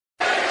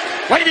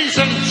Ladies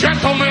and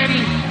gentlemen,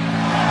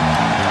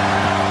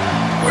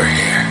 we're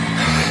here.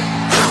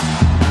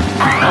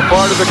 I'm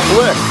part of the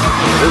Kliq,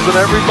 isn't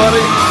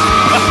everybody?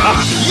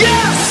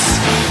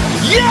 Yes!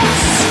 Yes!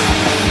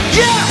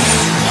 Yes!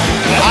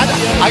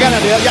 I got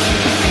an idea, yeah.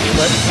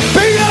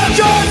 Beat up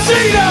John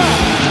Cena!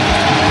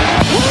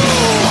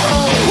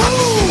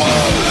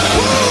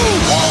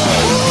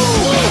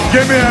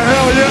 Give me a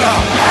hell yeah!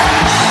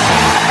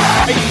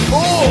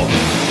 Oh,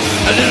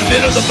 a little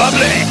bit of the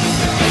bubbly.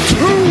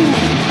 Too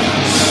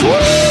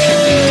sweet!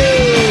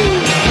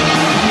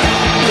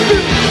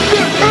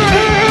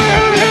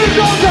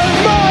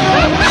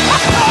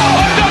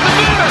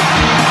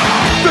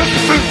 This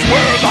is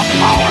where the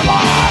power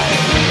lies!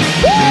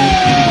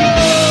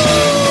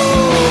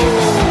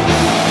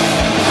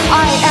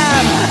 I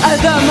am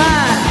the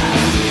man.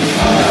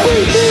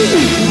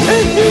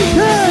 If you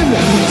can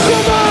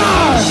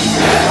survive!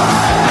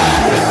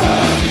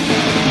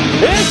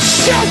 It's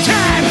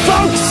showtime,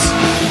 folks!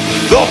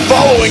 The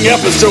following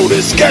episode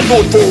is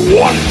scheduled for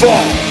one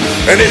fall,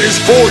 and it is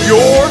for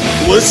your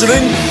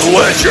listening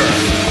pleasure.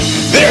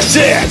 This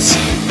is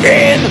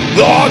In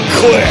The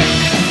Kliq.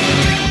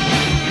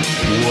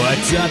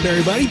 What's up,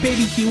 everybody?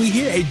 Baby Kiwi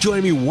here. Hey,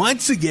 joining me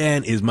once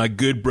again is my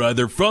good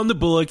brother from the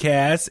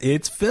Bulletcast.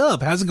 It's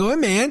Philip. How's it going,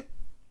 man?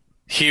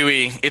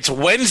 Huey, it's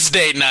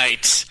Wednesday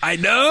night. I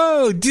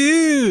know,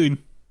 dude.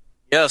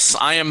 Yes,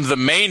 I am the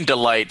main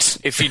delight.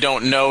 If you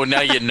don't know, now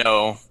you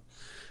know.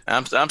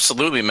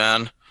 Absolutely,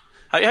 man.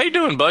 How you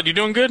doing, bud? You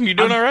doing good? You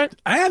doing all right?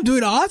 I am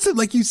doing awesome.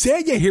 Like you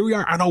said, yeah, here we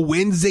are on a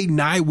Wednesday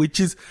night, which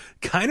is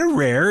kind of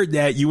rare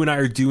that you and I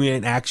are doing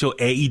an actual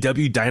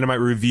AEW Dynamite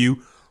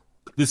review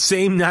the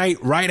same night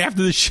right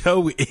after the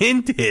show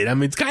ended. I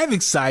mean, it's kind of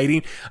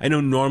exciting. I know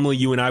normally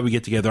you and I would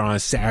get together on a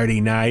Saturday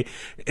night,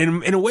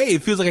 and in a way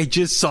it feels like I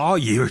just saw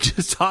you or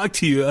just talked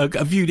to you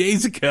a few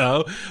days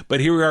ago, but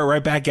here we are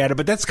right back at it.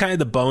 But that's kind of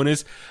the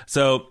bonus.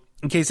 So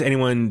in case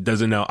anyone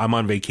doesn't know, I'm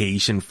on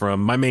vacation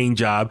from my main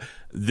job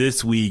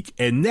this week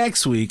and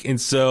next week.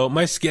 And so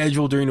my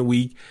schedule during the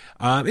week,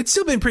 it's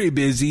still been pretty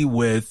busy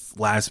with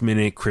last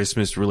minute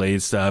Christmas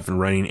related stuff and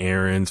running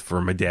errands for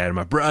my dad and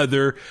my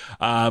brother.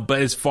 But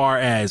as far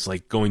as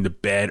like going to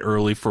bed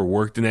early for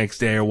work the next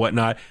day or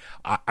whatnot,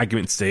 I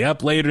can stay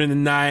up later in the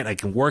night. I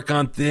can work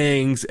on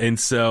things. And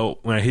so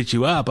when I hit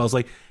you up, I was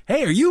like,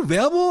 hey, are you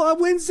available on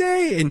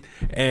Wednesday?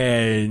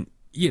 And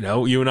you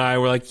know, you and I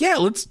were like, yeah,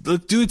 let's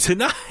do it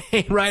tonight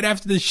right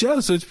after the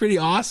show. So it's pretty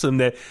awesome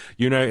that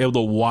you and I are able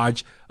to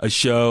watch a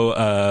show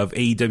of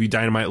AEW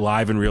Dynamite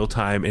live in real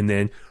time and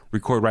then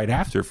record right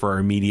after for our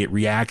immediate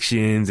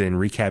reactions and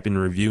recapping and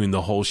reviewing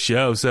the whole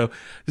show. So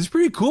it's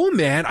pretty cool,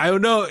 man. I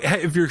don't know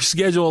if your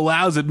schedule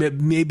allows it.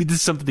 Maybe this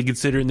is something to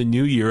consider in the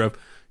new year of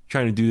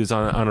trying to do this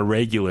on a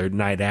regular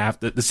night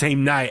after the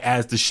same night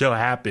as the show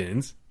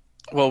happens.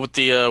 Well, with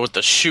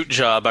the shoot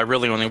job, I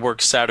really only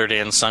work Saturday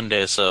and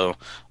Sunday, so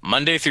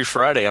Monday through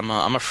Friday, I'm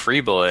a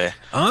free boy.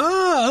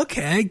 Oh,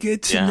 okay,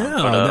 good to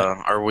know. But,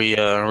 are we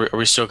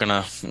still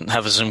gonna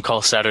have a Zoom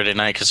call Saturday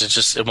night?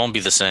 Because it won't be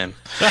the same.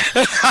 Well,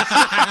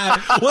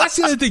 that's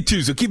the other thing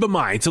too. So keep in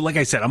mind. So like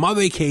I said, I'm on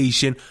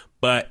vacation,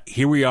 but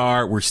here we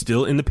are. We're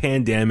still in the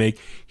pandemic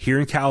here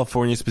in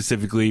California,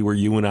 specifically where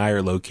you and I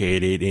are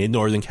located in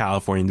Northern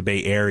California, in the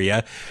Bay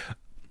Area.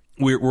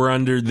 We're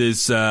under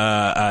this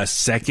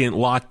second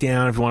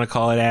lockdown, if you want to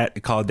call it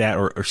that,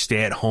 or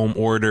stay at home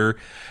order.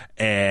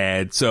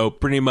 And so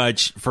pretty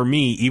much for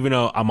me, even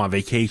though I'm on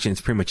vacation,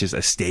 it's pretty much just a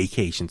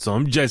staycation. So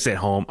I'm just at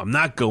home. I'm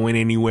not going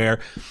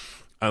anywhere.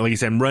 Like I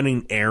said, I'm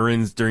running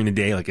errands during the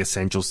day, like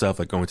essential stuff,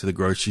 like going to the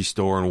grocery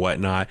store and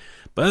whatnot.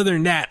 But other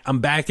than that, I'm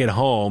back at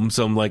home.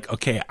 So I'm like,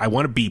 okay, I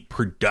want to be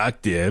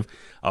productive.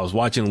 I was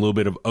watching a little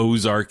bit of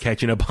Ozark,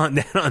 catching up on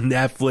that on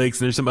Netflix.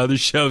 And there's some other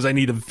shows I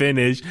need to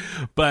finish.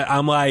 But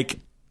I'm like,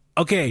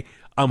 okay,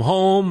 I'm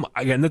home.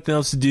 I got nothing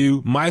else to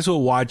do. Might as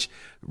well watch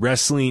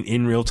wrestling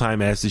in real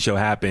time as the show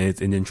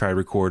happens and then try to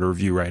record a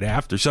review right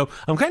after. So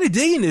I'm kind of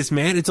digging this,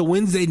 man. It's a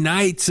Wednesday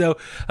night. So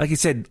like I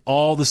said,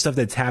 all the stuff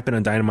that's happened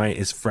on Dynamite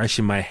is fresh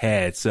in my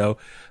head. So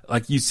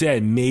like you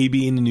said,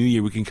 maybe in the new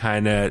year,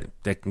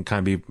 that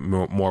can be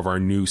more of our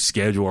new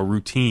schedule or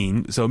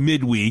routine. So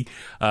midweek,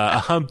 a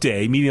hump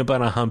day, meeting up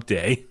on a hump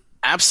day.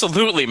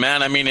 Absolutely,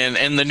 man. I mean,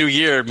 in the new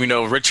year, you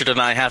know, Richard and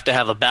I have to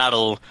have a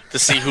battle to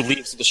see who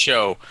leaves the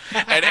show.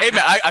 And hey,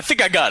 man, I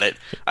think I got it.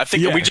 I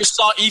think we just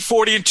saw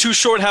E40 and Too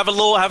Short have a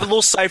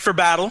little cipher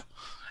battle.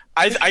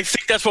 I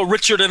think that's what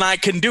Richard and I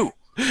can do.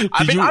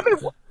 I've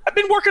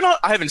been working on.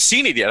 I haven't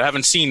seen it yet. I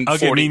haven't seen.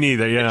 Okay, 40 me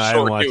neither. Yeah, I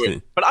haven't watched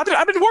it. But I've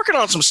been working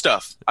on some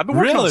stuff. I've been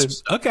working on some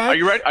stuff. Okay. Are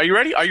you ready? Are you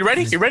ready? Are you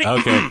ready? You ready?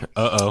 Okay.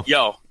 Uh-oh.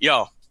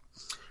 Yo.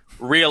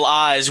 Real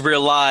eyes,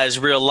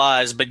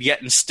 but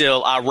yet and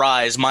still I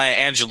rise. Maya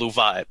Angelou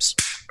vibes.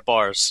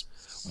 Bars.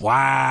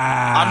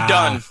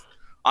 Wow.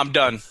 I'm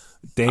done.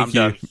 Thank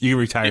you. You can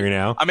retire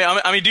now.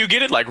 I mean, do you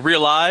get it? Like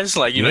realize,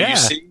 like you know, you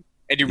see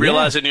and you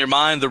realize in your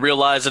mind the real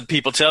lies that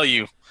people tell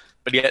you,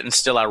 but yet and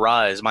still I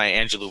rise. Maya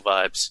Angelou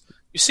vibes.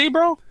 You see,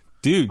 bro?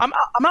 Dude, I'm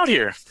out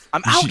here.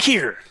 I'm out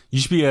here. You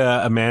should be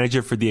a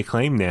manager for the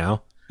Acclaimed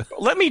now.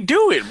 Let me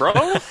do it, bro.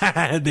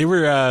 They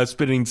were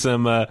spitting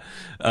some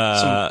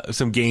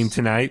game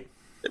tonight.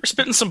 They were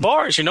spitting some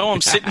bars.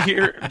 I'm sitting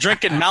here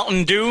drinking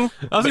Mountain Dew.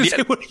 I was going to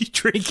say, what are you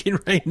drinking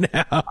right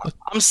now?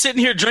 I'm sitting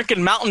here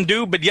drinking Mountain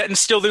Dew, but yet and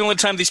still the only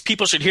time these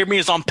people should hear me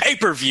is on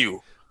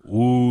pay-per-view.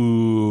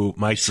 Ooh,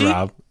 mic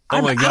drop.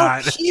 Oh, my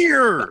God. Out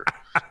here.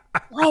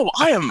 Bro,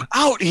 I am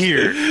out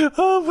here.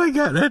 Oh my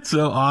God, that's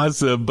so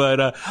awesome.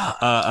 But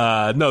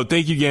no,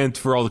 thank you again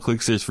for all the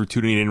Kliqsters for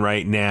tuning in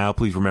right now.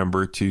 Please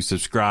remember to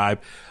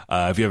subscribe.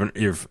 If you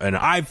have an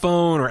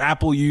iPhone or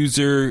Apple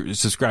user,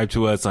 subscribe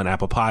to us on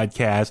Apple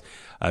Podcasts.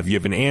 If you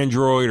have an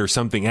Android or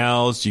something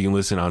else, you can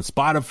listen on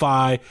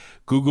Spotify,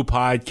 Google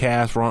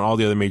Podcasts. We're on all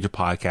the other major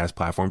podcast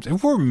platforms. And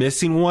if we're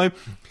missing one,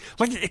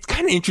 like, it's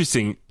kind of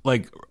interesting,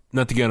 like,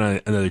 not to get on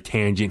another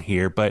tangent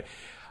here, but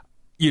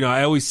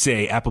I always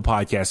say Apple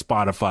Podcasts,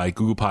 Spotify,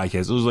 Google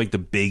Podcasts, those are like the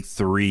big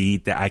three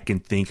that I can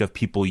think of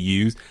people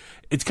use.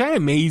 It's kind of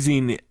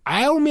amazing.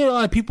 I don't mean a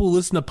lot of people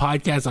listen to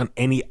podcasts on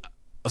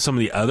some of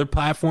the other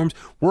platforms.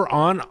 We're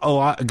on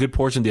a good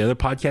portion of the other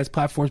podcast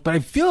platforms, but I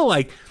feel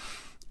like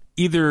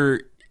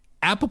either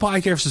Apple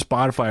Podcasts or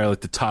Spotify are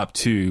like the top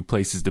two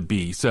places to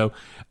be. So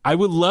I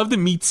would love to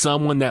meet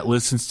someone that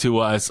listens to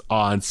us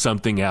on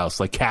something else,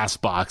 like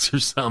Castbox or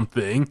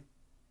something.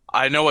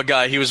 I know a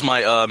guy. He was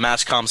my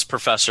mass comms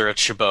professor at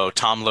Chabot,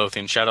 Tom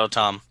Lothian. Shout out,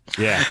 Tom.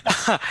 Yeah.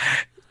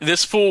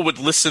 This fool would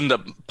listen to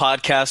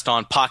podcast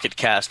on Pocket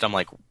Cast. I'm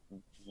like,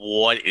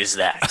 what is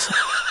that?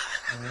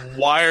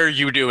 Why are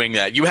you doing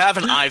that? You have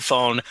an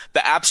iPhone.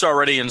 The app's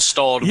already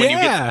installed. When you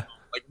get,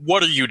 like,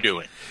 what are you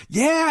doing?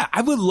 Yeah,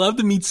 I would love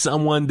to meet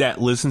someone that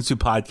listens to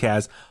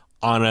podcasts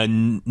on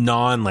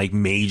a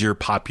major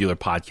popular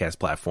podcast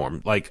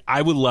platform. Like,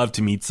 I would love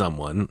to meet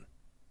someone.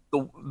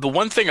 The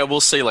one thing I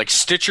will say, like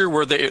Stitcher,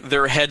 where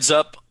they're heads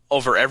up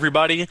over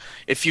everybody,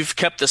 if you've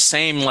kept the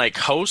same like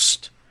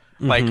host,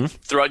 like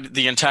throughout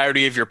the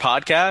entirety of your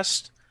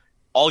podcast,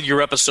 all your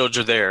episodes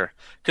are there.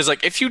 Because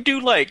like if you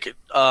do like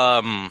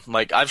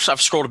I've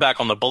scrolled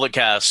back on the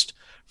Bulletcast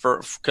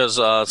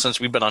because since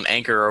we've been on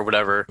Anchor or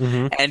whatever,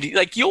 and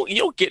like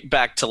you'll get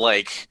back to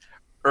like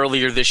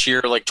earlier this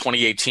year, like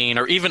 2018,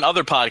 or even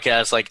other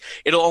podcasts, like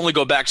it'll only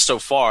go back so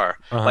far.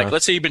 Like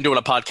let's say you've been doing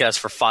a podcast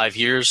for 5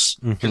 years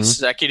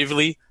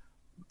consecutively,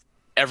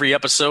 every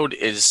episode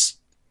is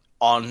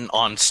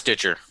on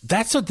Stitcher.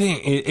 That's the thing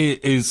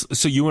is,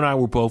 so you and I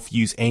will both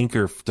use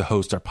Anchor to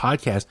host our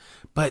podcast,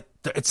 but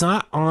it's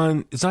not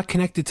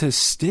connected to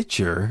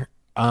Stitcher.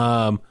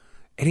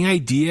 Any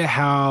idea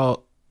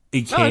how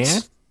it can?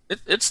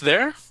 It's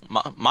there.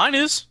 Mine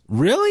is.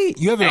 Really?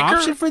 You have an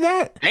option for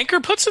that? Anchor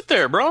puts it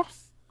there, bro.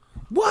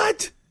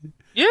 What?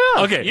 Yeah.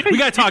 Okay, we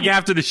gotta talk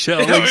after the show.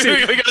 Like,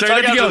 sorry to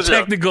get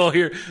technical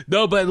here.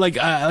 No, but like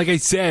I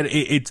said,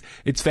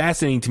 it's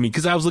fascinating to me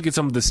because I was looking at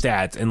some of the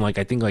stats and like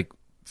I think like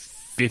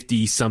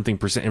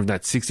 50-something%, if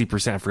not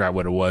 60%, I forgot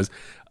what it was,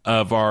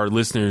 of our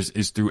listeners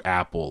is through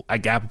Apple.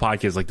 Like Apple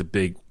Podcast is like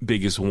the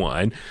biggest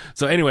one.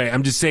 So anyway,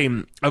 I'm just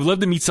saying I'd love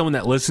to meet someone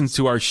that listens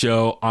to our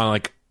show on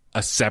like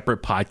a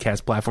separate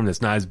podcast platform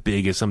that's not as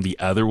big as some of the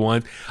other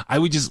ones. I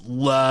would just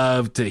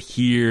love to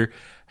hear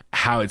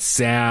how it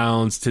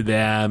sounds to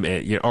them,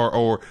 and,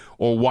 or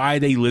why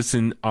they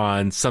listen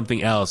on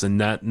something else and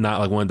not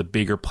like one of the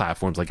bigger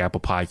platforms like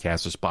Apple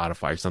Podcasts or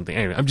Spotify or something.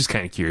 Anyway, I'm just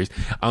kind of curious.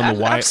 I don't know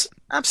why.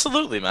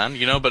 Absolutely, man.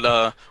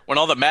 But when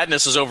all the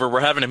madness is over, we're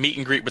having a meet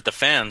and greet with the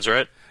fans,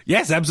 right?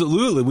 Yes,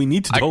 absolutely. We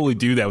need to totally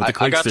do that with the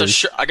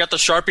Kliqsters. I got the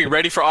Sharpie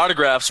ready for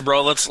autographs,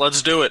 bro.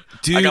 Let's do it.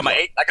 Dude, I got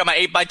my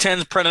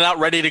 8x10s printed out,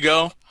 ready to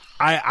go.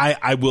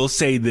 I will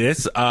say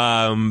this.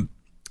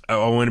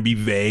 I want to be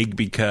vague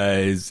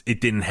because it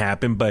didn't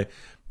happen, but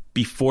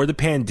before the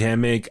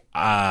pandemic,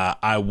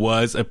 I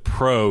was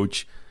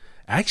approached,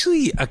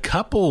 actually a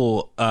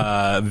couple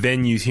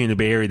venues here in the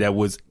Bay Area that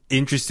was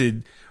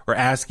interested or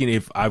asking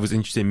if I was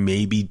interested in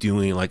maybe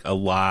doing like a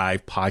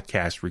live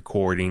podcast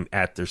recording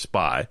at their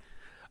spot.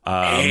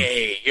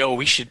 Hey, yo,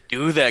 we should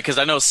do that because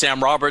I know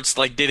Sam Roberts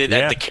like did it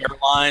at the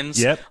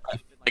Carolines. Yep.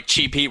 Like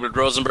Cheap Heat with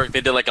Rosenberg, they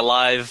did like a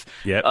live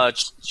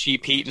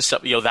Cheap Heat and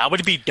stuff. Yo, that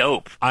would be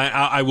dope.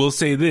 I will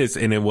say this,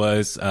 and it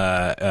was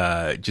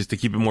just to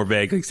keep it more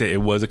vague. Like I said,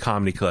 it was a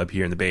comedy club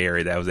here in the Bay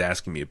Area that was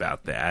asking me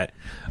about that.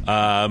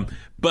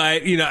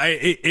 But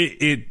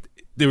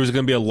there was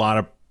going to be a lot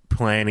of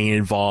planning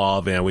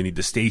involved, and we need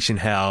the station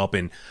help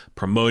and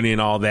promoting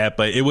and all that.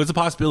 But it was a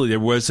possibility. There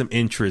was some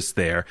interest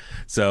there.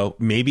 So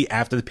maybe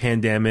after the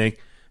pandemic,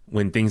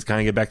 when things kind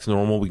of get back to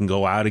normal, we can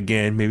go out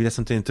again. Maybe that's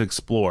something to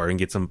explore and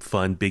get some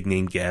fun big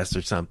name guests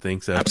or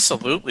something. So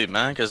absolutely,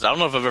 man. Because I don't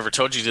know if I've ever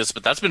told you this,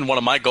 but that's been one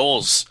of my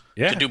goals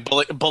to do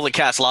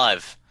Bulletcast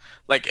live.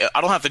 Like I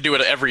don't have to do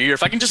it every year.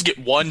 If I can just get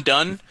one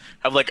done,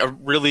 have like a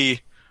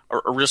really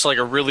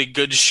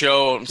good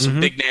show, and some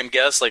big name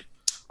guests, like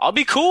I'll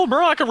be cool,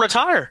 bro. I can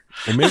retire.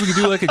 Or maybe we could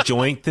do like a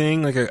joint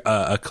thing, like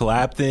a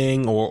collab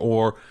thing,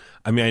 or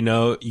I mean, I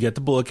know you got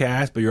the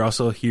Bullcast, but you're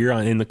also here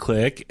on In The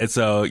Kliq, and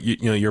so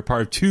you're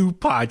part of two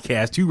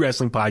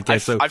wrestling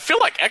podcasts. So I feel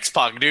like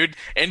X-Pac, dude.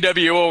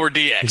 NWO or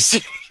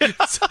DX.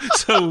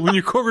 so when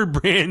you're corporate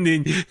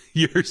branding,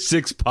 you're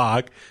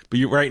 6-Pac, but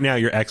right now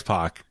you're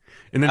X-Pac,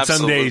 and then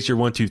some days you're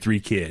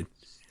 1-2-3 Kid.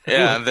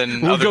 Yeah, and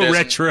then we'll go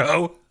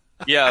retro.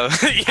 Yeah,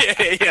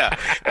 yeah.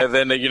 And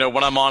then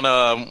when I'm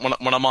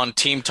on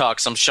Team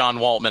Talks, I'm Sean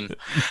Waltman.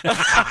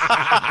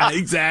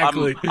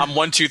 Exactly. I'm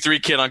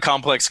 1-2-3 Kid on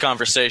Complex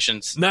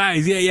Conversations.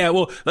 Nice. Yeah.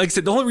 Well, like I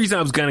said, the whole reason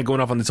I was kind of going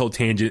off on this whole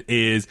tangent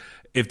is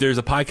if there's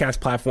a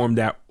podcast platform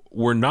that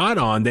we're not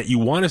on that you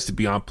want us to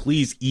be on,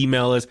 please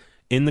email us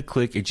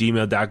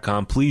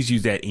intthekliq@gmail.com. Please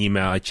use that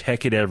email. I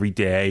check it every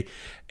day.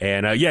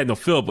 And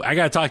Philip, I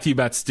got to talk to you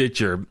about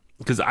Stitcher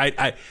because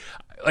I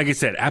like I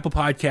said, Apple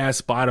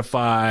Podcasts,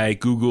 Spotify,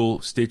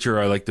 Google, Stitcher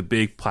are like the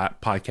big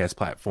podcast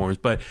platforms.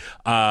 But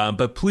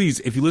please,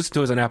 if you listen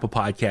to us on Apple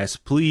Podcasts,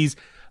 please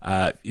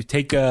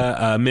take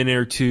a minute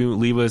or two,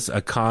 leave us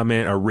a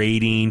comment, a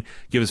rating,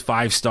 give us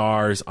 5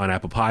 stars on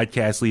Apple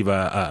Podcasts, leave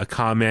a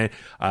comment,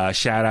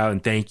 shout out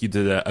and thank you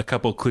to a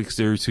couple of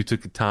Kliqsters who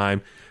took the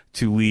time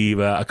to leave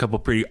a couple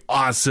pretty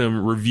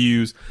awesome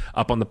reviews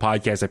up on the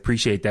podcast. I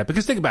appreciate that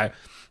because think about it.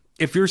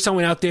 If you're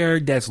someone out there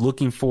that's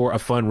looking for a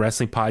fun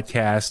wrestling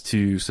podcast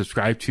to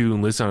subscribe to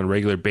and listen on a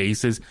regular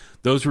basis,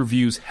 those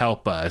reviews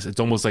help us.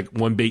 It's almost like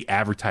one big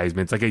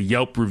advertisement. It's like a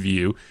Yelp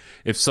review.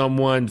 If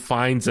someone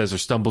finds us or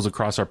stumbles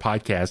across our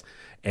podcast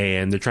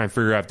and they're trying to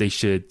figure out if they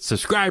should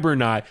subscribe or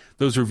not,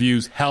 those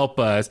reviews help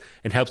us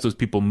and helps those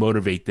people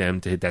motivate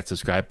them to hit that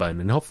subscribe button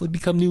and hopefully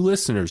become new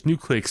listeners, new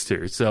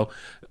Kliqsters. So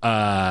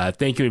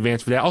thank you in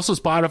advance for that. Also,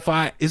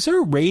 Spotify, is there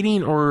a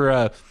rating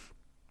or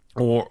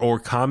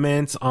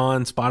comments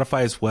on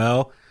Spotify as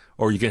well?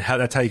 Or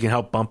that's how you can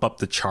help bump up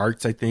the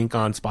charts, I think,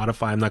 on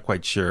Spotify. I'm not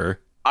quite sure.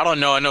 I don't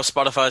know. I know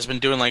Spotify's been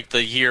doing like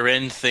the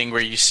year-end thing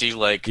where you see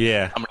like how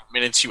many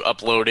minutes you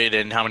uploaded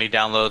and how many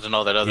downloads and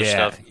all that other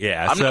stuff.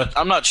 Yeah,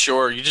 I'm not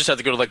sure. You just have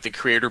to go to like the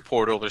creator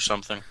portal or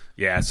something.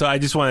 Yeah, so I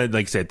just wanted,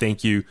 like I said,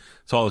 thank you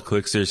to all the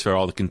Kliqsters for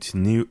all the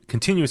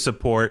continuous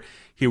support.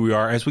 Here we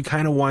are as we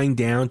kind of wind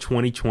down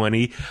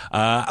 2020,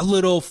 a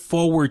little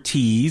forward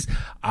tease.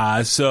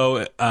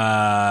 So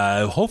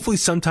hopefully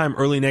sometime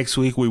early next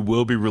week, we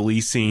will be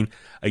releasing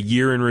a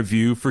year in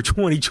review for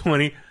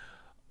 2020.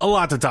 A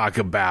lot to talk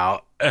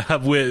about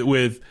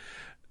with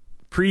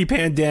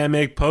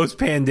pre-pandemic,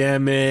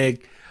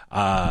 post-pandemic.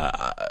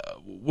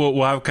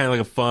 We'll have kind of like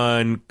a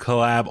fun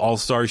collab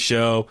all-star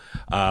show.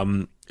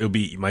 It'll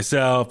be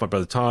myself, my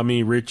brother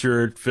Tommy,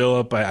 Richard,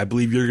 Philip. I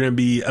believe you're going to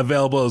be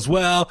available as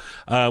well.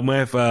 We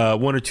have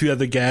 1 or 2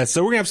 other guests,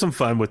 so we're going to have some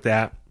fun with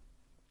that.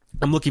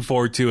 I'm looking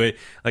forward to it.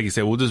 Like I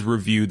said, we'll just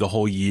review the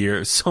whole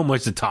year. So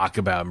much to talk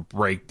about and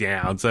break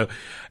down. So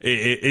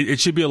it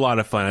should be a lot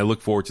of fun. I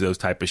look forward to those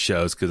type of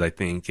shows because I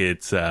think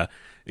it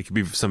could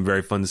be some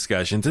very fun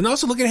discussions. And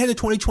also looking ahead to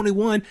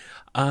 2021,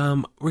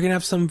 we're going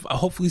to have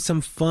hopefully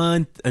some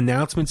fun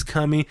announcements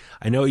coming.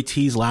 I know he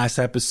teased last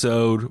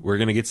episode. We're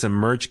going to get some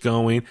merch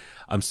going.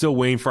 I'm still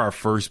waiting for our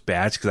first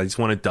batch because I just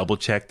want to double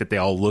check that they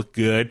all look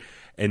good.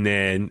 And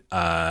then,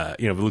 if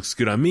it looks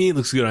good on me, it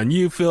looks good on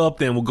you, Philip,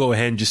 then we'll go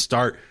ahead and just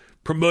start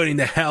promoting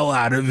the hell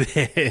out of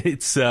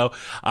it. So,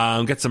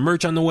 got some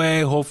merch on the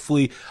way.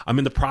 Hopefully, I'm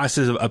in the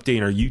process of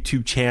updating our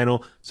YouTube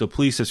channel. So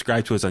please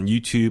subscribe to us on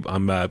YouTube.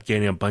 I'm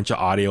getting a bunch of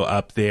audio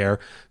up there.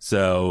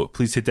 So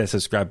please hit that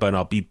subscribe button.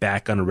 I'll be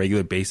back on a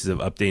regular basis of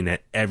updating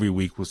that every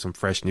week with some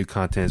fresh new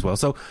content as well.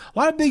 So a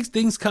lot of big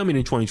things coming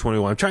in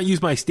 2021. I'm trying to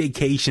use my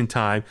staycation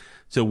time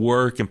to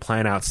work and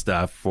plan out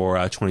stuff for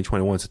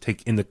 2021. So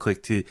take In The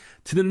Kliq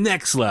to the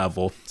next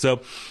level. So,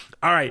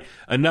 all right,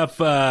 enough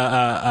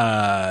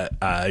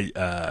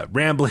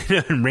rambling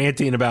and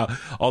ranting about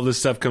all this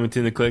stuff coming to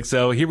In The Kliq.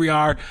 So here we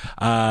are.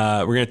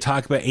 We're going to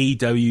talk about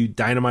AEW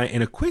Dynamite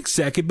in a quick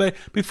second. But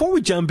before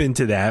we jump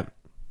into that,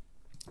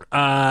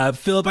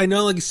 Philip, I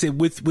know, like I said,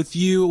 with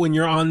you, when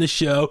you're on the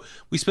show,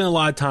 we spend a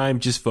lot of time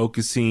just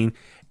focusing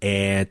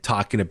and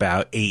talking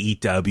about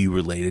AEW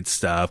related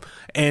stuff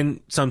and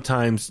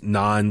sometimes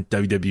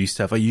non-WWE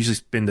stuff. I usually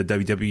spend the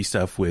WWE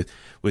stuff with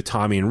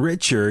Tommy and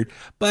Richard,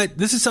 but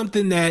this is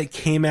something that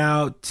came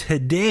out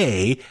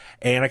today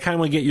and I kind of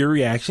want to get your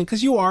reaction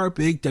because you are a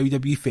big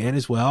WWE fan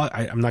as well.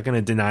 I'm not going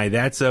to deny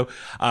that. So,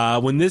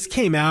 when this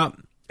came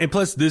out, and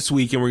plus this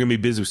weekend we're going to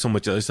be busy with so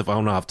much other stuff I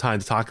don't have time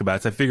to talk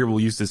about. So I figure we'll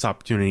use this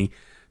opportunity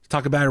to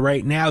talk about it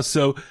right now.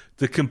 So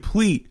the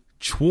complete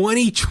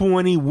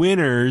 2020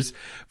 winners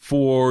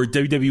for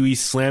WWE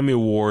Slammy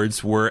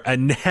Awards were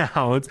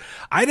announced.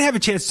 I didn't have a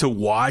chance to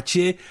watch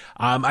it.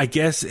 I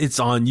guess it's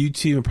on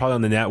YouTube and probably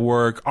on the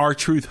network.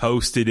 R-Truth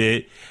hosted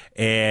it,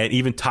 and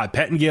even Todd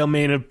Pettengill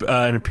made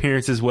an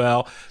appearance as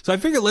well. So I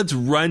figured let's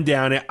run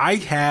down it. I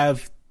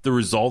have the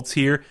results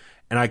here,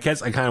 And I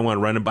guess I kind of want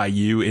to run it by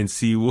you and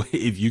see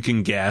if you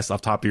can guess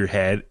off the top of your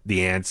head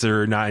the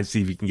answer or not, and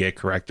see if you can get it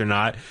correct or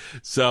not.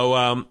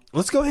 So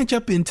let's go ahead and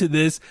jump into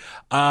this.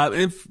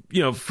 If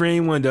for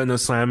anyone who doesn't know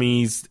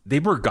Slammys, they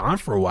were gone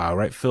for a while,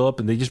 right,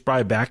 Philip? And they just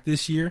brought it back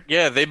this year.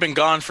 Yeah, they've been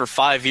gone for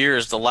 5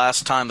 years. The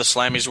last time the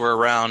Slammys were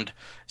around,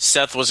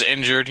 Seth was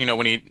injured,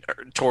 when he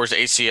tore his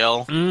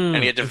ACL, and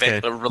he had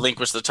to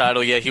relinquish the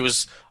title. Yeah, he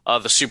was the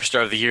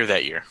Superstar of the Year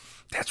that year.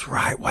 That's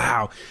right.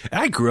 Wow. And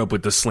I grew up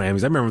with the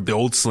Slammys. I remember the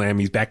old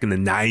Slammys back in the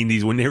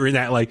 90s when they were in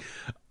that, like,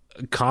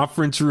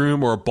 conference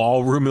room or a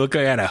ballroom. It looked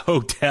like at a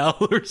hotel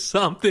or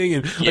something.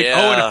 And, like,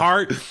 Owen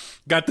Hart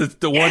got the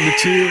 1 to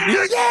 2. He's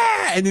like,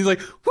 yeah! And he's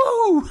like,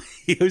 woo!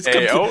 He was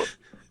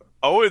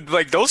Owen,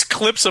 like, those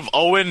clips of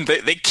Owen,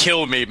 they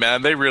kill me,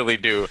 man. They really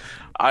do.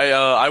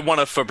 I won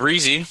a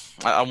Fabrizi.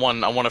 I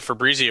won a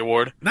Fabrizi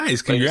award.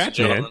 Nice, congrats,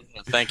 man.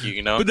 Thank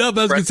you. But no,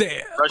 but I was gonna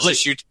say,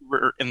 freshest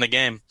YouTuber in the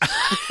game.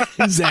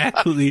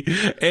 Exactly.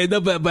 And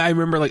no, but I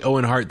remember, like,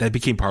 Owen Hart, that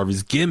became part of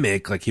his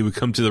gimmick. Like, he would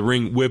come to the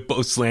ring with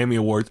both Slammy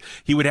awards.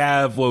 He would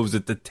have,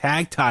 the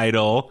tag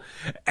title,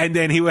 and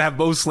then he would have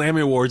both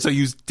Slammy awards. So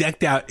he was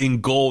decked out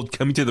in gold,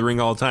 coming to the ring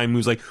all the time. He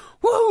was like,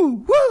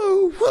 woo,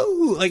 woo,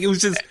 woo. Like, it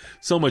was just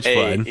so much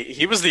fun.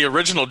 He was the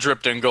original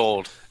dripped in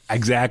gold.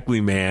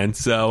 Exactly, man.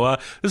 So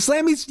the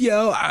Slammys,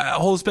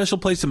 hold a special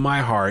place in my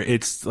heart.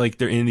 It's like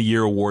their end of the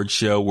year award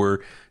show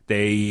where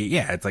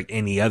it's like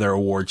any other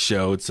award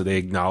show. So they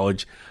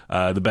acknowledge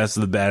the best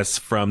of the best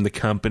from the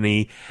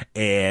company,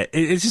 and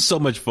it's just so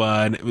much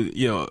fun.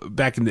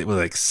 Back in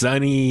like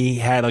Sonny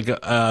had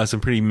like some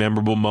pretty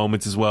memorable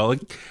moments as well.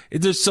 Like,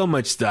 there's so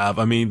much stuff.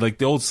 I mean, like,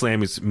 the old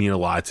Slammys mean a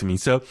lot to me.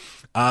 So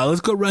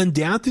let's go run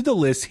down through the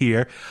list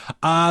here.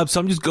 So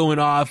I'm just going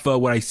off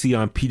what I see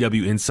on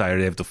PW Insider.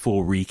 They have the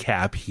full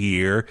recap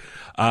here.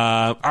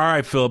 All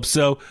right, Philip.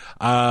 So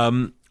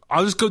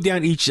I'll just go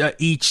down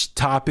each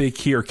topic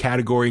here,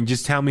 category, and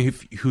just tell me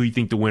who you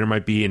think the winner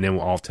might be, and then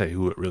I'll tell you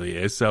who it really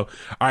is. So,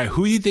 all right,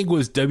 who do you think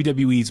was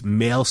WWE's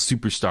male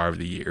superstar of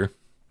the year?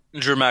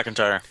 Drew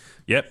McIntyre.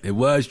 Yep, it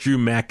was Drew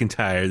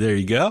McIntyre. There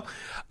you go.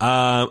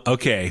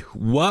 Okay,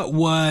 what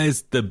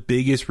was the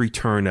biggest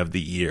return of the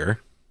year?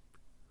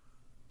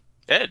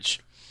 Edge.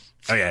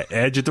 Oh yeah,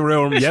 Edge at the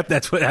Royal Rumble. Yep,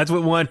 that's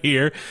what won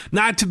here.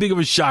 Not too big of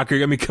a shocker.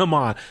 I mean, come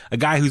on, a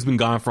guy who's been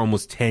gone for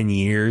almost 10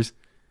 years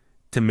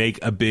to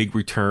make a big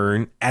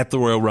return at the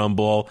Royal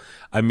Rumble.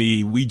 I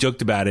mean, we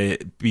joked about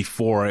it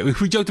before.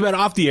 We joked about it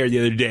off the air the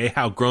other day,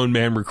 how grown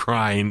men were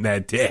crying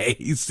that day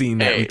seeing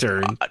that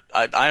return.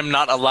 I'm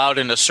not allowed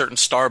in a certain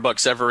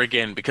Starbucks ever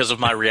again because of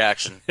my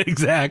reaction.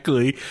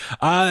 Exactly.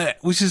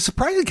 Which is a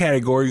surprising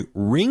category,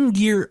 Ring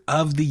Gear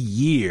of the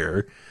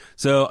Year.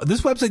 So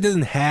this website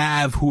doesn't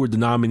have who are the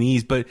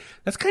nominees, but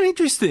that's kind of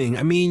interesting.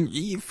 I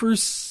mean, for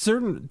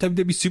certain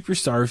WWE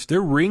superstars,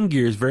 their ring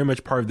gear is very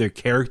much part of their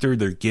character,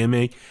 their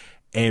gimmick,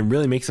 and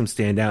really makes them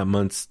stand out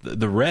amongst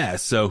the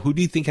rest. So who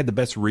do you think had the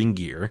best ring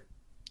gear?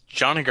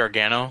 Johnny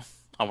Gargano.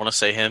 I want to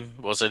say him.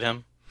 Was it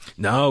him?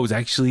 No, it was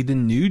actually the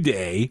New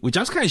Day, which I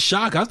was kind of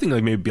shocked. I was thinking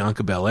like maybe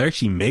Bianca Belair.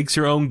 She makes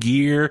her own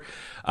gear.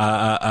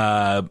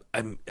 God,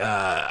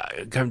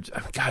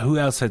 who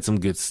else had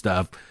some good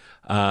stuff?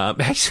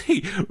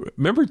 Actually,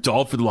 remember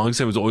Dolph for the longest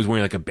time was always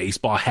wearing like a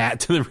baseball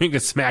hat to the ring, a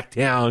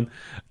SmackDown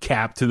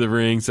cap to the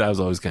ring. So that was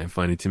always kind of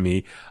funny to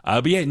me.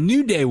 But yeah,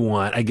 New Day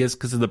won, I guess,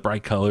 because of the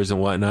bright colors and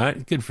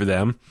whatnot. Good for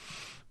them.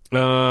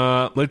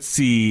 Let's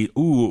see.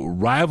 Ooh,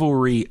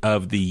 rivalry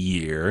of the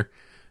year.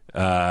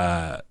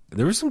 There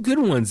were some good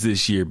ones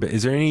this year, but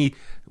is there any?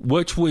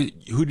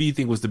 Who do you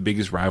think was the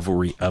biggest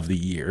rivalry of the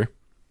year?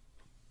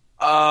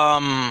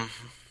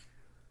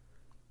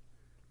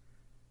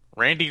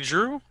 Randy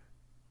Drew?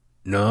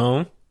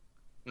 No.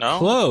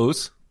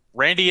 Close.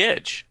 Randy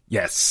Edge.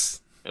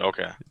 Yes.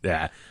 Okay.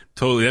 Yeah,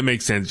 totally. That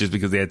makes sense just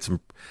because they had some.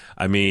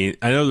 I mean,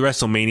 I know the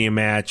WrestleMania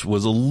match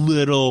was a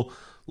little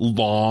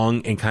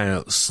long and kind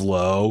of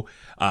slow,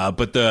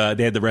 but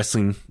they had the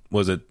wrestling.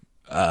 Was it?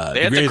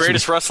 They had the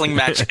greatest wrestling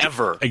match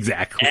ever.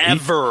 Exactly.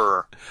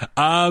 Ever.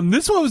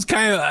 This one was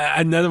kind of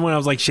another one. I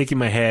was like shaking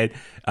my head.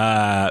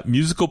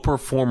 Musical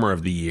performer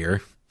of the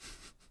year.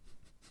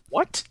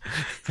 What?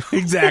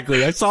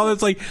 Exactly. I saw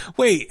this. Like,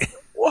 wait.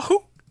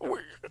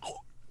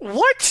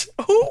 What?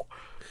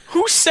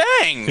 Who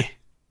sang?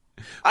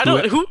 I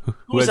don't. Who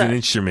has that? An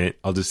instrument?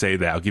 I'll just say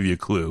that. I'll give you a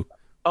clue.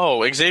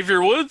 Oh,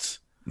 Xavier Woods?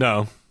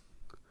 No.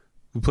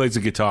 Who plays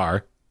the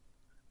guitar?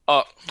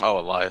 Oh,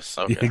 Elias.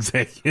 Okay. Yeah,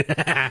 exactly.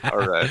 All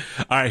right.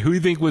 All right. Who do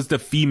you think was the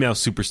female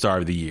superstar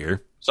of the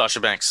year? Sasha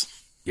Banks.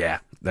 Yeah,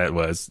 that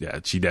was. Yeah,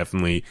 she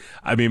definitely.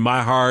 I mean,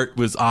 my heart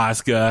was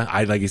Asuka.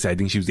 Like I said, I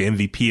think she was the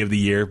MVP of the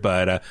year.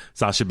 But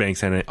Sasha Banks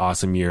had an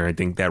awesome year. I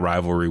think that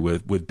rivalry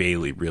with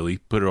Bayley really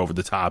put her over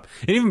the top.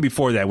 And even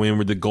before that, when we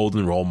were the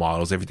golden role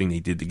models, everything they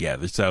did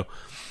together. So,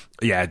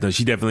 yeah, no,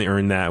 she definitely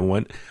earned that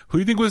one. Who do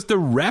you think was the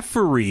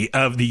referee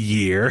of the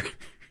year?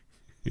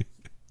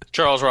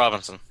 Charles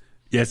Robinson.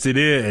 Yes, it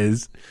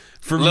is.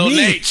 For Little me,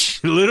 Nate.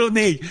 Little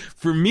Nate.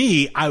 For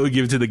me, I would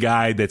give it to the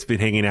guy that's been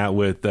hanging out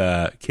with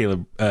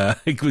Caleb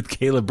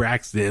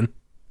Braxton.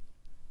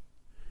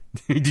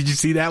 Did you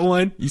see that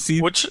one? You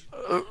see which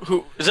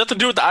who is that to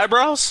do with the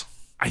eyebrows?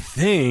 I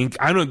think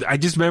I don't. I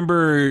just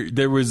remember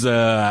there was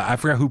I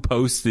forgot who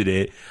posted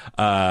it.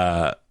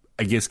 I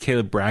guess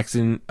Caleb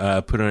Braxton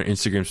put on her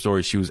Instagram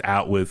story. She was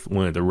out with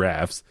one of the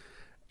refs,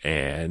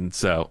 and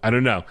so I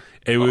don't know.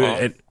 It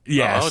was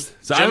yes.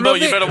 So Jimbo,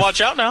 you better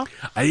watch out now.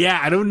 Yeah,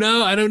 I don't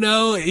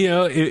know. You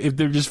know, if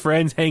they're just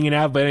friends hanging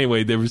out. But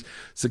anyway, there was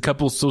a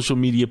couple social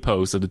media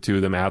posts of the two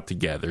of them out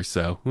together.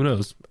 So who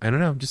knows? I don't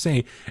know. I'm just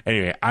saying.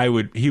 Anyway,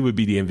 he would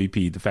be the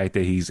MVP. The fact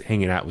that he's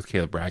hanging out with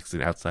Caleb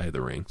Braxton outside of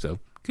the ring. So.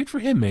 Good for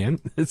him, man.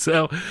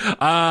 So,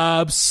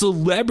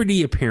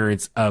 celebrity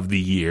appearance of the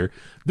year.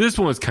 This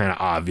one was kind of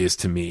obvious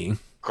to me.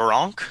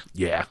 Gronk?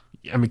 Yeah.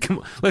 I mean, come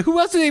on. Like, who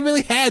else did they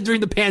really have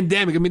during the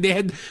pandemic? I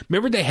mean,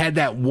 remember they had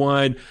that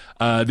one,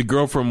 the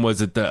girl from,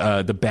 was it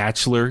the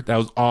Bachelor that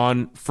was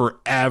on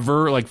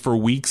forever, like for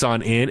weeks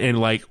on end, and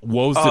like,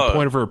 what was the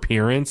point of her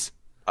appearance?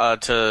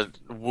 To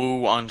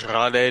woo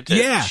Andrade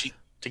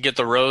to get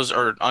the rose,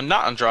 or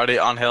not Andrade,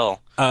 on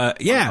Hell.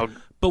 Yeah.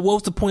 But what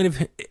was the point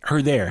of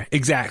her there?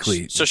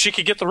 Exactly. So she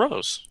could get the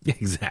rose.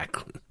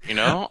 Exactly. You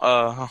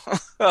know?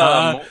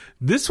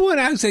 This one,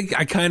 I would say,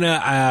 I kind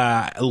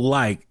of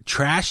like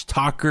Trash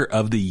Talker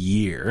of the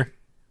Year.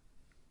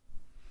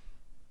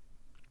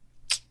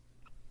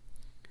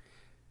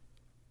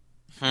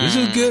 This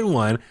is a good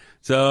one.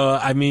 So,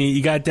 I mean,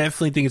 you got to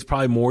definitely think it's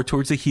probably more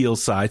towards the heel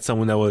side.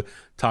 Someone that would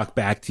talk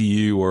back to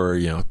you or,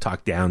 you know,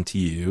 talk down to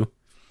you.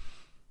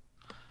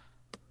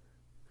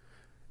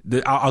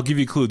 I'll give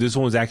you a clue. This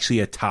one was actually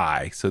a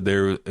tie. So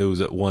it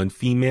was one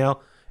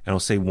female, and I'll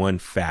say one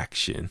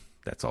faction.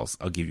 That's all.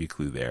 I'll give you a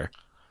clue there.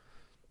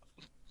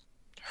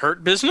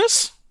 Hurt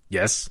Business?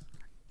 Yes.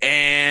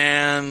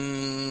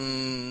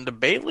 And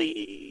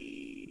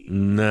Bailey?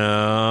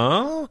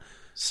 No.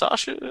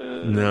 Sasha?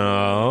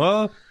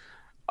 No.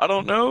 I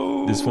don't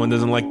know. This one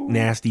doesn't like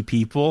nasty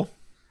people.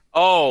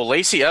 Oh,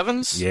 Lacey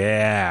Evans?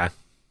 Yeah.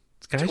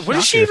 What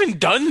has she even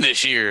done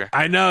this year?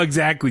 I know,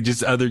 exactly.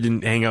 Just other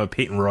than hang out with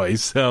Peyton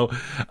Royce. So,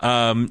 in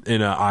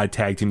an odd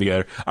tag team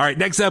together. All right,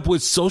 next up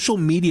was social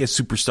media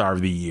superstar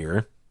of the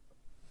year.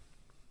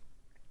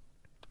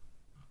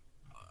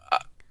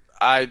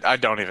 I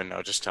don't even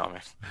know. Just tell me.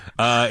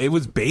 It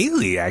was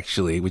Bailey,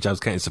 actually, which I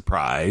was kind of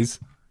surprised.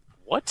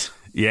 What?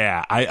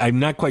 Yeah, I'm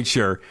not quite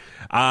sure.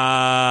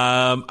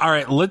 All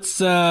right, let's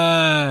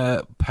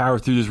power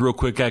through this real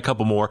quick. Got a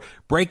couple more.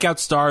 Breakout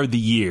star of the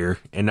year,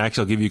 and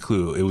actually I'll give you a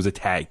clue. It was a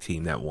tag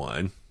team that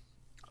won.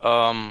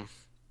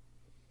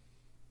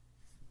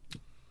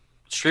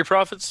 Street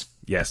Profits?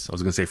 Yes, I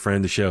was going to say friend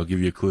of the show. Give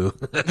you a clue.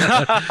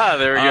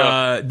 There we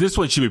go. This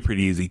one should be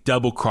pretty easy.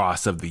 Double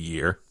cross of the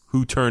year.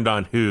 Who turned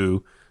on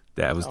who?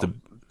 That was the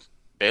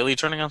Bailey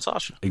turning on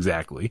Sasha.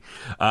 Exactly.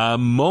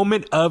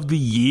 Moment of the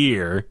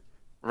year.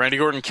 Randy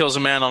Orton kills a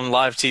man on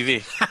live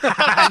TV.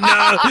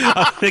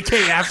 No, they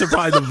came after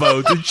probably the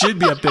votes. It should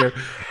be up there.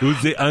 It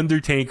was The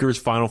Undertaker's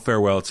final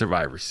farewell at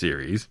Survivor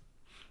Series.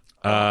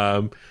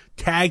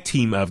 Tag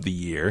team of the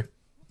year.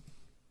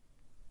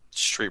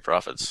 Street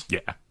Profits. Yeah.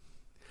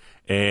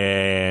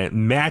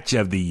 And match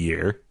of the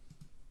year.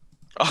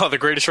 Oh, the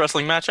greatest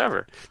wrestling match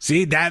ever.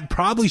 See, that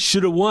probably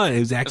should have won. It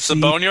was actually it's the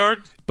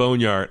Boneyard.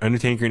 Boneyard,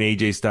 Undertaker and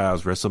AJ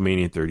Styles,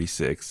 WrestleMania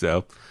 36.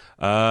 So,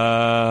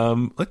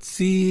 let's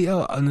see.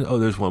 Oh,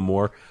 there's one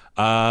more.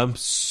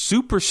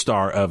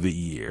 Superstar of the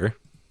year.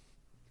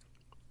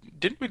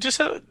 Didn't we just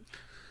have?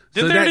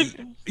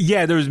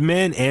 Yeah, there was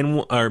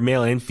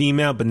male and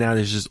female, but now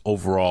there's just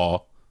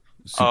overall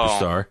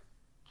superstar.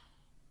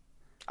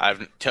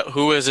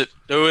 Who is it?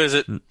 Who is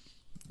it?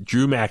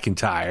 Drew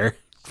McIntyre.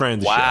 Friend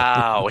of the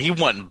wow, show. He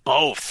won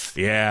both.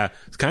 Yeah,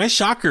 it's kind of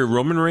shocker.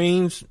 Roman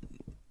Reigns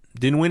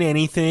didn't win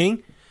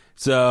anything,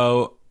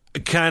 so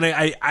kind of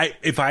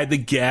if I had to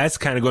guess,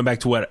 kind of going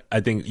back to what I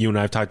think you and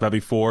I have talked about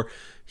before,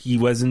 he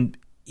wasn't.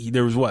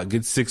 There was a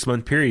good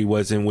 6-month period he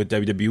wasn't with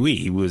WWE.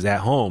 He was at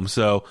home,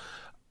 so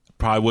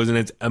probably wasn't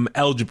as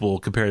eligible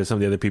compared to some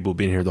of the other people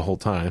being here the whole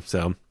time.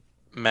 So.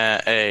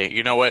 Man, hey,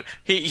 you know what?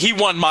 He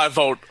won my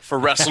vote for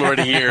Wrestler of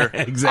the Year.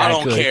 Exactly. I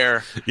don't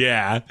care.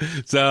 Yeah.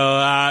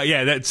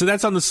 So, so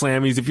that's on the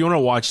Slammies. If you want to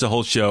watch the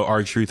whole show,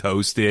 R-Truth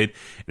hosted,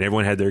 and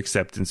everyone had their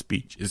acceptance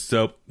speeches.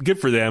 So, good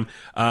for them.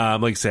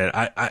 Like I said,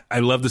 I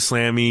love the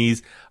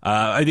Slammies.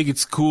 I think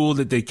it's cool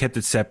that they kept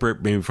it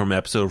separate, maybe from an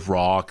episode of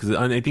Raw, because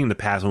I think in the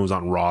past when it was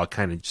on Raw, it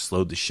kind of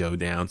slowed the show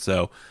down.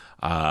 So,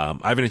 I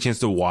haven't had a chance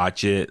to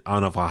watch it. I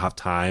don't know if I'll have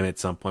time at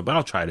some point, but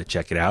I'll try to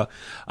check it out.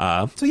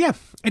 So yeah,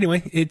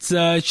 anyway, it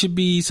should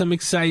be some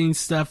exciting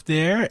stuff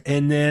there.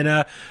 And then,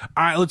 all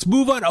right, let's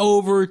move on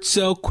over.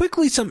 So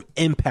quickly, some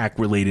Impact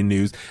related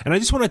news. And I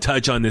just want to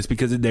touch on this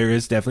because there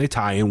is definitely a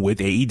tie-in with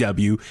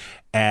AEW,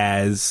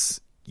 as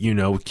you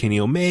know,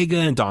 Kenny Omega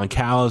and Don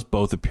Callis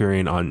both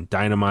appearing on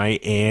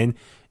Dynamite and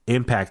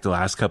Impact the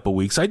last couple of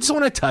weeks. So I just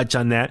want to touch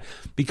on that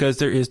because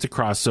there is the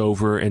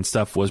crossover and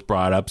stuff was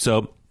brought up.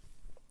 So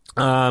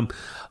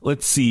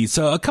Let's see.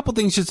 So a couple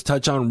things just to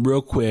touch on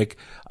real quick.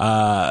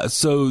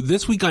 So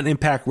this week on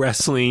Impact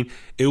Wrestling,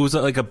 it was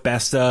like a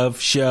best of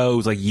show. It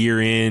was like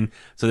year in.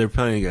 So they're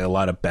playing a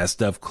lot of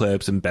best of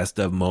clips and best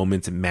of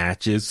moments and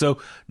matches. So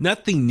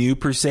nothing new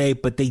per se,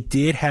 but they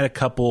did had a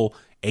couple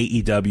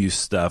AEW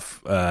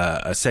stuff,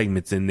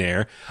 segments in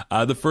there.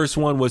 The first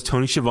one was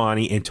Tony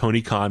Schiavone and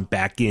Tony Khan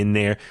back in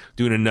there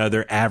doing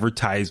another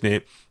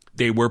advertisement.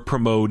 They were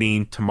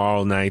promoting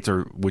tomorrow night,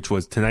 which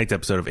was tonight's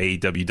episode of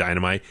AEW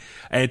Dynamite.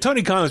 And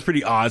Tony Khan was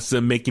pretty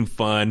awesome, making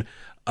fun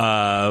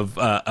of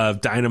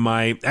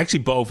Dynamite. Actually,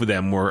 both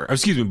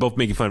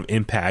making fun of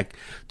Impact.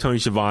 Tony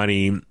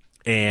Schiavone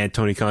and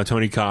Tony Khan.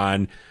 Tony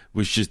Khan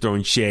was just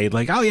throwing shade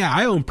like, oh yeah,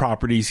 I own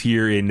properties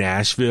here in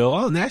Nashville.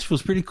 Oh,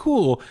 Nashville's pretty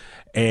cool.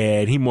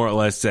 And he more or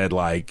less said,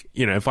 like,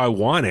 if I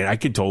wanted, I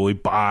could totally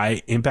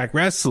buy Impact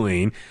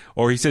Wrestling.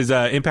 Or he says,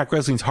 Impact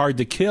Wrestling's hard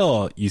to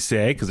kill, you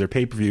say, because they're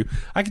pay-per-view.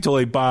 I could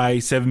totally buy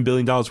 $7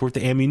 billion worth of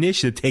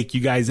ammunition to take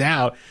you guys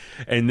out.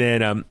 And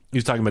then he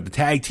was talking about the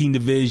tag team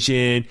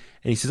division.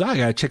 And he says, I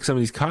got to check some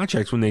of these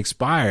contracts when they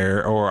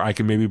expire, or I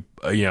can maybe,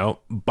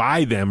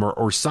 buy them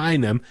or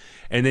sign them.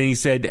 And then he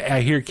said,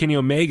 I hear Kenny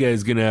Omega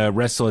is going to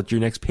wrestle at your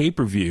next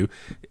pay-per-view.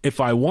 If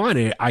I want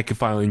it, I could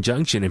file an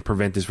injunction and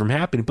prevent this from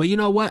happening. But you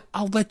know what?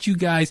 I'll let you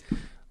guys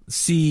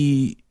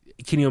see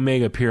Kenny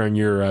Omega appear on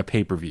your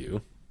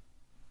pay-per-view.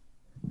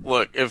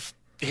 Look, if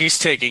he's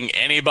taking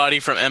anybody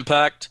from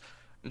Impact,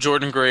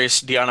 Jordan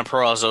Grace, Deonna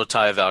Purrazzo,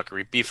 Taya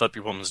Valkyrie, beef up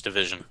your women's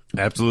division.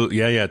 Absolutely.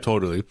 Yeah,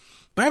 totally.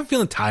 But I have a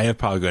feeling Taya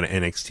probably go to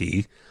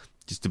NXT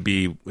just to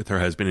be with her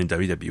husband in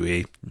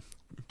WWE,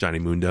 Johnny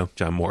Mundo,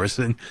 John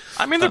Morrison.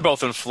 I mean, they're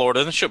both in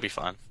Florida, and she'll be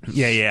fine.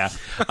 Yeah.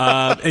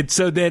 And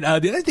so then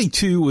the other thing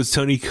too was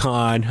Tony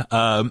Khan.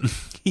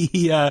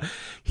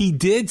 He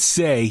did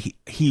say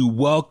he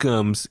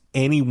welcomes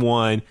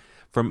anyone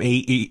from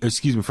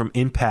from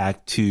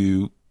Impact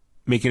to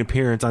make an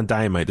appearance on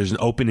Dynamite. There's an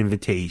open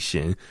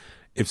invitation.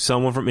 If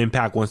someone from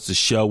Impact wants to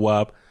show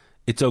up,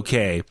 it's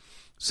okay.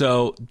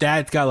 So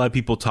that got a lot of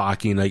people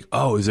talking like,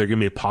 oh, is there going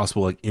to be a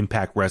possible like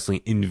Impact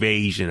Wrestling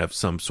invasion of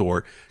some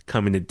sort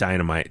coming to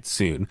Dynamite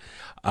soon?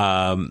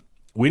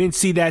 We didn't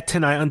see that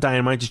tonight on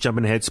Dynamite, just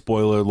jumping ahead,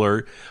 spoiler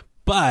alert.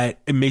 But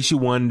it makes you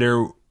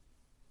wonder,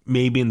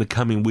 maybe in the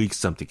coming weeks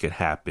something could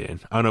happen.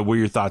 I don't know, what are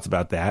your thoughts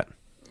about that?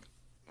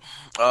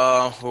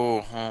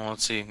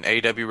 Let's see.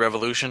 AEW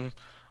Revolution,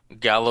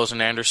 Gallows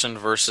and Anderson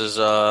versus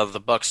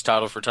the Bucks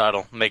title for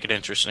title. Make it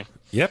interesting.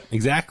 Yep,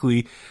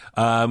 exactly.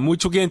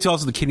 Which we'll get into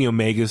also the Kenny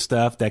Omega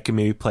stuff. That can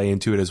maybe play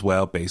into it as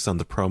well based on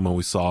the promo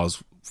we saw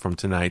from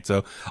tonight.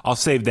 So I'll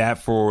save that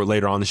for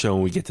later on the show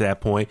when we get to that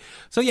point.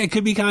 So yeah, it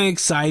could be kind of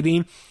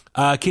exciting.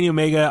 Kenny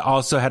Omega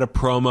also had a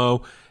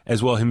promo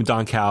as well, him and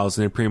Don Callis,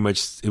 and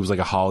it was like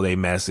a holiday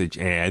message,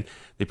 and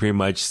they pretty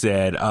much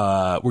said,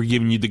 we're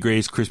giving you the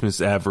greatest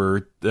Christmas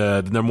ever.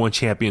 The number one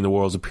champion in the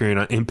world is appearing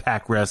on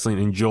Impact Wrestling.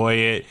 Enjoy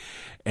it.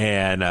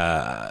 And,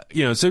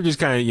 so they're just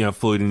kind of,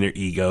 floating their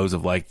egos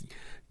of like,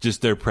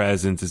 just their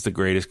presence is the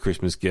greatest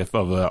Christmas gift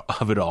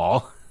of it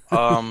all.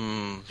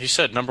 You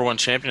said number one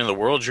champion in the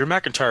world. Drew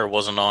McIntyre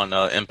wasn't on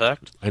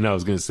Impact. I know, I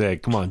was going to say,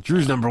 come on,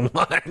 Drew's number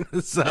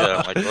one. So,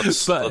 yeah, like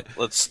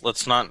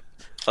let's not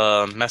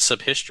mess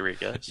up history,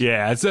 guys.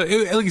 Yeah, so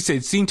like I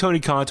said, seeing Tony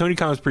Khan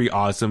was pretty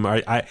awesome.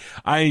 I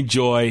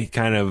enjoy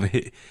kind of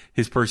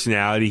his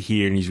personality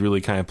here, and he's really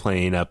kind of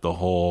playing up the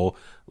whole,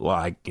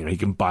 like, he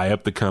can buy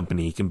up the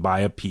company, he can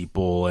buy up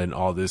people and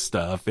all this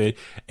stuff.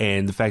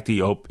 And the fact that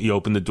he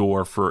opened the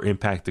door for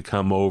Impact to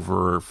come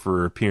over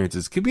for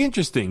appearances could be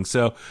interesting.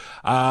 So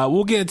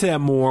we'll get into that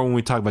more when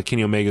we talk about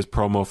Kenny Omega's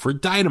promo for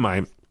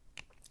Dynamite.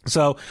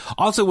 So,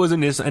 also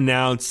wasn't this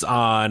announced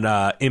on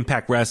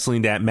Impact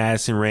Wrestling that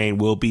Madison Rayne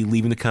will be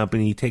leaving the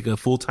company, take a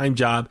full-time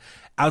job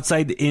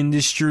outside the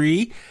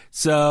industry.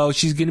 So,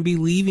 she's going to be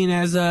leaving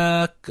as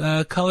a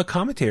color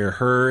commentator.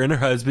 Her and her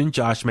husband,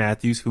 Josh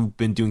Matthews, who've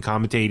been doing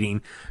commentating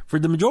for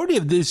the majority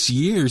of this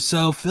year.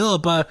 So,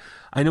 Philip,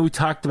 I know we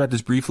talked about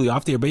this briefly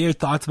off the air, but your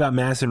thoughts about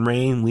Madison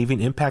Rayne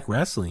leaving Impact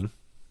Wrestling?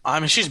 I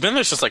mean, she's been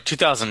there since like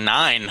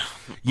 2009,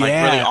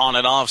 really on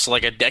and off, so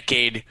like a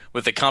decade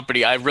with the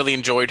company. I really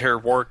enjoyed her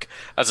work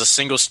as a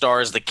single star,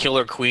 as the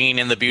Killer Queen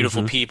and the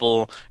Beautiful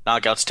People,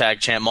 Knockouts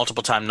Tag Champ,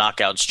 multiple time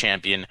Knockouts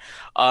Champion.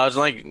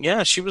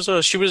 She was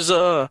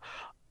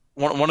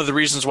one of the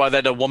reasons why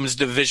that women's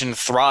division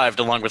thrived,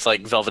 along with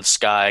like Velvet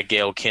Sky,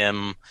 Gail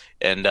Kim,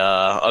 and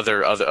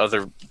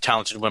other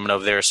talented women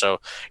over there. So,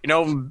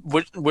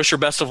 wish her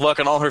best of luck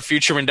on all her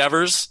future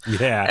endeavors.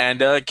 Yeah.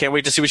 And can't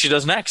wait to see what she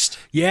does next.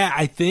 Yeah,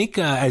 I think,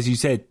 as you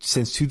said,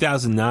 since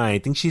 2009, I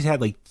think she's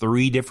had like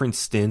 3 different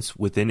stints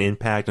within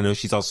Impact. I know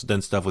she's also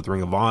done stuff with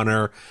Ring of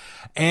Honor.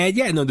 And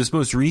this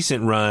most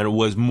recent run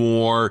was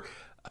more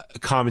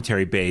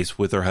commentary based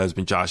with her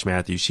husband Josh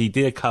Matthews. She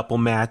did a couple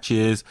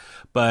matches,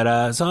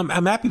 but so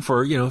I'm happy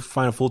for her,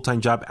 find a full-time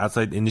job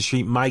outside the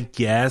industry. My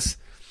guess,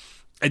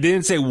 I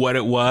didn't say what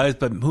it was,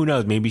 but who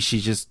knows, maybe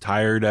she's just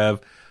tired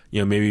of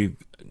maybe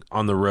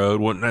on the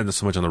road, well, not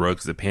so much on the road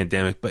because of the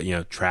pandemic, but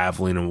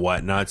traveling and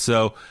whatnot.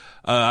 So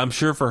I'm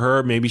sure for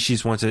her, maybe she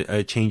just wants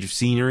a change of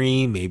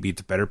scenery. Maybe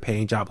it's a better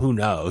paying job. Who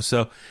knows?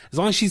 So as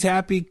long as she's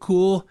happy,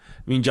 cool.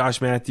 I mean,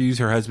 Josh Matthews,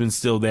 her husband's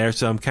still there.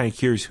 So I'm kind of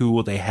curious who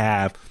will they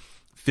have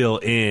fill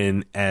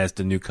in as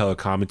the new color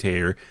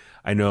commentator.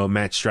 I know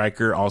Matt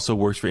Stryker also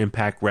works for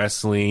Impact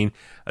Wrestling.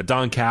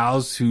 Don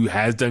Callis, who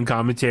has done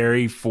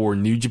commentary for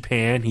New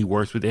Japan, he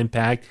works with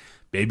Impact.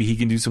 Maybe he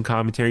can do some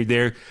commentary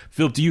there.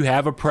 Phil, do you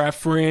have a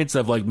preference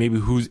of like maybe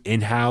who's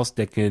in-house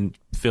that can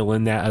fill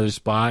in that other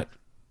spot?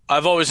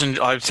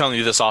 I'm telling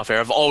you this off air.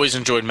 I've always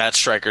enjoyed Matt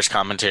Stryker's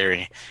commentary.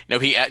 You know,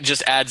 he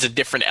just adds a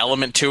different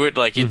element to it.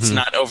 Like, it's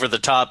not over the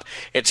top.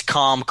 It's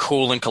calm,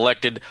 cool, and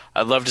collected.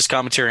 I loved his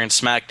commentary on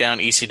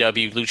SmackDown,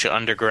 ECW, Lucha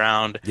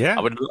Underground. Yeah,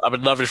 I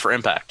would love it for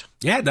Impact.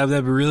 Yeah,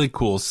 that'd be really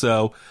cool.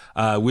 So,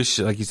 wish,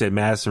 like you said,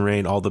 Madison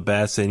Rayne all the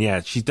best. And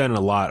yeah, she's done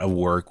a lot of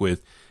work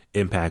with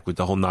Impact with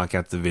the whole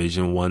Knockouts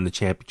division. Won the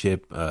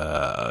championship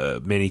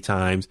many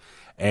times.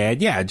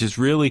 And yeah, just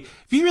really,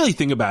 if you really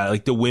think about it,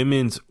 like the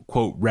women's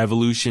quote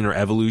revolution or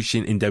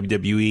evolution in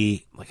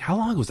WWE, like how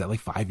long was that? Like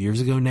 5 years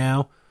ago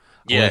now?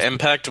 Yeah,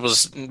 Impact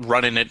was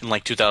running it in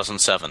like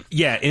 2007.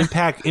 Yeah,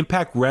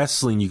 Impact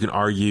Wrestling, you can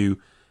argue,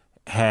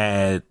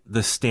 had the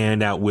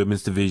standout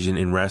women's division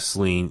in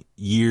wrestling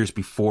years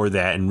before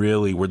that, and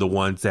really were the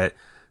ones that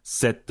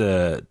set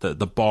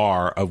the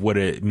bar of what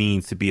it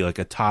means to be like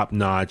a top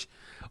notch.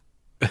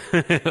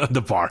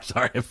 The bar,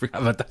 sorry, I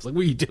forgot about that. I was like,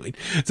 what are you doing?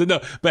 So no,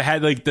 but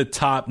had like the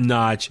top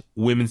notch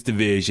women's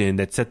division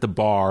that set the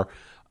bar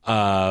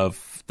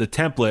of the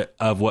template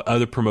of what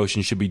other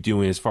promotions should be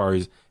doing as far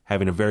as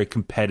having a very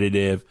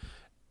competitive,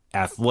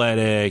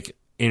 athletic,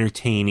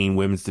 entertaining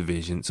women's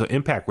division. So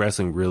Impact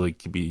Wrestling really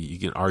could be, you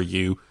can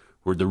argue,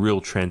 were the real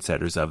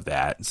trendsetters of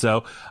that.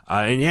 So,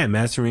 and yeah,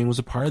 Madison Rayne was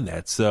a part of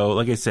that. So,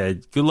 like I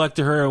said, good luck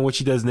to her on what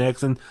she does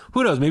next. And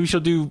who knows, maybe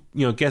she'll do,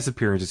 guest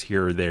appearances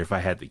here or there if I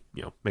had to,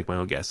 make my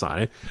own guess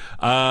on it.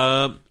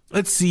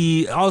 Let's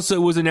see. Also, it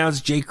was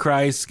announced Jay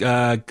Christ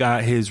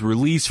got his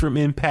release from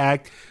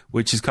Impact,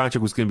 which his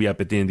contract was going to be up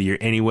at the end of the year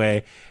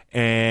anyway.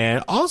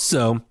 And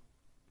also,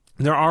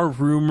 there are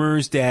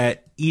rumors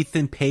that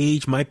Ethan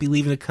Page might be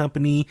leaving the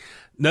company.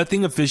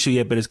 Nothing official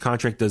yet, but his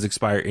contract does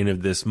expire end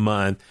of this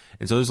month.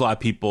 And so there's a lot of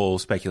people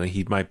speculating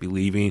he might be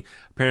leaving.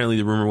 Apparently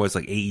the rumor was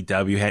like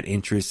AEW had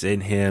interest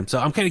in him. So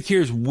I'm kind of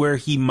curious where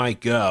he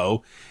might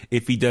go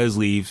if he does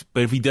leave.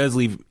 But if he does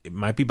leave, it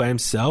might be by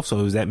himself.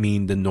 So does that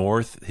mean the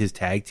North, his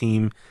tag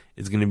team,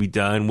 is going to be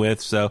done with?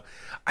 So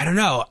I don't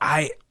know.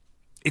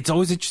 It's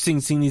always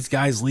interesting seeing these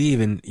guys leave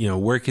and,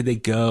 where could they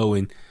go?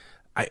 And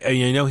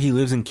I know he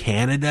lives in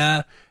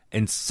Canada,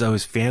 and so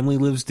his family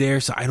lives there.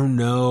 So I don't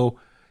know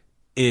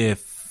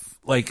if,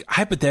 like,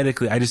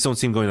 hypothetically, I just don't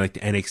see him going like to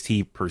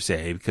NXT per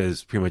se,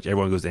 because pretty much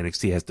everyone who goes to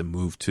NXT has to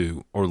move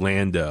to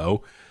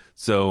Orlando.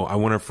 So I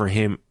wonder for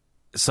him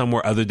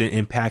somewhere other than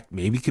Impact,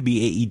 maybe it could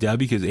be AEW,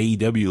 because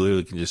AEW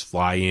literally can just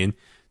fly in,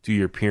 do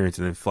your appearance,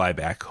 and then fly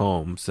back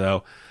home.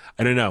 So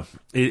I don't know.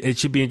 It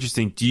should be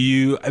interesting. Do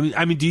you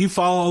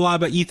follow a lot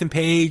about Ethan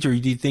Page, or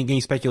do you think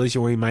any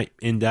speculation where he might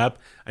end up?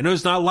 I know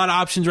there's not a lot of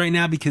options right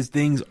now because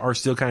things are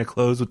still kind of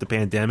closed with the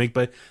pandemic,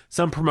 but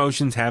some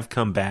promotions have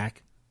come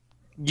back.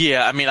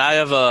 Yeah, I mean,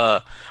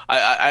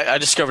 I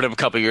discovered him a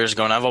couple years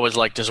ago, and I've always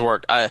liked his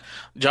work.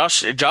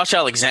 Josh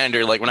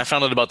Alexander, like when I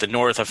found out about the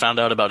North, I found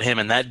out about him,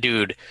 and that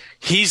dude,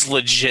 he's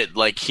legit.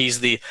 Like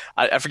he's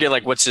I forget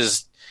like what's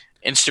his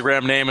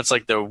Instagram name. It's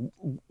like the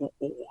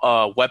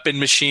weapon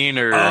machine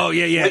or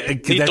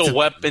lethal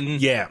weapon.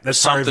 Yeah,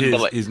 that's part of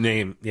his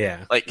name.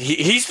 Yeah, like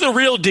he's the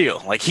real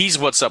deal. Like he's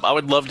what's up. I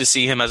would love to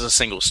see him as a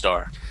single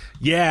star.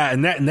 Yeah,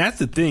 and that's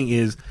the thing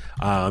is,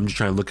 I'm just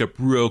trying to look up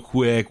real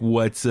quick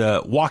what's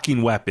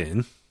Walking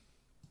Weapon.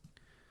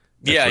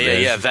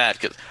 That.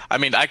 'Cause, I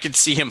mean, I could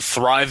see him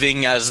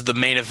thriving as the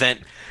main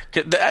event.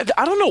 I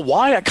don't know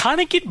why. I kind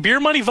of get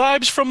Beer Money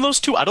vibes from those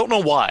two. I don't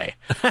know why.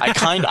 I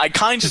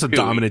kind just a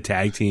dominant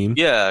tag team.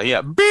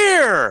 Yeah.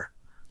 Beer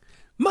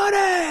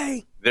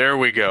Money. There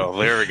we go.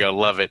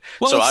 Love it.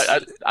 Well, so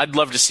I'd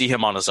love to see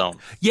him on his own.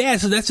 Yeah,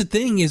 so that's the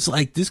thing is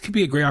like this could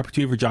be a great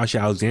opportunity for Josh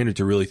Alexander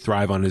to really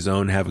thrive on his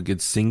own, have a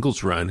good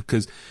singles run,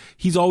 because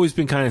he's always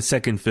been kind of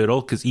second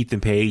fiddle because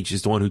Ethan Page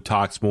is the one who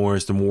talks more,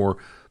 is the more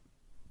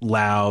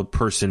loud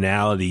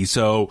personality.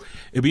 So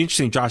it'd be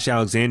interesting. Josh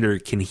Alexander,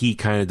 can he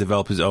kind of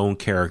develop his own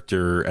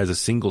character as a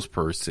singles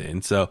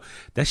person? So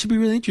that should be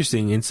really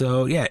interesting. And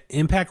so, yeah,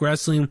 Impact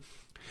Wrestling.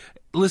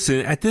 Listen,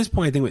 at this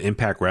point, I think with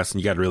Impact Wrestling,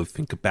 you got to really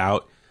think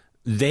about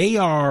they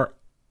are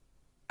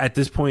at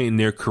this point in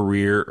their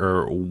career,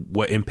 or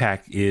what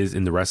Impact is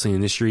in the wrestling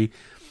industry.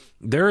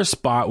 They're a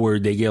spot where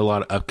they get a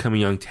lot of upcoming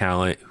young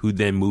talent who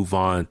then move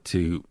on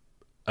to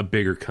a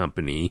bigger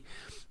company,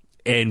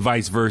 and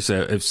vice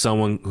versa. If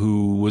someone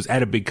who was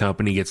at a big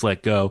company gets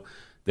let go,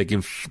 they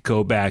can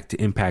go back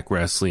to Impact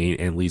Wrestling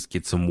and at least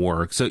get some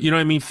work. So, you know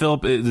what I mean,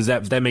 Philip? Does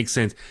that make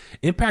sense?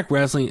 Impact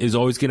Wrestling is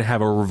always going to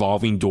have a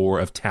revolving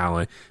door of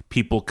talent,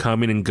 people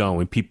coming and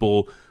going,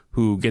 people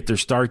who get their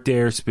start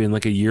there, spend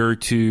like a year or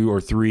 2 or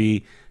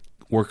 3,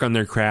 work on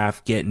their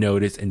craft, get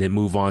noticed, and then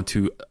move on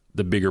to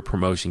the bigger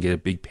promotion, get a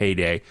big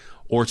payday.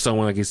 Or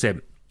someone, like I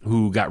said,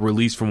 who got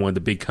released from one of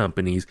the big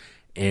companies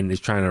and is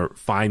trying to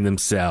find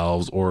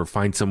themselves or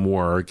find some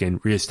work and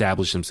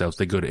reestablish themselves.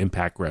 They go to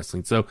Impact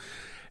Wrestling. So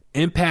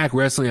Impact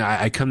Wrestling,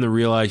 I come to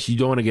realize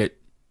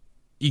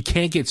you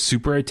can't get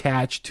super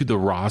attached to the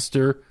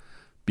roster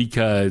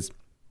because,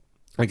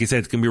 like I said,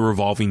 it's going to be a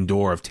revolving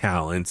door of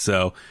talent.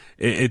 So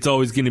it's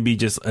always going to be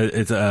just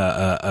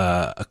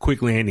a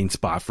quick landing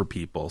spot for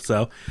people.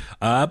 So,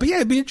 but yeah,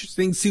 it'd be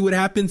interesting to see what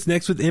happens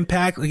next with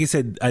Impact. Like I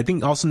said, I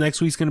think also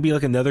next week's going to be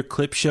like another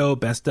clip show,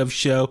 best of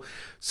show.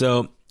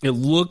 So it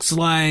looks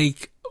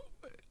like,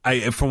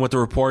 from what the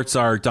reports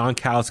are, Don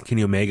Callis and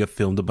Kenny Omega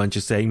filmed a bunch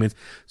of segments.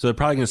 So they're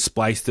probably going to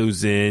splice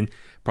those in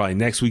probably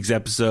next week's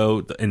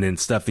episode and then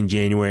stuff in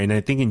January. And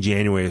I think in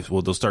January,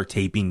 they'll start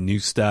taping new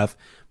stuff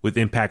with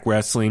Impact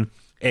Wrestling.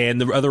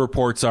 And the other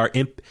reports are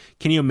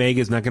Kenny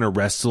Omega is not going to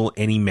wrestle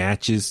any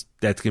matches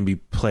that's going to be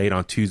played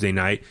on Tuesday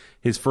night.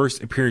 His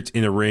first appearance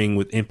in the ring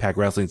with Impact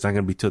Wrestling is not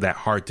going to be till that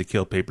Hard to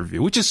Kill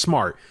pay-per-view, which is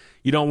smart.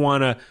 You don't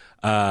want to,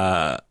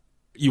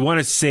 you want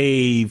to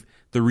save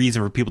the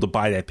reason for people to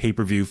buy that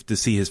pay-per-view to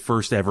see his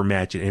first ever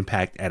match at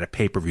Impact at a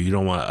pay-per-view. You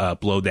don't want to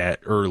blow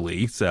that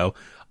early. So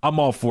I'm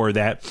all for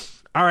that.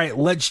 All right,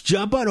 let's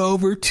jump on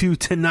over to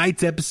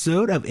tonight's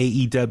episode of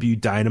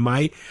AEW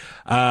Dynamite.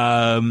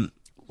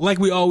 Like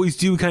we always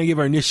do, kind of give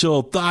our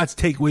initial thoughts,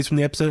 takeaways from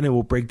the episode, and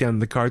we'll break down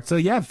the card. So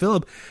yeah,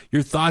 Philip,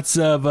 your thoughts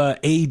of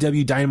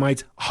AEW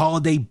Dynamite's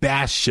Holiday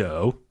Bash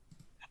show.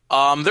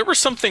 There were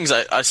some things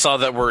I saw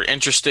that were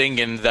interesting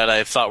and that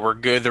I thought were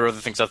good. There were other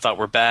things I thought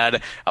were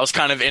bad. I was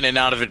kind of in and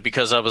out of it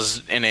because I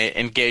was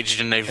engaged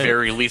in a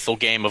very lethal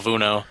game of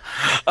Uno.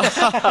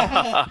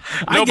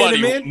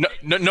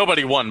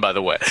 Nobody won, by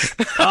the way.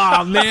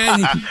 Oh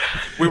man,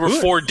 we were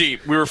 4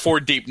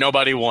 deep.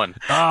 Nobody won.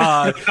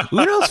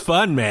 Uno's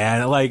fun,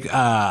 man. Like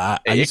I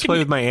used to play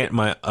with my aunt,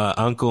 my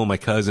uncle, and my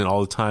cousin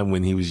all the time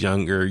when he was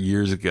younger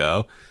years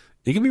ago.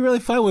 It can be really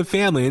fun with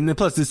family, and then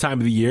plus this time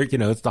of the year,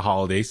 it's the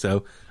holiday,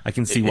 so I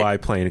can see why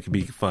playing it could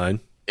be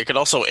fun. It could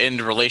also end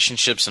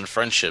relationships and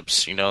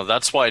friendships.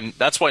 That's why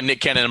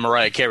Nick Cannon and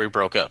Mariah Carey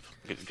broke up.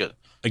 Good.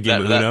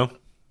 Again, with Uno?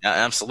 Yeah,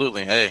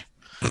 absolutely. Hey,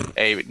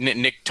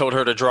 Nick told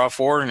her to draw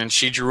 4, and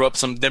she drew up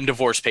them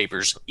divorce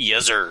papers.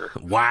 Yes, sir.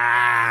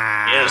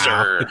 Wow. Yes,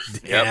 sir.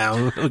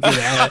 Damn, look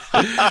at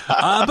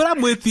that. But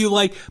I'm with you.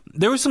 Like,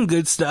 there was some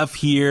good stuff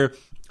here.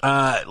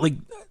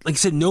 Like I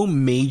said, no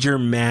major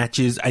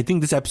matches. I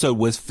think this episode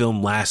was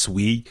filmed last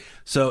week.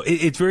 So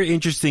it's very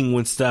interesting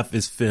when stuff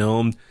is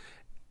filmed.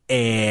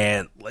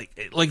 And like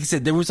I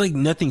said, there was like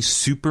nothing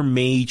super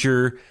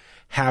major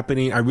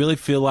happening. I really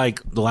feel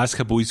like the last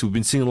couple of weeks we've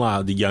been seeing a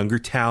lot of the younger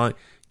talent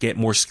get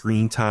more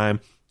screen time.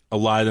 A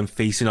lot of them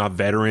facing off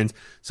veterans.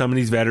 Some of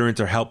these veterans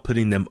are help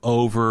putting them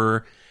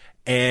over.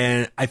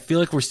 And I feel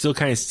like we're still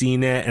kind of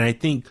seeing that. And I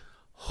think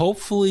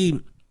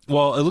hopefully,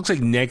 well, it looks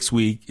like next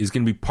week is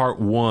going to be part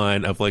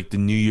 1 of like the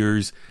New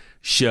Year's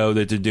show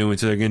that they're doing.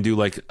 So they're going to do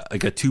like a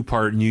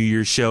 2-part New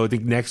Year's show. I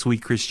think next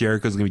week Chris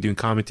Jericho is going to be doing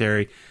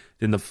commentary.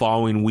 Then the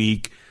following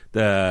week,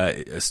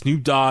 the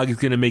Snoop Dogg is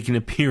going to make an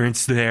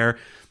appearance there,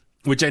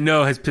 which I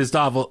know has pissed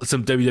off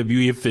some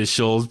WWE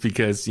officials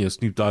because,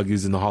 Snoop Dogg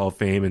is in the Hall of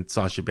Fame and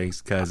Sasha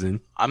Banks'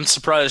 cousin. I'm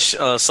surprised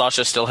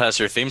Sasha still has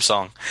her theme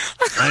song.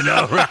 I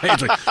know, right?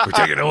 It's like, we're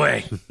taking it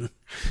away.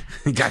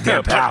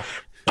 Goddamn pal.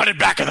 Put it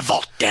back in the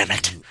vault, damn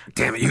it.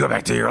 Damn it, you go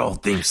back to your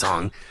old theme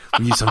song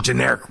and use some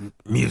generic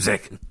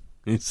music.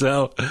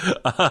 So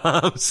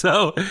it's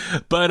going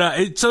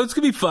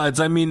to be fun.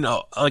 So, I mean,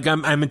 like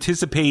I'm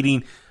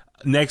anticipating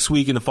next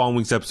week and the following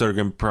week's episode are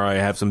going to probably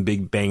have some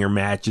big banger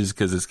matches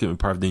because it's going to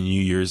be part of the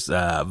New Year's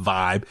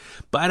vibe.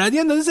 But at the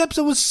end of this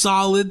episode was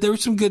solid. There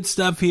was some good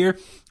stuff here.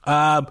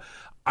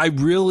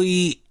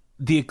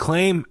 The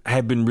Acclaim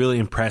have been really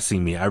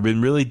impressing me. I've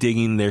been really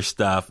digging their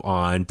stuff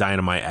on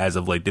Dynamite as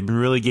of late. They've been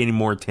really gaining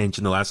more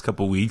attention the last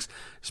couple of weeks,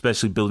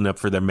 especially building up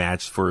for their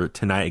match for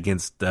tonight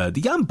against the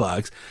Young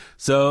Bucks.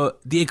 So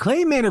the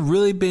Acclaim, man,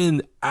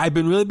 I've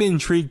been really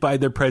intrigued by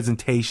their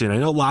presentation. I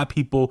know a lot of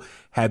people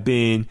have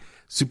been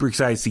super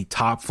excited to see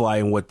Top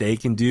Flight and what they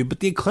can do, but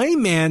the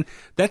Acclaim, man,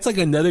 that's like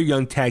another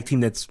young tag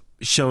team that's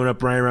showing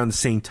up right around the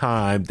same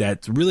time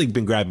that's really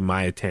been grabbing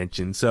my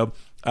attention. So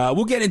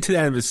we'll get into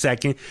that in a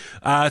second.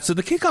 So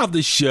the kickoff of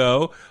the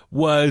show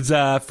was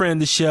a friend of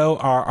the show,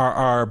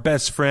 our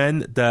best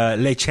friend, the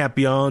Le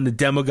Champion, the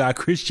demo guy,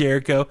 Chris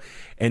Jericho,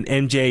 and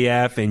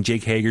MJF and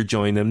Jake Hager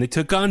joined them. They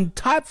took on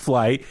Top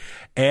Flight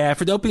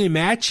for the opening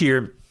match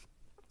here.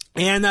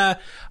 And,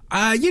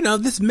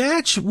 this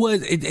match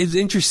is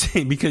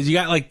interesting because you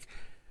got like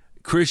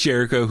Chris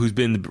Jericho, who's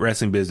been in the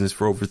wrestling business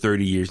for over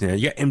 30 years now.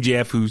 You got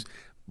MJF, who's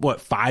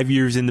 5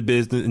 years in the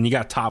business, and you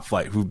got Top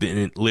Flight, who've been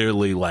in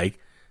literally like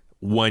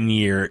 1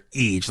 year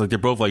each. Like they're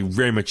both like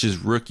very much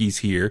just rookies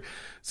here.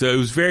 So it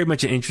was very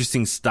much an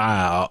interesting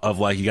style of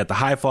like you got the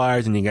high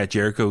flyers and you got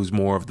Jericho, who's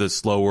more of the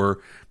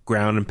slower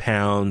ground and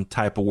pound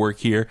type of work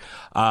here.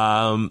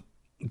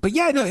 But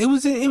yeah, no, it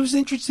was an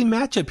interesting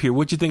matchup here.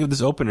 What'd you think of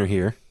this opener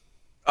here?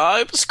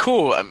 It was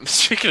cool.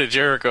 Speaking of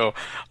Jericho,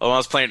 when I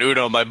was playing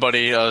Uno, my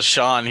buddy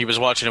Sean, he was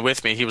watching it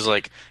with me. He was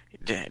like,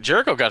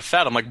 Jericho got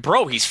fat. I'm like,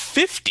 bro, he's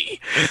 50.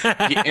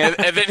 and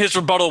then his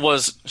rebuttal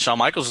was, Shawn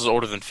Michaels is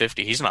older than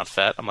 50. He's not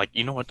fat. I'm like,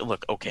 you know what?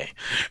 Look, okay.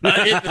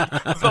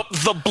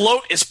 The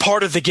bloat is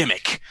part of the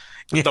gimmick.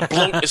 The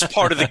bloat is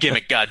part of the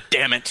gimmick. God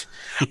damn it.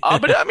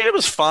 But I mean, it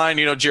was fine.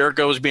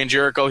 Jericho was being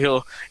Jericho.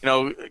 He'll,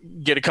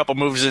 get a couple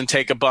moves and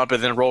take a bump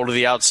and then roll to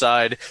the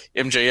outside.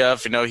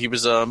 MJF, he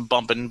was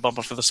bumping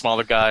for the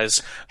smaller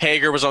guys.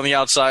 Hager was on the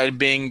outside,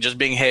 being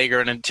Hager,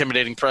 an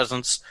intimidating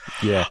presence.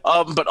 Yeah.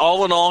 But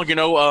all in all,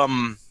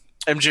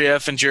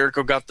 MJF and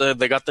Jericho got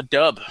the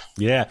dub.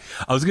 Yeah,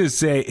 I was gonna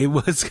say it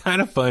was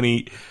kind of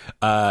funny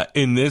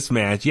in this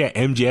match. Yeah,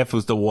 MJF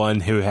was the one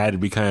who had to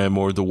be kind of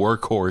more the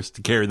workhorse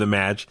to carry the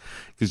match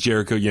because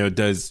Jericho,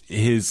 does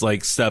his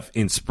stuff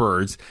in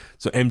spurts.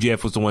 So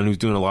MJF was the one who's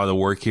doing a lot of the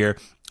work here.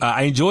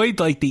 I enjoyed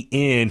the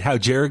end how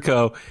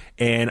Jericho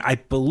and I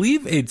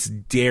believe it's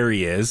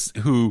Darius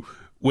who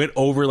went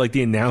over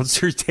the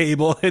announcer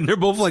table and they're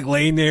both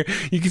laying there.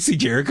 You can see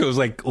Jericho's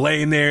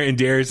laying there and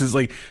Darius is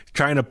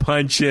trying to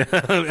punch him.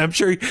 I'm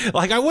sure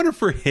I wonder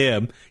for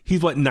him,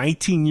 he's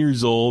 19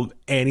 years old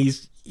and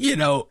he's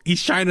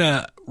trying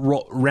to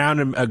ground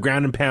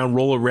and pound,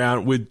 roll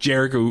around with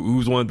Jericho,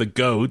 who's one of the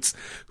GOATs,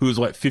 who's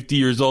 50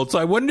 years old. So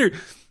I wonder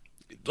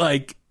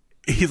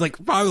he's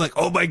probably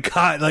oh my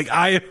God,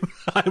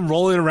 I'm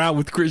rolling around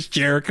with Chris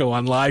Jericho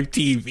on live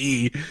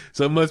TV.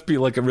 So it must be a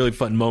really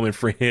fun moment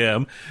for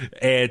him.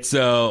 And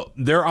so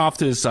they're off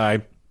to the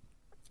side.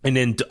 And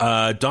then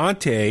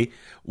Dante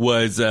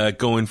was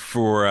going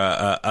for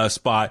a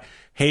spot.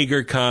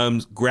 Hager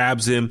comes,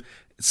 grabs him,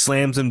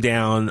 slams him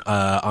down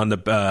on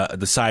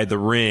the side of the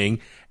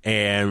ring.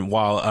 And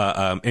while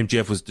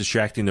MJF was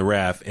distracting the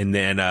ref, and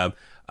then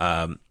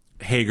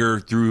Hager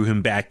threw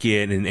him back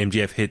in and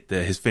MJF hit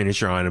his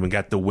finisher on him and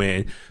got the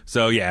win.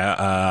 So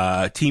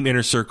yeah, Team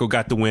Inner Circle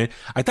got the win.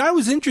 I thought it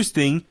was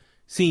interesting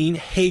seeing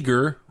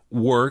Hager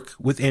work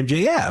with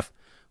MJF.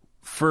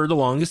 For the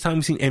longest time,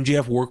 we've seen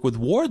MJF work with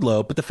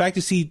Wardlow, but the fact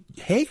to see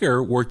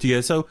Hager work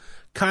together, so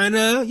kind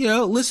of,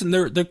 listen,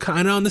 they're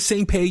kind of on the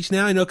same page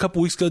now. I know a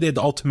couple weeks ago they had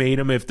the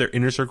ultimatum if their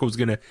Inner Circle was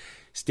going to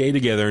stay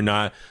together or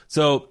not.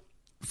 So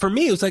for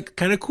me, it was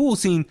kind of cool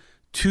seeing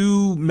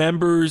two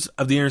members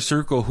of the Inner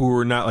Circle who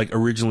were not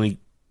originally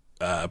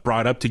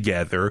brought up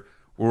together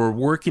or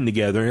working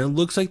together, and it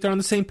looks like they're on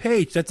the same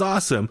page. That's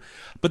awesome.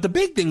 But the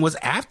big thing was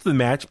after the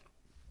match,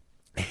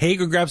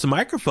 Hager grabs the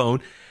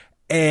microphone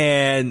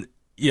and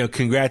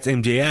congrats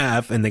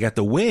MJF, and they got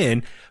the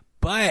win.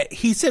 But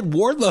he said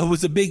Wardlow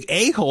was a big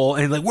a-hole,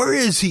 and where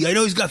is he? I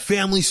know he's got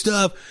family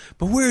stuff,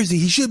 but where is he?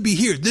 He should be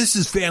here. This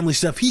is family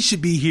stuff. He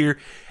should be here.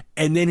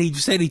 And then he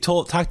said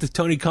talked to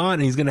Tony Khan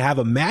and he's going to have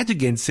a match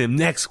against him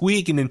next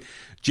week. And then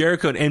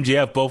Jericho and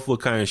MJF both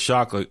look kind of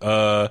shocked.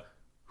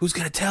 Who's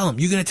going to tell him?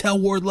 You going to tell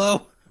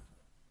Wardlow?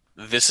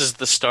 This is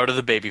the start of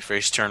the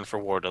babyface turn for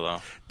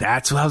Wardlow.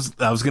 That's what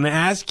I was going to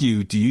ask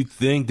you. Do you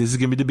think this is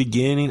going to be the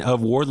beginning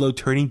of Wardlow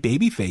turning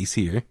babyface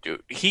here?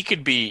 Dude, he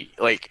could be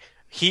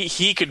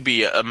he could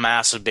be a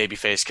massive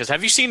babyface. Because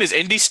have you seen his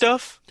indie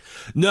stuff?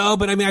 No,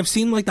 but I mean, I've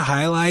seen the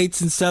highlights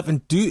and stuff.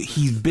 And dude,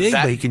 he's big,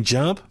 but he can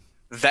jump.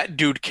 That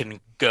dude can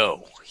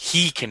go.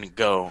 He can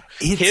go.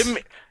 Him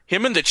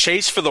in the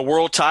chase for the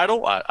world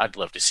title, I'd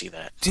love to see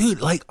that.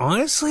 Dude,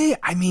 honestly,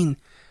 I mean,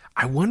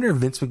 I wonder if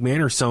Vince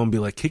McMahon or someone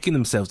be kicking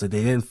themselves that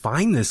they didn't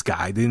find this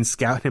guy, they didn't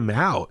scout him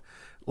out.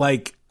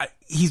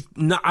 He's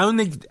not, I don't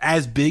think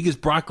as big as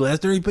Brock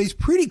Lesnar, but he's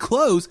pretty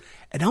close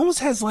and almost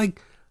has a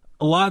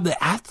lot of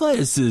the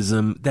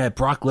athleticism that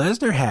Brock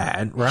Lesnar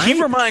had, right?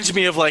 He reminds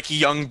me of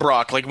young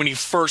Brock, when he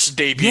first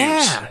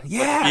debuts.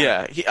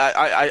 Yeah.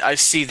 I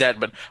see that,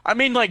 but I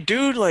mean,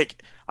 dude, I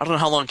don't know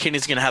how long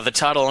Kenny's gonna have the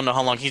title. I don't know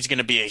how long he's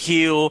gonna be a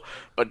heel,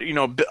 but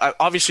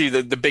obviously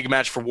the big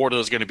match for Wardlow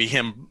is gonna be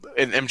him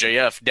and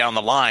MJF down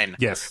the line.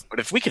 Yes.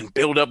 But if we can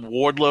build up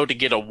Wardlow to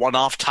get a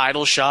one-off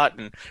title shot,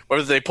 and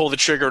whether they pull the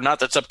trigger or not,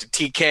 that's up to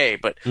TK.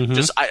 But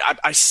just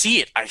I see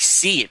it. I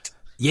see it.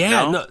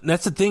 Yeah, no,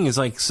 that's the thing. Is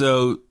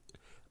so.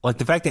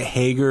 The fact that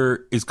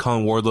Hager is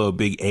calling Wardlow a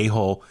big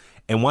a-hole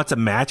and wants a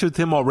match with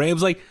him already, I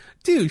was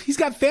dude, he's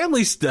got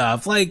family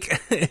stuff.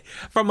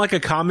 From a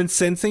common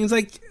sense thing,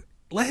 it's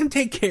let him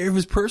take care of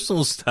his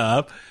personal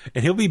stuff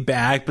and he'll be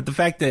back. But the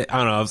fact that, I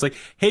don't know, I was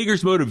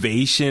Hager's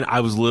motivation, I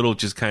was little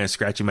just kind of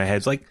scratching my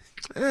head. It's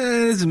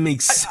doesn't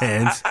make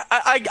sense.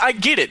 I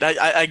get it.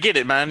 I get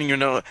it, man.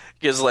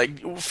 Because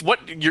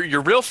what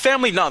your real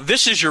family? No,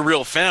 this is your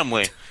real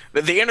family.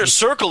 The Inner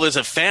Circle is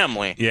a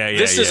family. Yeah.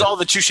 This is all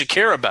that you should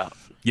care about.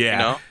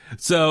 Yeah.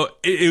 So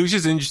it was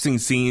just interesting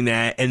seeing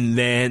that. And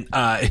then,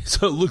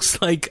 so it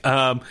looks like,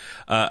 they're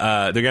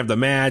going to have the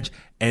match.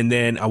 And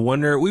then I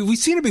wonder, we've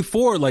seen it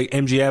before,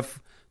 MJF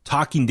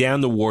talking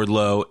down to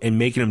Wardlow and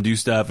making him do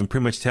stuff and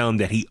pretty much telling him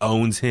that he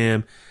owns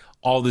him,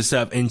 all this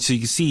stuff. And so you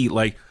can see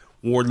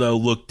Wardlow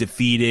looked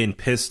defeated and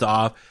pissed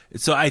off.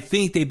 So I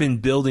think they've been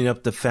building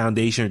up the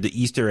foundation or the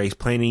Easter eggs,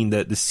 planting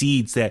the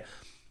seeds that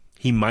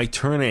he might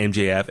turn to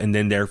MJF and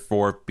then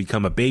therefore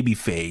become a baby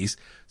face.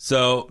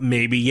 So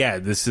maybe,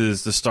 this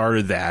is the start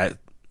of that.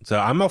 So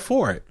I'm up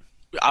for it.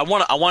 I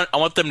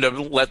want them to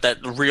let that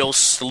real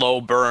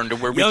slow burn to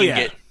where we can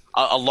get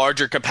a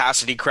larger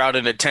capacity crowd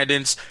in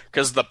attendance,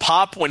 because the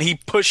pop when he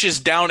pushes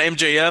down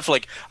MJF,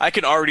 like I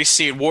can already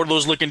see it.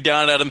 Wardlow's looking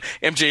down at him.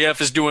 MJF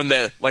is doing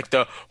the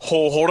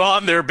hold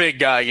on there, big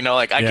guy.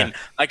 Like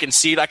I can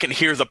see it. I can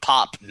hear the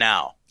pop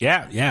now.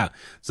 Yeah.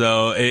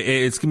 So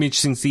it's gonna be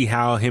interesting to see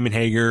how him and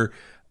Hager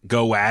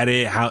go at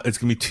it. How it's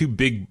gonna be two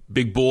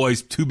big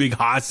boys, two big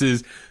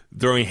hosses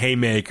throwing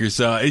haymakers.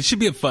 So it should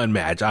be a fun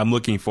match. I'm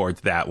looking forward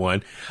to that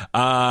one.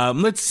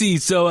 Let's see.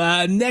 So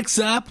next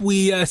up,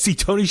 we see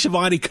Tony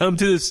Schiavone come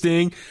to the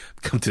Sting.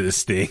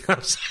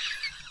 I'm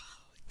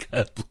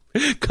sorry.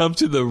 Come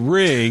to the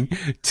ring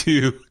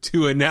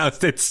to announce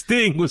that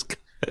Sting was.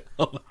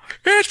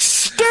 It's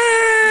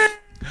Sting.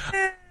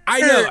 I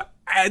know.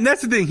 And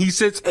that's the thing. He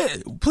says,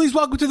 please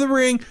welcome to the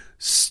ring,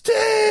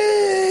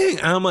 Sting.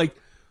 And I'm like,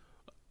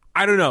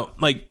 I don't know.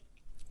 Like,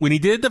 when he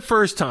did it the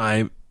first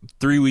time,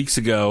 3 weeks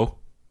ago,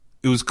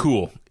 it was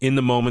cool. In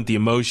the moment, the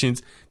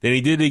emotions. Then he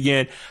did it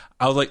again.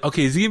 I was like,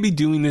 okay, is he going to be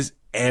doing this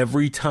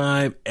every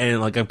time? And,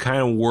 like, I'm kind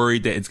of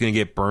worried that it's going to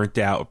get burnt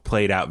out,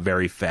 played out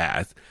very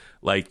fast.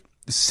 Like,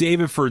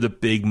 save it for the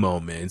big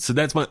moment. So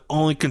that's my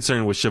only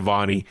concern with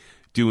Schiavone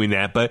doing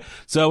that. But,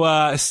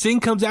 so, Sting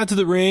comes out to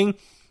the ring,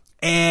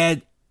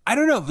 and I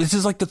don't know. This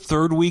is like the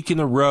third week in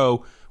a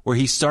row where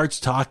he starts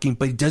talking,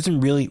 but he doesn't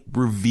really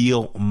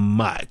reveal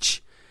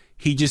much.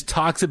 He just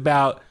talks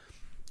about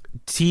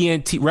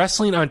TNT.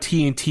 Wrestling on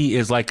TNT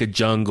is like a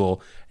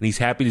jungle, and he's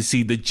happy to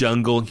see the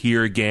jungle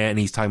here again. And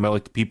he's talking about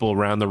like the people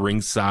around the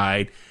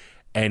ringside,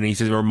 and he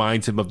says it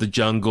reminds him of the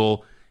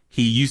jungle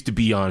he used to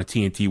be on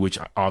TNT, which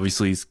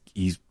obviously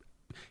he's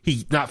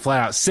not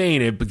flat out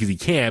saying it because he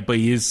can't, but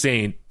he is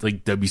saying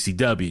like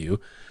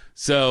WCW.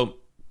 So.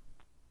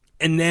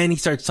 And then he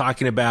starts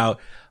talking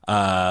about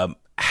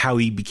how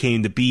he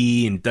became the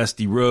Bee and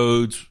Dusty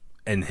Rhodes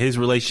and his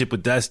relationship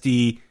with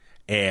Dusty,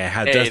 and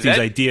how Dusty's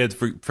idea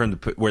from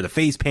where the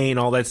face paint,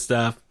 all that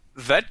stuff.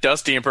 That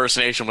Dusty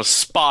impersonation was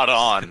spot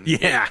on.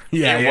 Yeah.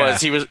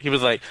 Was. He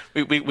was like,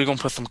 we gonna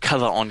put some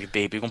color on you,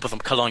 baby. We're gonna put some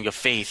color on your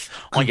face,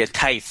 on your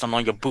tights, and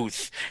on your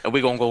boots, and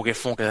we're gonna go get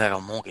funky like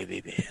a monkey,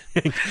 baby.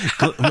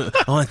 I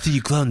want to see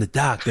you glow in the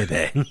dark,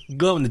 baby.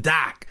 Glow in the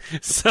dark.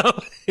 So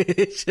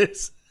it's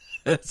just.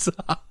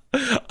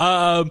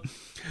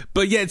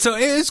 But yeah, so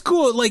it's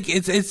cool. Like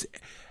it's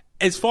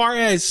as far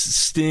as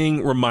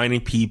Sting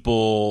reminding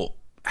people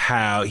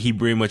how he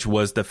pretty much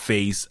was the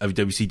face of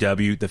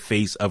WCW, the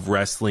face of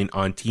wrestling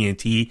on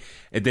TNT,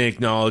 and then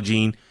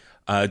acknowledging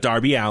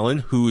Darby Allin,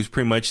 who is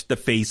pretty much the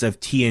face of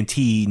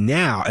TNT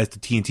now as the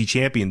TNT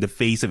champion, the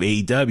face of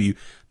AEW,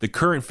 the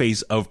current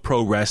face of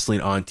pro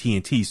wrestling on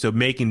TNT. So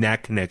making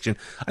that connection,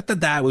 I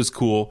thought that was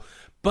cool.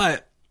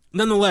 But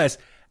nonetheless,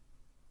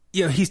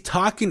 he's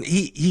talking,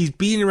 he's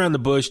beating around the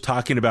bush,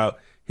 talking about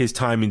his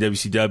time in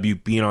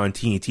WCW, being on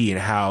TNT, and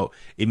how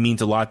it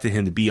means a lot to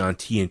him to be on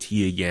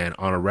TNT again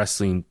on a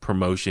wrestling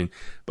promotion.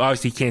 But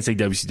obviously he can't say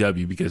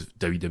WCW because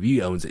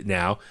WWE owns it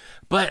now.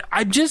 But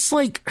I'm just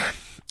like,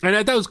 and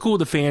I thought it was cool,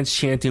 the fans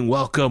chanting,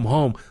 welcome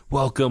home,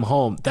 welcome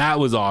home. That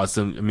was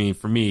awesome. I mean,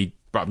 for me,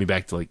 it brought me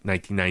back to like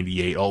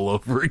 1998 all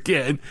over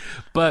again.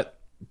 But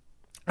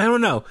I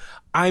don't know.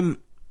 I'm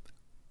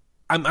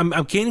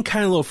getting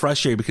kind of a little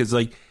frustrated because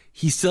like,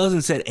 he still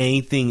hasn't said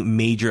anything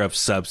major of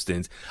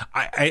substance.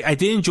 I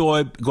did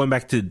enjoy going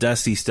back to the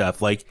Dusty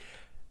stuff. Like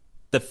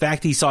the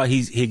fact he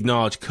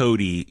acknowledged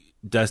Cody,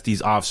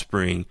 Dusty's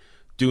offspring,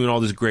 doing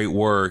all this great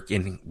work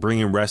and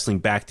bringing wrestling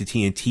back to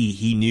TNT.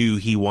 He knew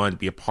he wanted to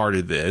be a part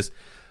of this.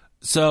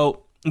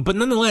 So, but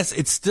nonetheless,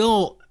 it's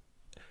still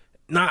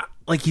not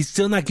like he's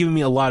still not giving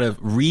me a lot of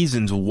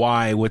reasons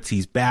why, what's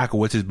he's back or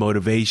what's his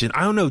motivation.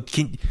 I don't know.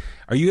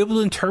 Are you able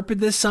to interpret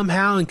this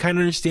somehow and kind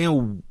of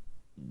understand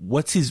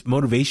what's his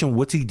motivation?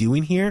 What's he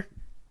doing here?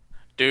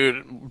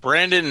 Dude,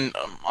 Brandon,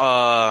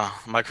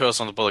 my co-host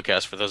on the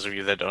Bulletcast, for those of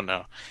you that don't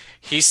know,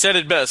 he said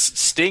it best.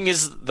 Sting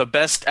is the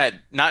best at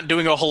not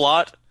doing a whole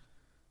lot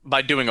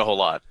by doing a whole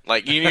lot.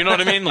 Like, you know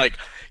what I mean? Like,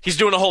 he's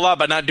doing a whole lot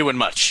by not doing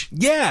much.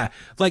 Yeah.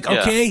 Like,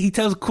 okay, he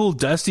tells a cool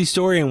Dusty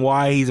story and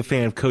why he's a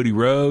fan of Cody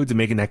Rhodes and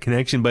making that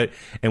connection,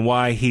 and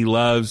why he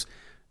loves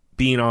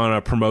being on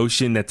a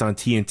promotion that's on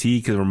TNT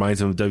because it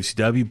reminds him of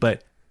WCW,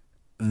 but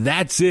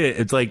that's it.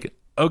 It's like,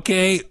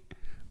 okay,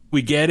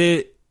 we get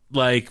it.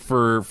 Like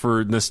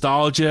for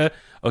nostalgia.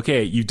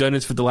 Okay, you've done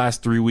this for the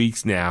last 3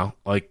 weeks now.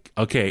 Like,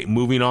 okay,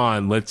 moving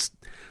on. Let's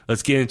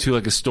get into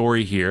like a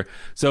story here.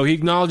 So he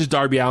acknowledges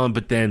Darby Allin,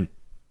 but then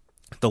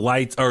the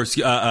lights or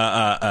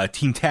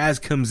Team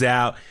Taz comes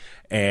out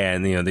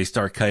and they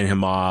start cutting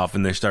him off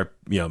and they start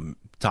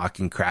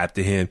talking crap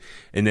to him,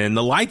 and then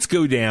the lights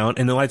go down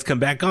and the lights come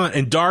back on,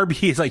 and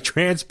Darby is like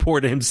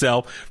transported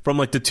himself from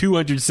like the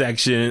 200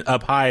 section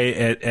up high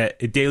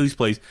at Daly's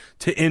place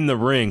to in the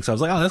ring. So I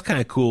was like, oh, that's kind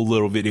of cool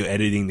little video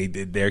editing they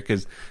did there,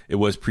 because it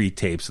was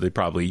pre-taped, so they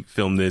probably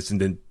filmed this and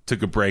then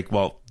took a break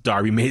while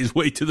Darby made his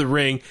way to the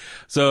ring.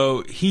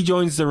 So he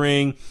joins the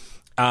ring,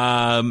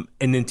 And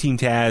then Team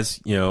Taz,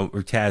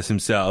 or Taz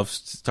himself,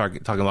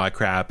 talking a lot of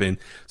crap. And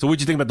so what'd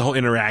you think about the whole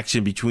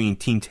interaction between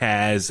Team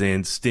Taz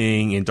and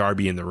Sting and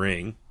Darby in the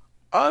ring?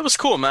 Oh, it was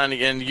cool, man.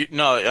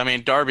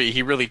 And Darby,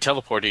 he really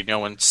teleported.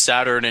 When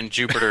Saturn and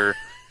Jupiter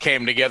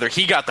came together,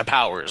 he got the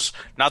powers,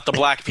 not the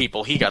black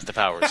people. He got the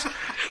powers.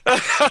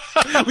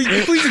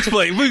 Please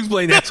explain. Please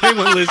explain that to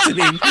anyone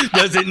listening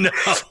doesn't know.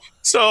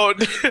 So,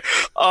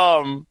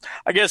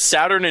 I guess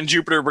Saturn and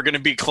Jupiter were going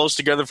to be close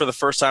together for the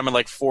first time in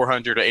like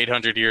 400 or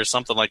 800 years,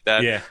 something like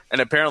that. Yeah.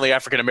 And apparently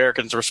African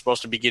Americans were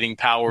supposed to be getting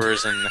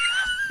powers and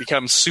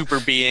become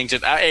super beings.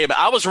 And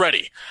I was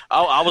ready.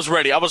 I was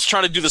ready. I was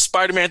trying to do the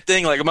Spider-Man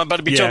thing. Like, I'm about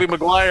to be Tobey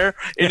Maguire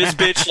in his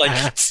bitch. Like,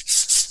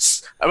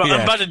 I'm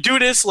about to do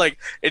this. Like,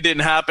 it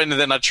didn't happen.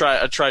 And then I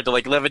tried to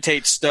like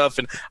levitate stuff.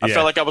 And I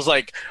felt like I was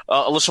like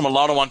Alyssa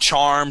Milano on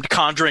Charmed,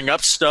 conjuring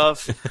up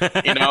stuff.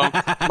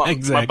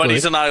 My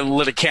buddies and I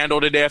lit a candle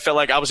today. I felt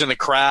like I was in the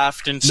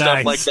craft and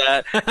stuff like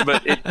that.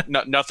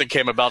 But nothing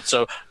came about.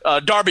 So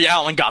Darby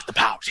Allin got the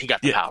powers. He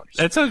got the powers.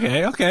 That's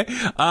okay. Okay.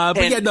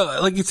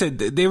 Like you said,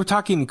 they were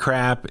talking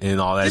crap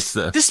and all that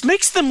stuff. This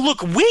makes them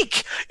look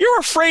weak. You're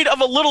afraid of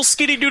a little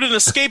skinny dude in a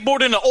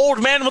skateboard and an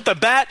old man with a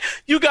bat.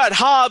 You got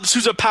Hobbs,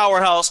 who's a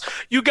powerhouse.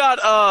 You got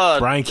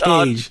Brian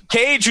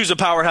Cage, who's a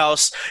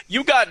powerhouse.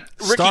 You got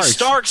Ricky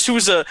Starks,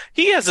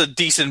 he has a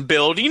decent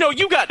build.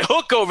 You got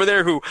Hook over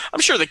there, who I'm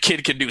sure the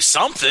kid can do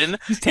something.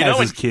 He's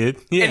Taz's kid.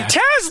 Yeah. And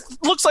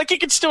Taz looks like he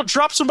can still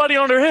drop somebody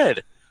on their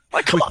head.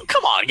 Like, come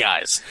on,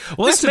 guys.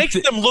 Well, this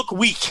makes them look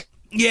weak.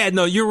 Yeah,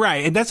 no, you're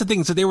right. And that's the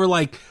thing. So they were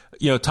like,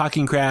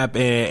 talking crap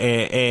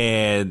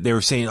and they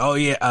were saying,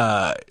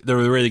 they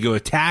were ready to go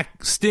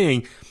attack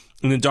Sting.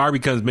 And then Darby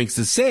makes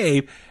the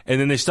save,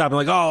 and then they stop and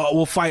like, oh,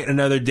 we'll fight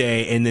another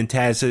day. And then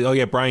Taz says, oh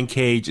yeah, Brian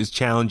Cage is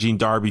challenging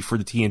Darby for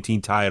the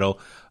TNT title,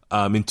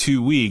 in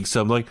 2 weeks.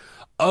 So I'm like,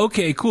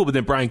 okay, cool. But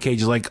then Brian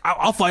Cage is like,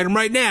 I'll fight him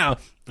right now.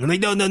 And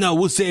like, no,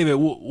 we'll save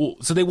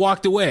it. So they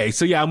walked away.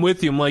 So yeah, I'm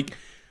with you. I'm like,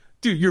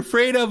 dude, you're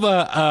afraid of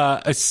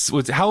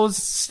how old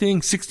is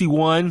Sting?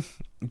 61?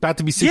 About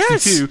to be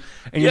 62. Yes.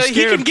 And you're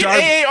scared he can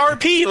get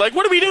AARP. Like,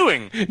 what are we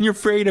doing? And you're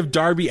afraid of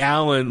Darby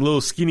Allin, little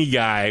skinny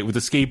guy with a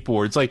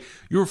skateboard. It's like,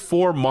 you're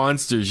 4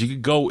 monsters. You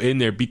could go in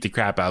there, beat the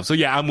crap out. So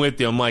yeah, I'm with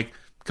you. I'm like,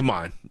 come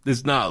on.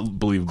 It's not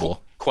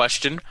believable.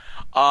 Question.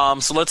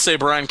 So let's say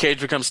Brian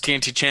Cage becomes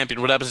TNT champion.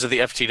 What happens to the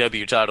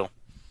FTW title?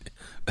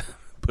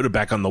 Put it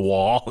back on the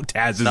wall.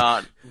 Taz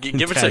is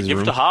give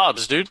it to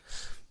Hobbs, dude.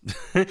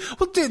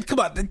 Well, dude, come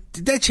on.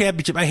 That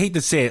championship, I hate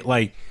to say it,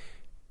 like,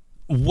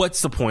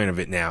 what's the point of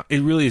it now?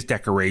 It really is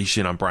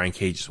decoration on Brian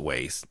Cage's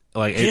waist.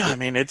 Like,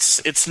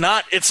 it's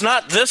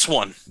not this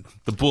one.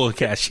 The Bullet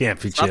Cash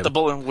Championship. It's not the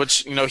Bullet,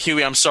 which,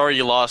 Huey, I'm sorry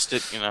you lost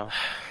it.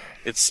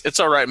 It's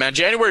all right, man.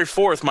 January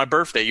 4th, my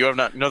birthday. You have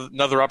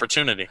another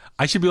opportunity.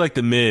 I should be like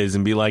the Miz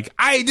and be like,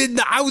 I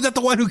was not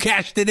the one who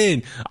cashed it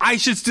in. I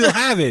should still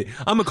have it.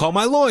 I'm gonna call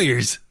my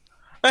lawyers.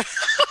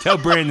 Tell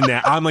Brandon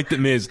that I'm like the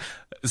Miz.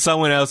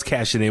 Someone else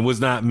cashed it in. It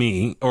was not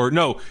me. Or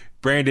no.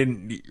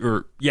 Brandon,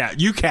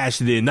 you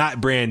cashed it in, not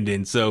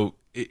Brandon, so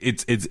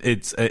it's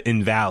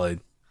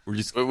invalid. We're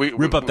just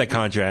rip up that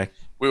contract.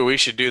 We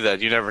should do that.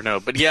 You never know.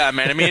 But yeah,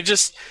 man, I mean,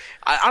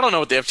 I don't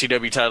know what the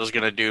FTW title is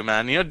going to do,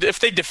 man. If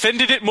they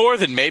defended it more,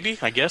 then maybe,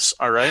 I guess.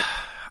 All right.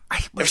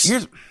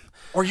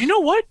 Or you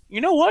know what?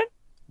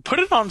 Put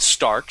it on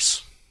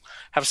Starks.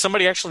 Have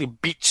somebody actually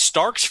beat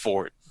Starks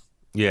for it.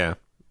 Yeah.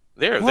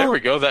 There we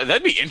go.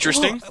 That'd be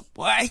interesting.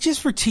 Well,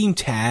 for Team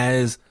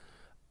Taz,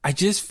 I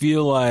just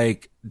feel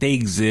like they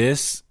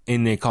exist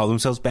and they call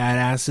themselves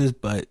badasses,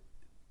 but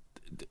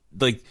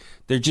like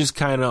they're just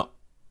kind of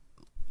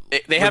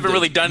they haven't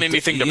really done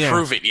anything to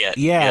prove it yet.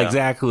 Yeah,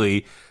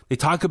 exactly. They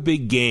talk a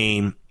big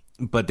game,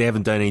 but they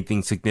haven't done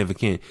anything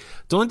significant.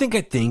 The only thing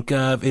I think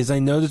of is I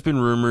know there's been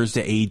rumors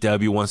that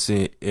AEW wants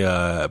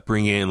to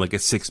bring in like a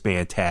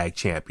 6-man tag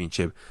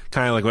championship,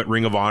 kind of like what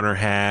Ring of Honor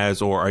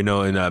has, or I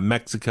know in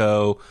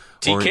Mexico.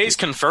 TK's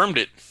confirmed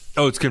it.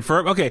 Oh, it's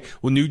confirmed? Okay.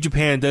 Well, New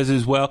Japan does it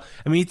as well.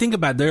 I mean, you think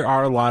about it, there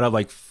are a lot of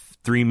like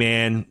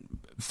 3-man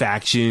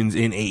factions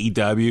in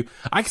AEW.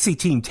 I could see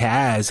Team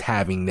Taz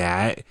having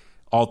that.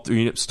 All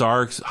 3,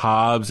 Starks,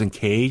 Hobbs, and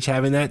Cage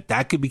having that.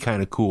 That could be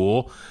kind of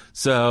cool.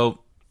 So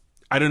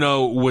I don't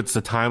know what's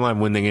the timeline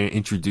when they're going to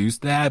introduce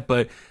that,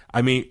 but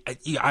I mean,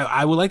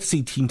 I would like to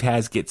see Team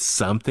Taz get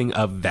something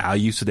of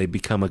value so they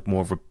become like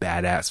more of a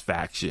badass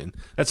faction.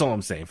 That's all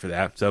I'm saying for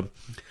that. So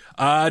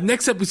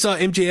next up, we saw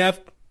MJF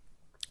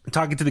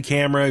talking to the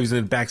camera. He was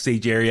in the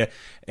backstage area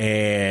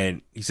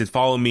and he said,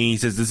 follow me. He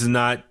says, this is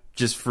not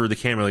just for the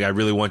camera. Like, I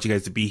really want you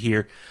guys to be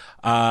here.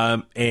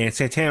 And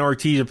Santana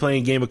Ortiz are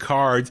playing a game of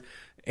cards,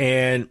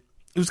 and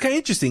it was kind of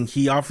interesting.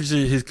 He offers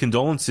his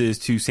condolences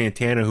to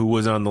Santana, who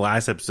wasn't on the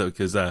last episode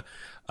because a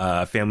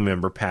family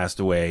member passed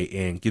away,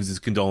 and gives his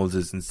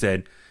condolences and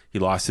said he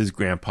lost his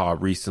grandpa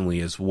recently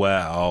as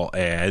well.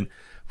 And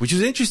which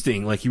was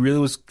interesting. Like, he really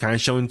was kind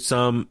of showing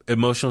some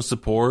emotional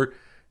support.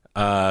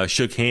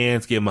 Shook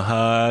hands, gave him a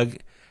hug,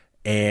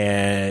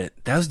 and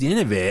that was the end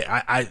of it.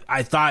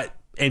 I thought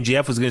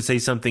MJF was going to say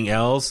something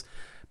else,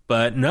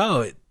 but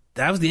no,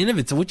 that was the end of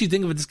it. So what do you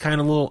think of this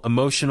kind of little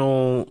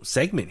emotional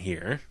segment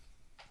here?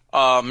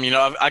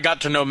 I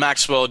got to know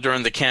Maxwell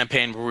during the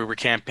campaign where we were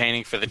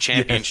campaigning for the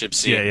championship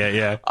scene.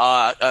 Yeah.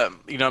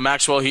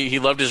 Maxwell, he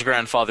loved his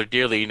grandfather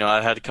dearly.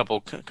 I had a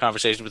couple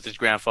conversations with his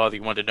grandfather. He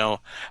wanted to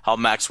know how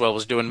Maxwell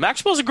was doing.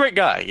 Maxwell's a great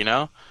guy,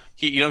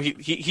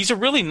 he's a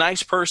really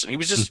nice person. He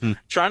was just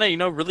trying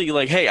to, really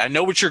like, hey, I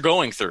know what you're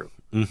going through.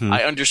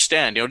 I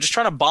understand, just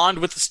trying to bond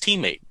with his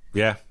teammate.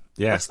 Yeah.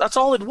 Yeah. That's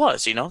all it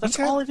was, That's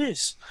all it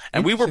is.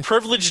 And we were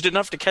privileged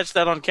enough to catch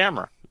that on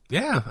camera.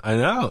 Yeah, I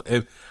know.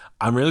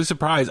 I'm really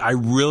surprised. I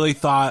really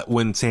thought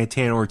when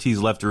Santana Ortiz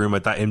left the room, I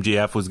thought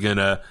MJF was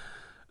gonna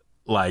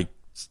like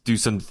do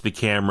something to the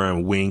camera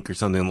and wink or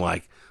something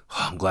like,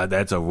 oh, I'm glad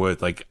that's over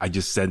with. Like, I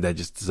just said that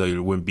just so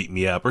you wouldn't beat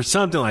me up or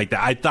something like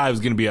that. I thought it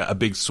was gonna be a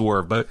big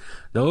swerve, but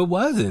no, it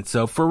wasn't.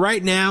 So for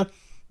right now,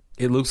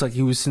 it looks like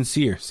he was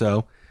sincere.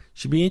 So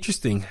should be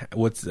interesting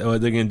what they're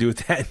gonna do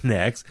with that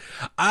next.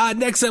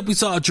 Next up, we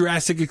saw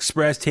Jurassic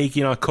Express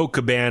taking on Colt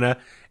Cabana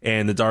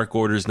and the Dark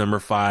Order's number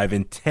 5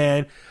 and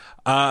 10.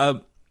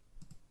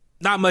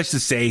 Not much to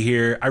say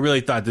here. I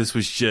really thought this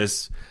was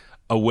just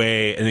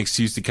an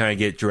excuse to kind of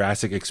get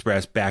Jurassic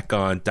Express back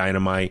on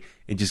Dynamite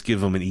and just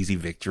give them an easy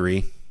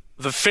victory.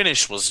 The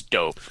finish was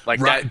dope. Like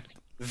right.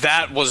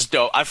 that was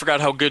dope. I forgot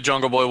how good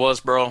Jungle Boy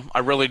was, bro. I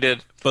really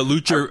did. But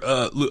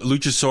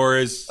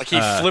Luchasaurus, like he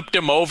flipped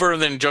him over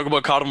and then Jungle Boy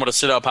caught him with a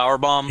sit-out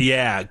powerbomb.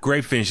 Yeah,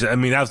 great finish. I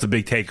mean, that was the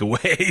big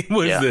takeaway.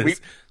 This?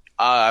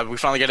 We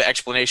finally get an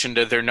explanation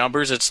to their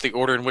numbers. It's the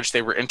order in which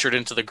they were entered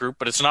into the group,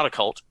 but it's not a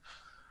cult.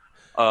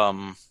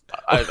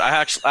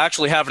 I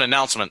actually have an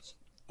announcement.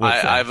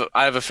 I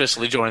have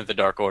officially joined the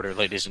Dark Order,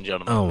 ladies and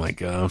gentlemen. Oh my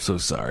god, I'm so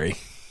sorry.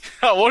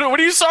 What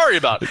are you sorry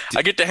about?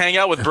 I get to hang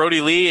out with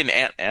Brody Lee and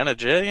Anna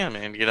Jay. I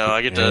mean,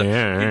 I get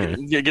to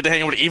get to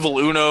hang out with Evil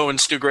Uno and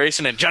Stu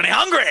Grayson and Johnny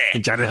Hungry.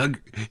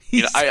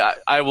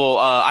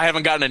 I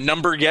haven't gotten a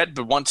number yet,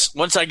 but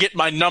once I get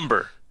my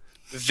number,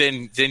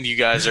 then you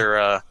guys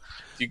are.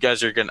 You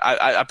guys are gonna.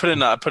 I put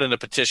in a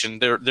petition.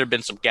 There've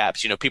been some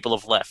gaps. People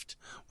have left.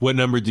 What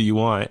number do you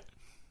want?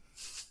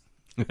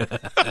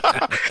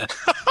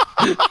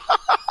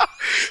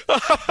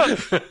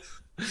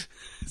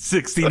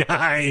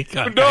 69.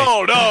 No,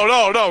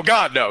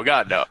 God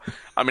no.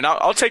 I mean,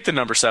 I'll take the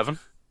number 7.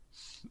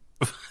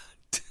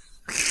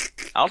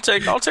 I'll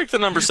take the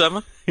number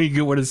 7. You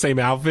can wear the same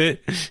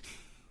outfit.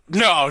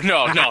 No,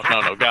 God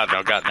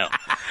no.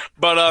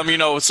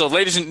 But so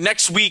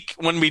next week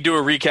when we do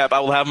a recap, I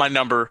will have my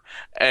number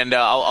and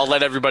I'll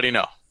let everybody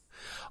know.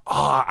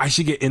 Oh, I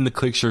should get In The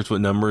Kliq shirts with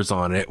numbers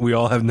on it. We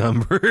all have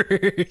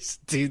numbers.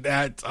 Dude,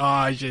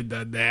 I should have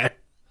done that.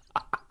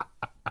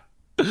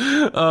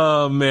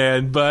 Oh,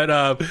 man.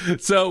 But,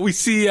 so we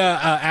see,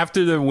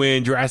 after the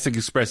win, Jurassic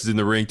Express is in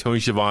the ring. Tony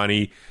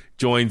Schiavone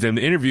joins them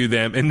to interview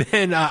them. And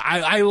then,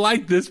 I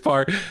like this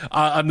part,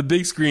 on the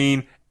big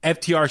screen.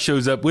 FTR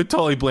shows up with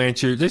Tully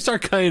Blanchard. They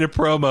start cutting a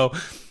promo.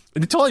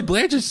 And Tully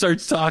Blanchard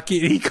starts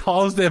talking. And he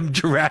calls them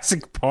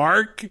Jurassic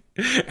Park.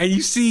 And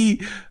you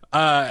see,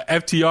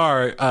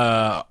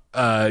 FTR,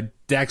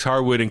 Dax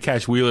Harwood and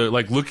Cash Wheeler,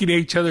 like looking at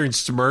each other and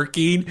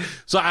smirking.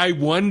 So I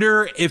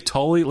wonder if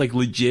Tully like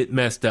legit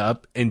messed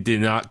up and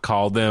did not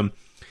call them.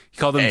 He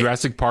called them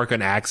Jurassic Park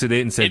on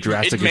accident and said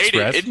Jurassic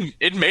Express.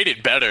 It made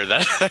it better.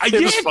 That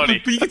it was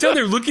funny. But you can tell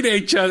they're looking at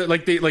each other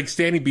like they're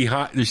standing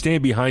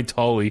behind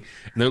Tully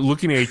and they're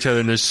looking at each other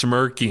and they're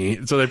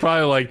smirking. So they're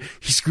probably like,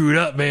 he screwed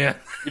up, man.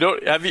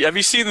 Have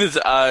you seen this?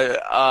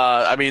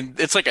 I mean,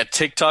 it's like a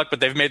TikTok,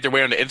 but they've made their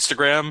way onto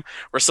Instagram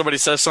where somebody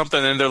says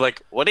something and they're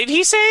like, "What did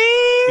he say?"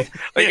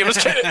 Like it was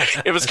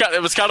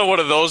kind of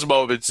one of those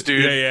moments,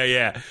 dude.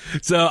 Yeah.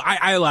 So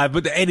I laugh,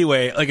 but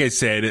anyway, like I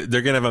said,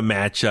 they're gonna have a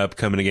matchup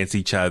coming against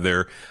each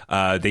other.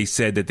 They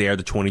said that they are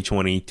the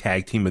 2020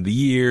 Tag Team of the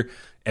Year,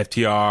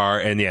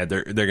 FTR, and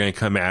they're gonna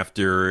come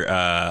after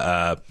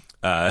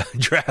I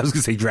was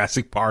gonna say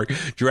Jurassic Park,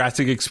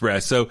 Jurassic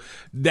Express. So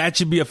that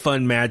should be a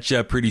fun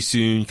matchup pretty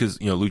soon because,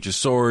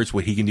 Luchasaurus,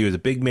 what he can do as a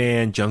big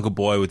man, Jungle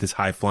Boy with his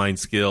high flying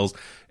skills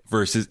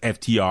versus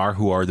FTR,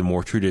 who are the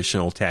more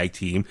traditional tag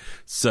team.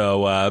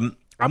 So,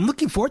 I'm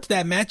looking forward to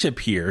that matchup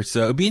here.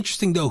 So it'd be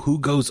interesting though, who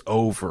goes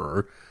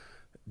over.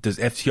 Does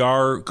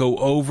FTR go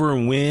over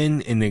and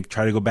win and then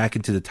try to go back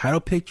into the title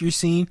picture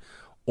scene?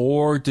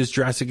 Or does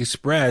Jurassic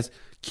Express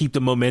keep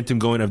the momentum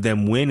going of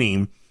them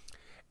winning?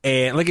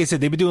 And like I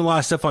said, they've been doing a lot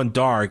of stuff on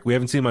Dark. We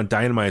haven't seen them on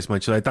Dynamite as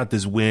much. So I thought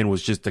this win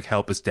was just to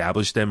help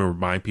establish them and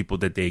remind people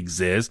that they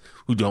exist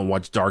who don't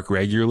watch Dark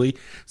regularly.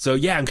 So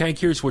yeah, I'm kind of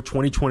curious what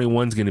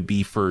 2021 is going to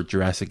be for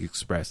Jurassic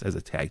Express as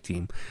a tag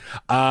team.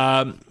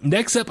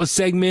 Next up, a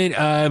segment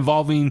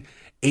involving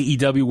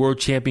AEW World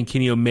Champion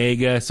Kenny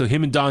Omega. So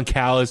him and Don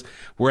Callis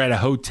were at a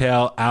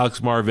hotel. Alex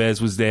Marvez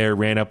was there,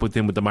 ran up with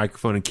him with the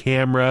microphone and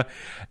camera.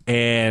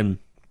 And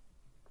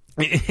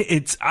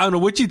I don't know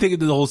what you think of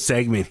the whole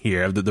segment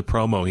here, of the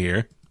promo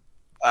here.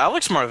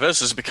 Alex Marvez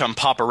has become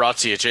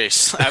paparazzi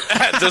adjacent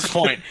at this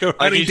point.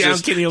 Running down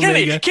Kenny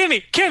Omega. Kenny,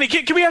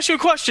 can we ask you a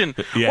question?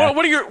 Yeah.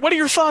 What are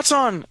your thoughts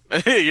on?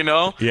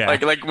 Yeah.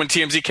 Like when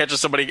TMZ catches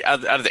somebody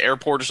out of the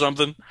airport or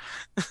something.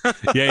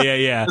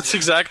 Yeah. That's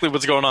exactly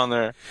what's going on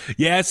there.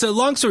 Yeah. So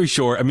long story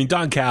short, I mean,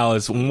 Don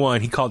Callis,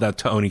 he called out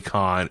Tony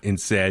Khan and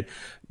said,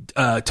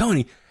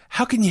 Tony,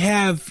 how can you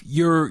have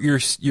your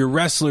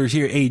wrestlers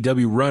here at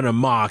AEW run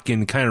amok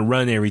and kind of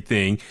run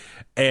everything?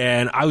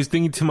 And I was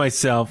thinking to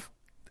myself,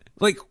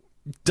 like,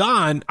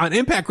 Don, on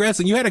Impact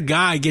Wrestling, you had a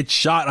guy get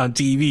shot on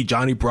TV,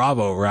 Johnny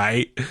Bravo,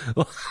 right?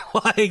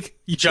 Like,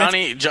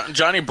 Johnny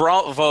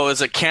Bravo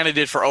is a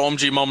candidate for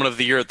OMG Moment of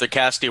the Year at the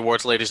Cassidy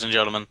Awards, ladies and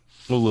gentlemen.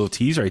 A little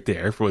tease right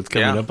there for what's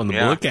coming up on the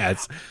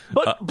broadcast.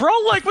 But bro,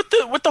 like with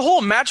the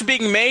whole match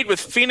being made with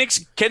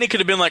Phoenix, Kenny could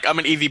have been like, "I'm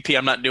an EVP,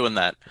 I'm not doing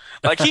that."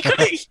 Like he could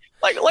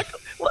like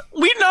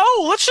we know.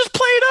 Let's just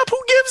play it up. Who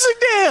gives a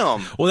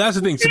damn? Well, that's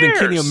the thing. So then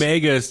Kenny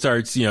Omega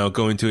starts,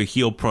 going to a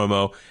heel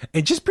promo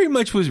and just pretty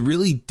much was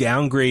really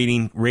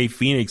downgrading Ray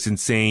Phoenix and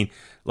saying,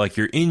 like,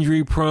 you're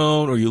injury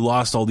prone, or you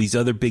lost all these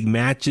other big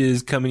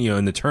matches coming,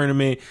 in the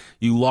tournament.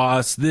 You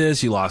lost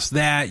this, you lost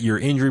that. You're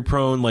injury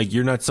prone. Like,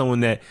 you're not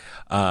someone that,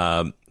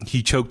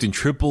 he choked in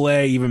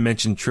AAA, even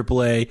mentioned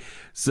AAA.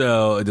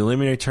 So the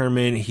eliminator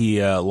tournament,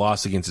 he,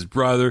 lost against his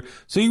brother.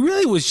 So he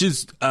really was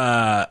just,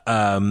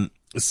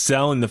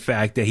 selling the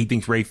fact that he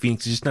thinks Ray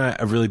Phoenix is just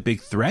not a really big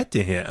threat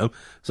to him.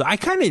 So I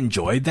kind of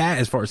enjoyed that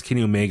as far as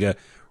Kenny Omega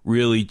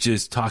really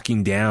just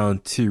talking down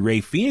to Ray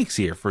Phoenix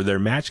here for their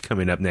match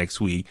coming up next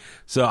week.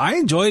 So I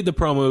enjoyed the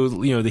promo,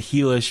 the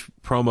heelish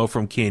promo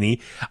from Kenny.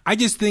 I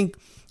just think,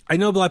 I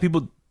know a lot of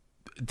people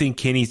think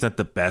Kenny's not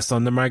the best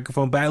on the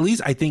microphone, but at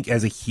least I think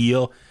as a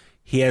heel,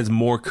 he has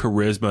more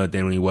charisma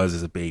than when he was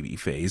as a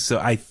babyface. So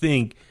I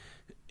think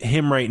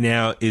him right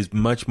now is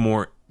much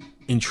more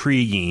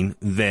intriguing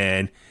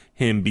than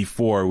him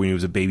before when he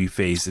was a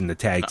babyface in the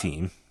tag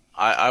team.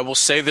 I will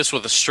say this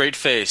with a straight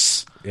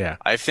face. Yeah.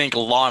 I think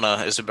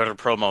Lana is a better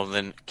promo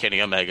than Kenny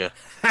Omega.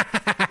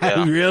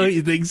 Yeah. Really?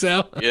 You think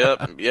so?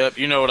 Yep.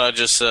 You know what I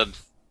just said.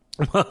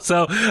 Well,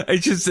 so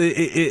it's just,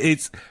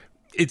 it's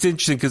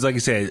interesting because, like I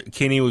said,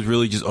 Kenny was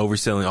really just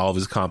overselling all of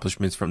his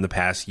accomplishments from the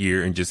past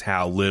year and just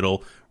how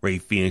little Ray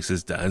Phoenix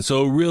has done.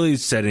 So really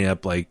setting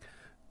up, like,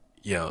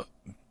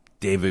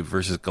 David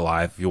versus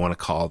Goliath, if you want to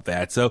call it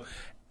that. So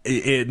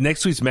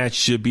next week's match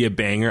should be a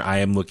banger. I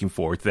am looking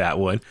forward to that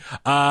one.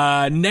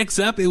 Next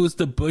up, it was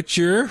the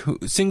Butcher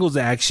singles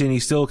action.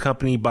 He's still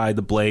accompanied by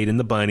the Blade and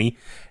the Bunny,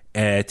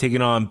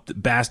 taking on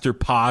Bastard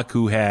Pac,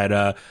 who had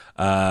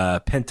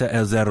Penta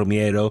El Zero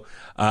Miedo.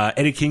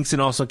 Eddie Kingston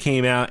also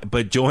came out,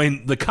 but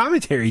joined the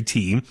commentary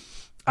team.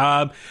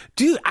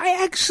 Dude,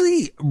 I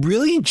actually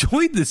really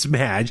enjoyed this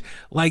match.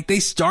 Like, they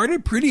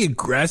started pretty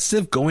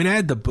aggressive, going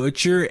at the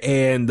Butcher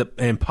and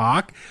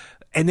Pac.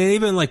 And then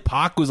even like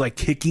Pac was like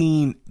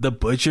kicking the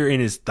Butcher in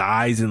his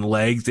thighs and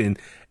legs, and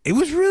it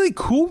was really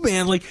cool,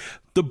 man. Like,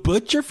 the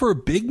Butcher, for a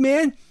big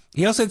man,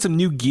 he also had some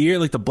new gear,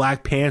 like the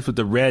black pants with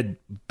the red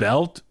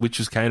belt, which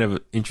was kind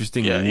of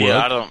interesting.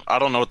 Yeah. I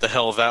don't know what the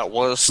hell that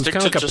was. It was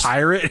kind of like a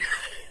pirate.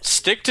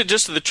 Stick to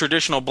just the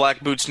traditional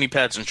black boots, knee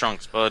pads, and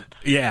trunks, bud.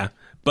 Yeah.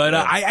 But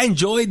I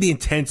enjoyed the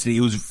intensity.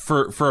 It was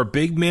for a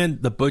big man.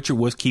 The Butcher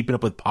was keeping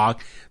up with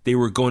Pac. They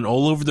were going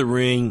all over the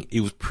ring.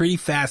 It was pretty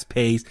fast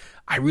paced.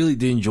 I really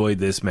did enjoy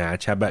this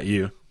match. How about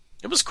you?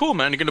 It was cool,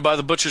 man. You gonna buy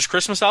the Butcher's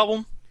Christmas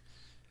album?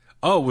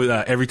 Oh, with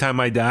Every Time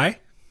I Die?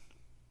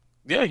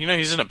 Yeah,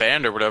 he's in a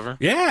band or whatever.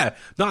 Yeah.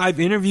 No, I've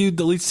interviewed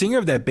the lead singer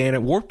of that band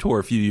at Warped Tour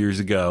a few years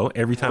ago.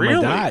 Every Time I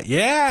Die.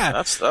 Yeah.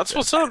 That's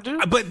what's up,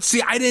 dude. But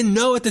see, I didn't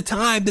know at the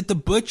time that the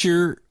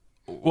Butcher,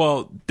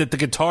 that the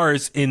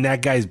guitarist in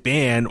that guy's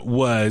band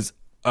was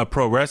a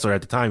pro wrestler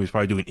at the time. He was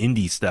probably doing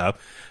indie stuff.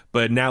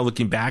 But now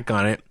looking back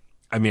on it,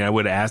 I mean, I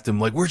would have asked him,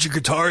 like, where's your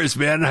guitarist,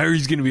 man? I heard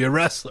he's going to be a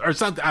wrestler or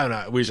something. I don't know.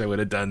 I wish I would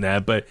have done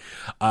that. But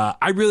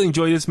I really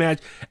enjoyed this match.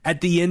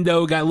 At the end,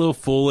 though, it got a little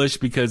foolish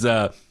because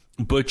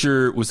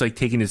Butcher was, like,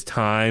 taking his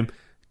time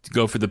to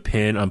go for the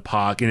pin on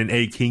Pac. And then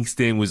Eddie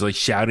Kingston was, like,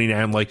 shouting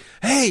at him, like,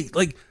 hey,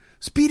 like,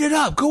 speed it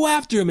up. Go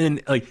after him.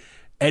 And, like,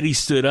 Eddie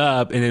stood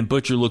up, and then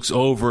Butcher looks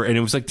over, and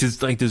it was, like,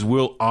 this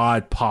real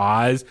odd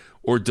pause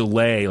or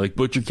delay. Like,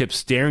 Butcher kept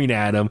staring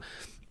at him,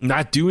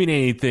 not doing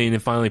anything,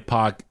 and finally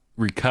Pac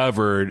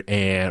recovered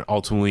and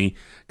ultimately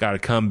got a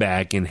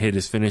comeback and hit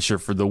his finisher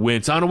for the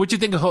win. So I don't know what you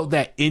think of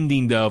that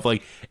ending, though, of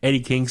like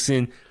Eddie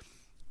Kingston.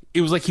 It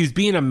was like he was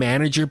being a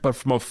manager, but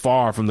from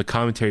afar, from the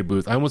commentary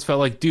booth. I almost felt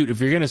like, dude, if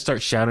you're going to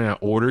start shouting out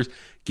orders,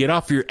 get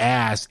off your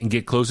ass and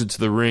get closer to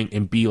the ring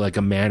and be like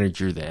a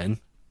manager then.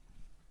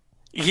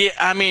 Yeah,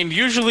 I mean,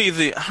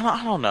 usually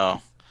I don't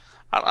know.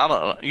 I don't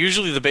know.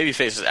 Usually the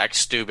babyfaces act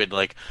stupid.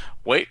 Like,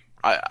 wait,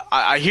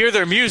 I hear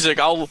their music.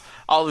 I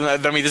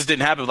mean, this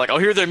didn't happen. Like, I'll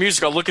hear their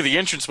music. I'll look at the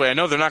entranceway. I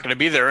know they're not going to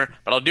be there,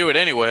 but I'll do it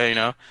anyway.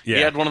 Yeah. He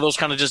had one of those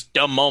kind of just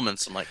dumb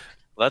moments. I'm like,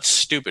 well, that's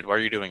stupid. Why are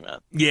you doing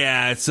that?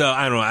 Yeah. So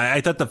I don't know. I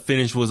thought the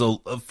finish was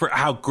for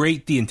how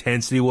great the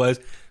intensity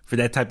was for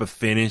that type of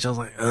finish. I was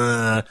like,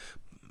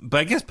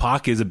 But I guess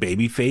Pac is a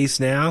baby face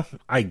now,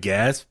 I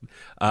guess.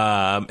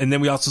 And then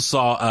we also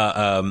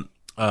saw,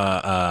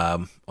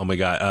 oh my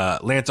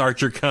God, Lance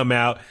Archer come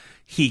out.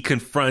 He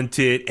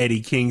confronted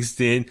Eddie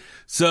Kingston.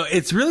 So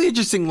it's really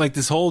interesting, like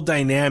this whole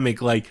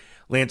dynamic, like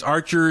Lance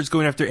Archer is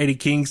going after Eddie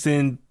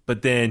Kingston,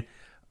 but then,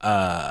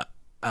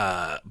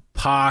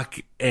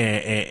 Pac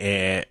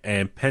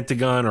and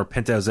Pentagon or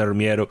Penta Zero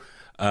Miedo,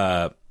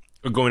 are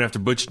going after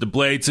Butcher the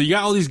Blade. So you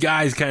got all these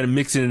guys kind of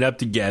mixing it up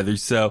together.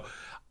 So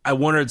I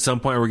wonder at some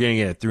point we're going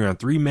to get a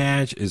 3-on-3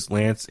 match. Is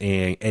Lance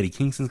and Eddie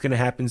Kingston's going to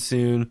happen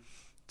soon?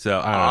 So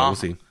I don't know. We'll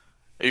see.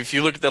 If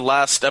you look at the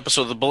last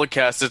episode of the Bullet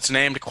Cast, it's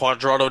named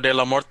Cuadrado de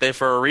la Muerte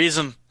for a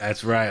reason.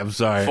 That's right. I'm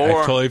sorry. I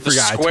For totally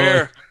forgot.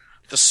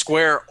 The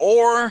square,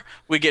 or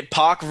we get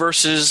Pac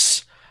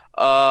versus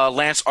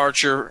Lance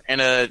Archer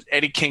and a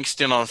Eddie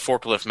Kingston on a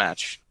forklift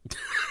match.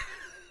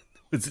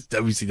 Is it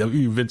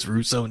WCW Vince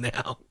Russo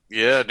now?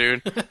 Yeah,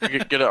 dude.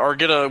 Get a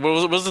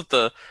what was it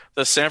the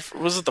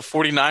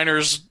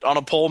 49ers on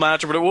a pole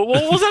match? What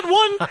was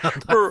that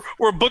one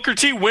where Booker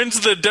T wins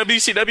the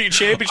WCW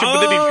championship but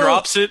then he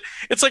drops it?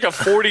 It's like a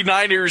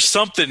 49ers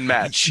something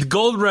match. The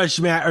Gold Rush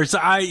match. Or so,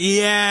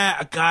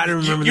 I gotta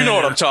remember. You know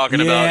what I'm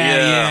talking about.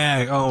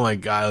 Yeah. Oh my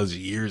God, that was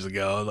years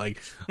ago,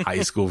 like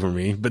high school for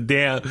me. But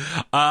damn.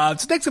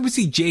 So next up we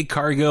see Jade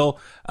Cargill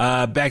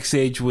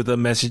backstage with a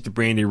message to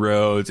Brandy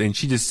Rhodes, and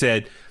she just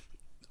said,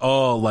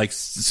 oh, like, as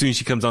soon as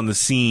she comes on the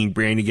scene,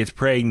 Brandy gets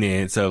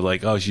pregnant. So,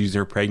 like, she's using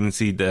her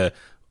pregnancy to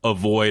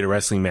avoid a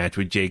wrestling match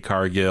with Jade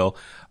Cargill.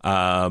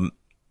 And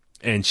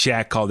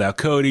Shaq called out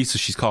Cody, so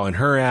she's calling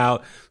her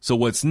out. So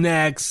what's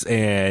next?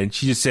 And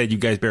she just said, you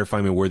guys better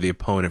find me a worthy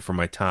opponent for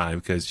my time,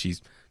 because she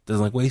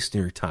doesn't like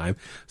wasting her time.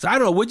 So I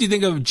don't know. What do you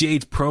think of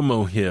Jade's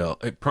promo here?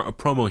 It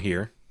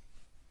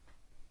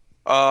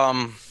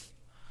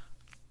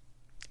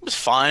was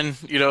fine.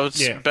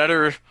 It's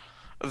better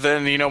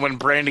than, when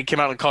Brandy came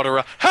out and called her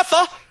a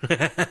heifer.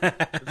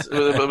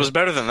 It was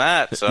better than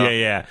that. So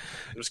yeah.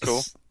 It was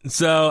cool.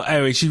 So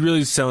anyway, she's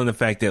really selling the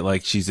fact that,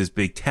 like, she's this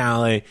big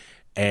talent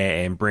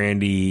and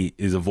Brandy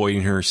is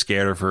avoiding her,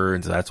 scared of her,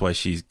 and so that's why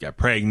she's got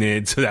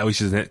pregnant. So that way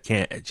she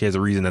has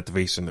a reason not to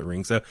face her in the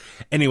ring. So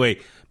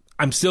anyway,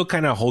 I'm still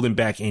kind of holding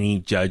back any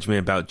judgment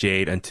about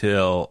Jade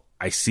until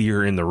I see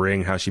her in the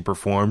ring, how she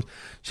performs.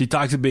 She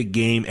talks a big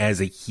game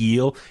as a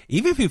heel.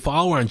 Even if you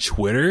follow her on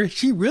Twitter,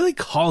 she really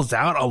calls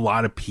out a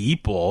lot of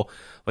people.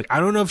 Like, I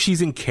don't know if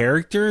she's in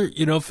character,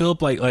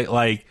 Philip,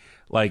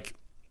 like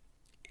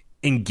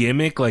in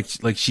gimmick, like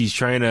she's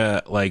trying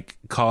to, like,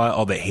 call out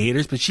all the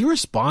haters, but she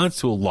responds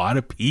to a lot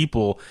of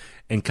people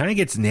and kind of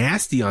gets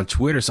nasty on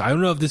Twitter. So I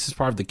don't know if this is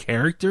part of the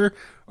character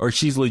or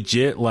she's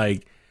legit,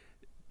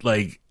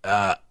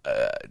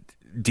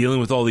 dealing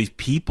with all these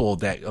people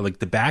that, like,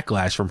 the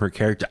backlash from her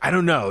character. I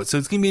don't know. So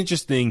it's going to be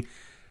interesting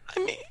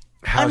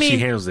how she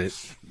handles it.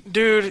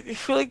 Dude, I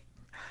feel like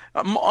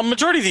a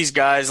majority of these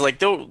guys, like,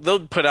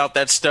 they'll put out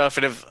that stuff,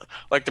 and if,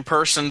 like, the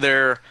person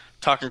they're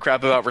talking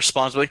crap about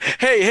responds, like,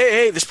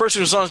 hey, this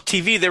person was on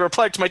TV, they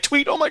replied to my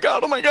tweet, oh my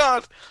god.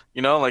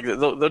 Like,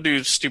 they'll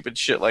do stupid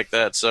shit like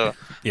that. So,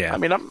 yeah. I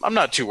mean, I'm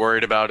not too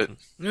worried about it.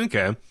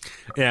 Okay.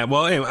 Yeah,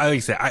 well, anyway, like I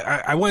said,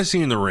 I want to see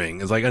her in the ring.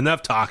 It's like,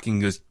 enough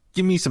talking, just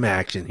give me some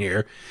action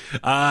here.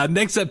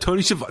 Next up,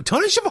 Tony Schiavone.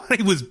 Tony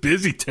Schiavone was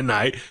busy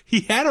tonight.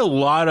 He had a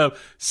lot of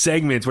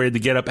segments where he had to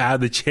get up out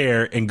of the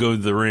chair and go to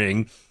the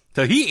ring.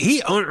 So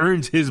he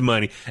earns his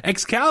money.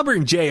 Excalibur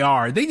and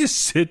JR, they just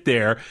sit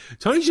there.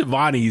 Tony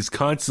Schiavone is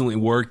constantly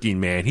working,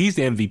 man. He's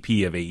the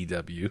MVP of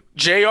AEW.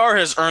 JR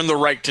has earned the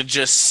right to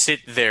just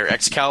sit there.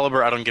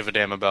 Excalibur, I don't give a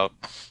damn about.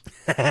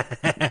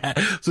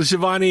 So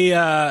Schiavone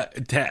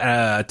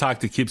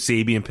talked to Kip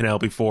Sabian,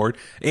 Penelope Ford,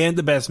 and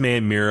the best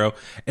man Miro,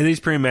 and they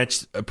just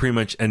pretty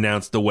much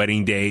announced the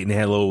wedding date, and they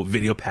had a little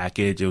video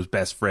package. It was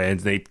best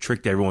friends. They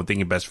tricked everyone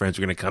thinking best friends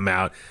were going to come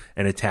out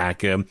and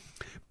attack him,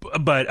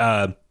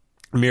 but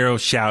Miro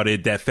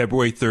shouted that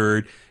February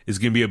 3rd is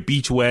going to be a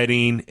beach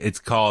wedding. It's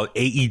called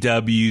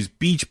AEW's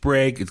Beach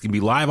Break. It's going to be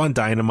live on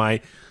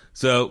Dynamite.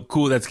 So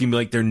cool. That's going to be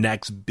like their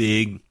next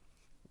big,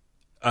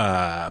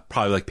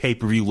 probably like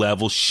pay-per-view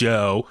level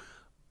show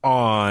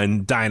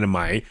on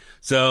Dynamite.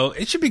 So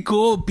it should be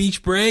cool.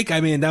 Beach Break.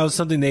 I mean, that was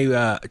something they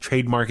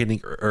trademarked, I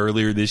think,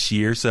 earlier this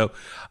year. So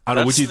I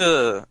don't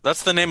know.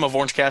 That's the name of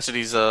Orange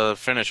Cassidy's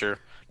finisher.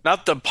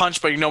 Not the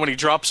punch, but when he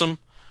drops him,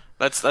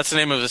 that's the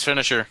name of his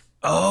finisher.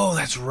 Oh,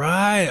 that's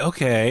right.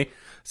 Okay.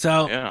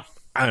 So, yeah.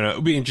 I don't know.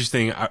 It'll be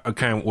interesting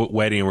kind of what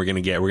wedding we're going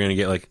to get. We're going to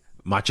get, like,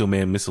 Macho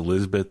Man Miss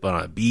Elizabeth, but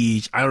on a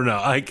beach. I don't know.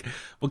 Like,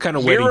 what kind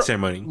of wedding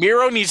ceremony?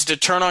 Miro needs to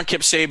turn on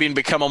Kip Sabian,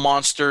 become a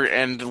monster,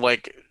 and,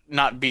 like,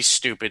 not be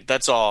stupid.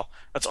 That's all.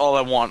 That's all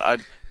I want.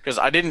 Because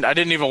I didn't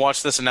even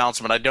watch this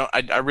announcement.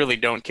 I really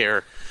don't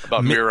care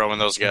about Miro and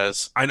those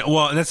guys. I know.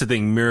 Well, and that's the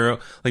thing. Miro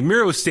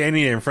was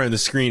standing there in front of the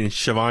screen, and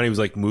Schiavone was,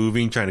 like,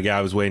 moving, trying to get out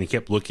of his way, and he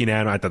kept looking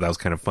at him. I thought that was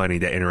kind of funny,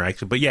 that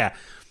interaction. But yeah,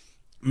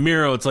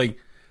 Miro, it's like,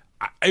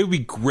 it would be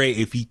great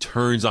if he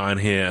turns on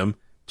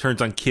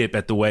Kip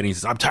at the wedding, and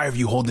says, I'm tired of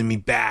you holding me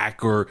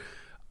back, or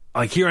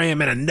like, here I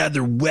am at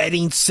another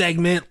wedding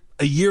segment.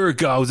 a year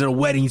ago I was in a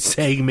wedding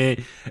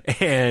segment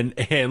and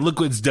look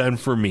what it's done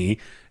for me.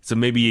 So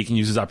maybe he can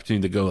use his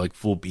opportunity to go like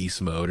full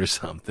beast mode or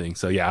something.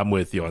 So yeah, I'm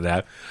with you on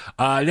that.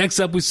 Next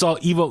up, we saw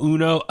Evil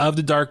Uno of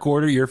the Dark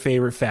Order, your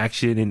favorite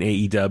faction in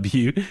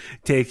AEW,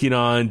 taking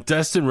on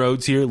Dustin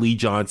Rhodes here. Lee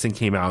Johnson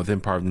came out with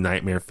him, part of the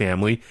Nightmare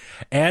family.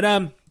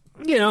 And,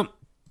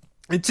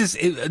 it's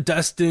just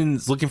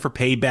Dustin's looking for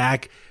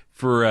payback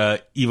for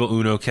Evil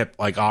Uno, kept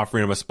like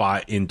offering him a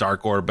spot in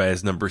Dark Order by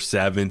his number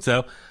 7.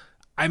 So,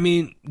 I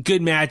mean,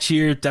 good match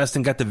here.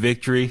 Dustin got the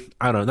victory.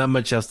 I don't know, not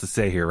much else to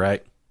say here,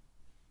 right?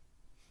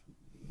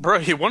 Bro,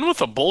 he won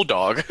with a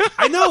bulldog.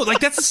 I know, like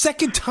that's the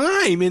second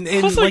time in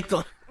like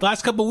the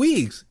last couple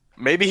weeks.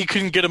 Maybe he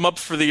couldn't get him up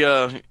for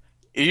the.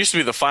 It used to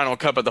be the Final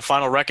Cut, but the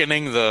Final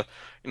Reckoning, the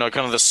kind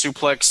of the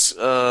suplex,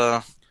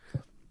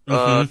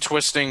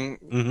 twisting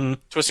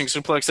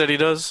suplex that he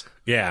does.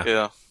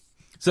 Yeah.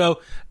 So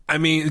I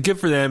mean,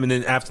 good for them. And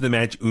then after the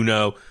match,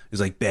 Uno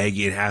is like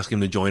begging and asking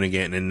him to join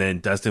again, and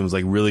then Dustin was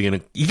like really gonna.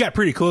 He got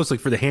pretty close,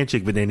 like for the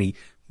handshake, but then he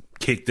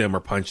kicked him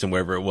or punched him,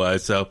 wherever it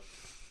was. So.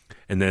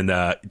 And then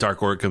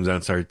Dark Order comes out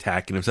and started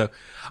attacking him. So,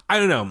 I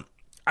don't know.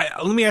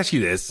 Let me ask you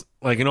this.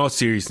 Like, in all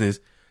seriousness,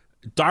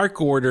 Dark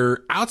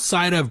Order,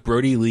 outside of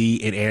Brody Lee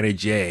and Anna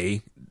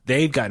Jay,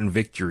 they've gotten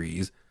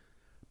victories.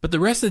 But the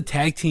rest of the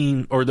tag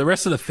team, or the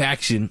rest of the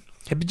faction,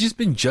 have just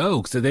been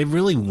jokes. Have they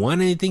really won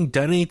anything,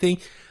 done anything?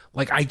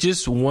 Like, I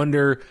just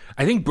wonder.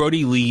 I think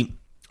Brody Lee...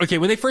 Okay,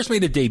 when they first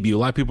made their debut, a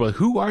lot of people were like,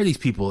 who are these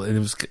people? And it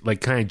was,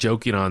 like, kind of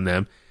joking on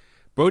them.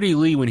 Brody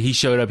Lee, when he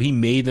showed up, he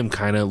made them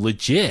kind of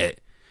legit.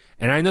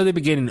 And I know they've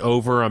been getting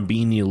over on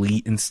being the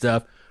elite and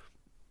stuff,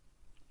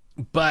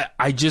 but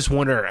I just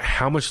wonder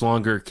how much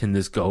longer can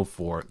this go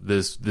for,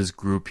 this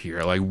group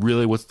here? Like,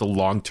 really, what's the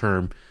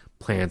long-term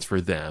plans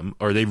for them?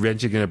 Are they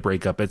eventually going to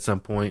break up at some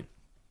point?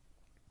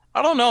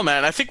 I don't know,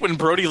 man. I think when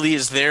Brody Lee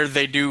is there,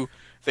 they do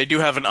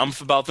have an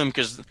umph about them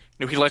because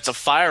he lights a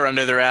fire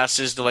under their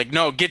asses to like,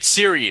 no, get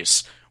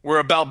serious. We're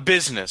about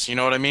business. You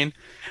know what I mean?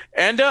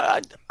 And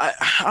I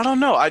don't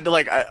know. I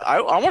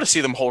want to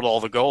see them hold all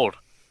the gold.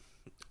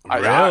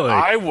 Really?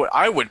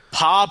 I would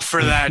pop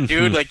for that,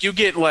 dude. Like you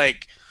get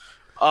like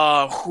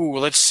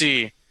let's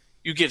see.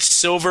 You get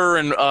Silver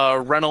and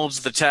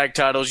Reynolds the tag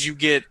titles. You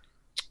get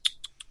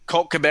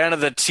Colt Cabana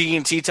the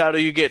TNT title.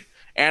 You get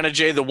Anna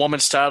Jay the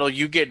women's title.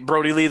 You get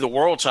Brody Lee the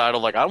world title.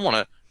 Like I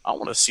want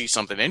to see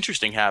something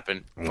interesting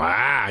happen.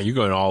 Wow, you're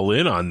going all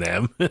in on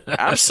them.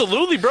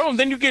 Absolutely, bro. And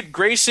then you get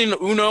Grayson,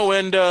 Uno,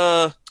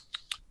 and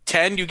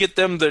 10. You get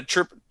them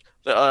the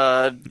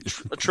a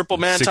triple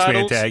man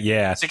title,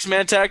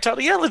 6-man tag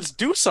title. Yeah, let's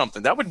do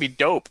something. That would be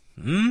dope.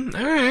 All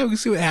right, we'll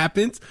see what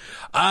happens.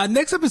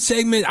 Next up, a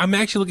segment I'm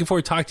actually looking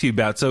forward to talk to you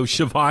about. So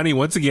Shivani,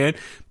 once again,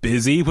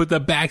 busy with the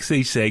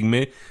backstage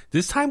segment.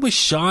 This time with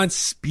Sean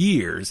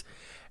Spears,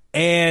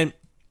 and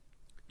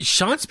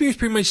Sean Spears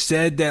pretty much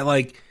said that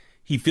like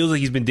he feels like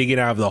he's been digging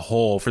out of the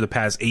hole for the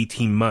past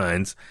 18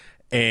 months,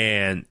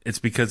 and it's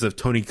because of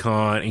Tony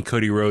Khan and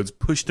Cody Rhodes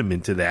pushed him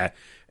into that,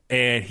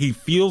 and he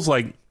feels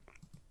like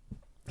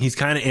he's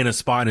kind of in a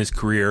spot in his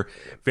career,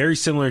 very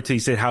similar to, he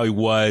said, how he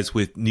was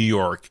with New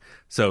York.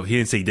 So he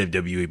didn't say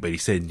WWE, but he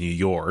said New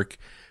York.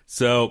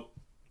 So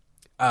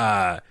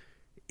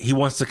he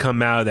wants to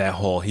come out of that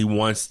hole. He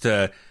wants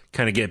to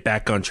kind of get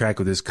back on track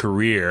with his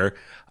career.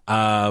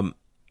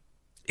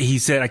 He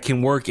said, I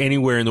can work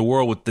anywhere in the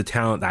world with the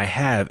talent I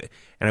have,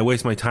 and I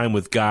waste my time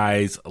with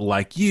guys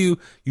like you.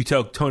 You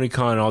tell Tony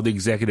Khan and all the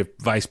executive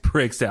vice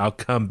pricks that I'll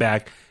come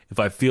back if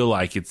I feel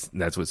like it's,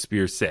 that's what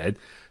Spears said.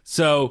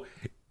 So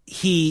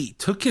he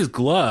took his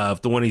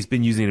glove, the one he's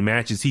been using in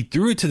matches, he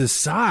threw it to the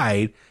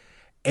side.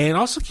 And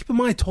also keep in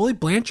mind, Tully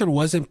Blanchard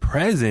wasn't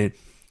present.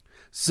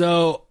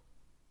 So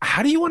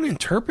how do you want to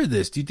interpret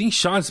this? Do you think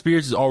Sean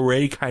Spears is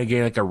already kind of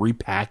getting like a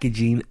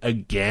repackaging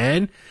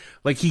again?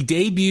 Like he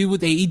debuted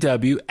with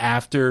AEW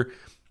after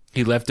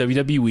he left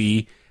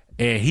WWE,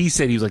 and he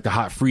said he was like the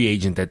hot free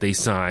agent that they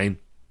signed.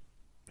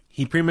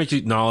 He pretty much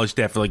acknowledged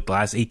that for like the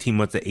last 18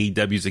 months that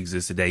AEW's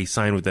existed, that he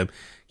signed with them,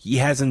 he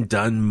hasn't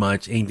done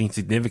much, anything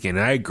significant.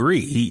 And I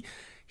agree.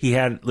 He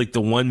had like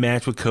the one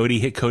match with Cody,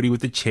 hit Cody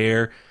with the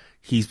chair.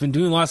 He's been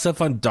doing a lot of stuff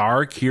on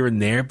Dark here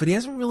and there, but he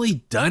hasn't really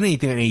done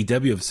anything on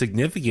AEW of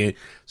significant.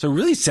 So it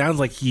really sounds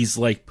like he's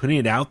like putting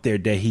it out there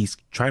that he's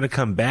trying to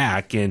come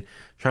back and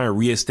trying to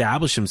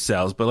reestablish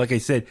himself. But like I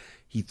said,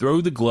 he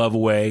threw the glove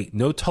away.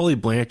 No Tully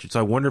Blanchard. So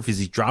I wonder if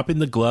he's dropping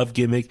the glove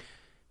gimmick.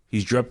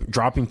 He's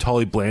dropping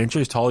Tully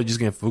Blanchard. Is Tully just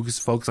going to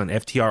focus on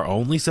FTR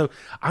only? So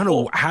I don't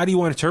know. How do you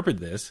want to interpret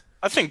this?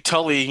 I think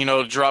Tully,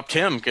 dropped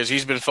him because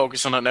he's been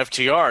focusing on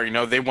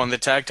FTR. They won the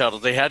tag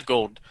titles. They had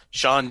gold.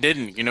 Sean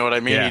didn't. You know what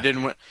I mean?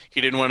 Yeah.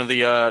 He didn't win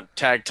the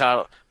tag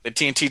title, the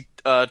TNT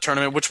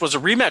tournament, which was a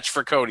rematch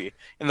for Cody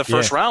in the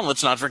first round.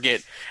 Let's not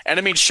forget. And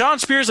I mean, Sean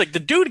Spears, like the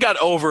dude got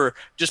over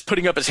just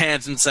putting up his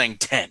hands and saying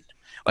 10.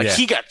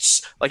 He got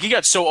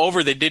so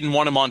over they didn't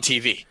want him on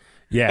TV.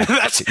 Yeah,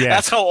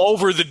 that's how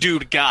over the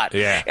dude got.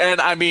 Yeah, and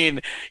I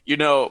mean,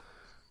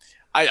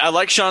 I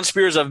like Sean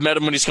Spears. I've met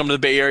him when he's come to the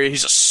Bay Area.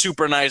 He's a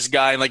super nice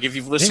guy. And like if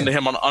you've listened to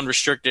him on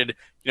Unrestricted,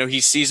 you know,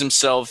 he sees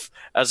himself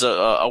as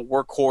a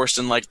workhorse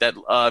in like that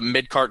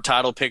mid-card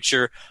title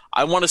picture.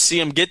 I want to see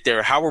him get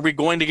there. How are we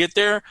going to get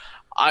there?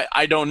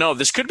 I don't know.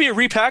 This could be a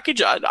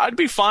repackage. I'd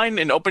be fine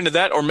and open to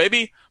that. Or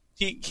maybe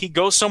he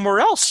goes somewhere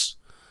else.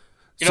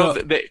 You know,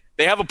 they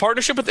have a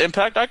partnership with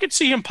Impact. I could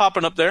see him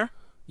popping up there.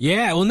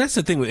 Yeah, well, and that's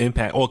the thing with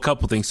Impact. Well, a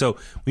couple things. So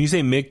when you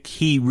say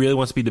he really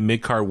wants to be the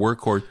mid-card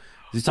workhorse,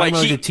 is he talking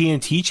about like the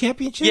TNT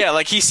championship? Yeah,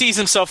 like he sees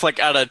himself like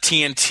at a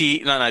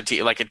TNT,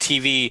 like a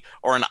TV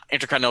or an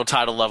Intercontinental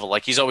title level.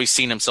 Like he's always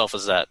seen himself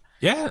as that.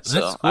 Yeah, that's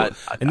so cool.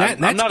 I'm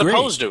not great.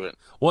 opposed to it.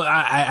 Well,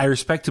 I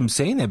respect him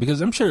saying that because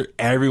I'm sure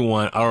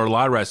everyone or a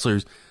lot of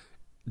wrestlers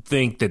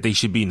think that they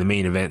should be in the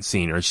main event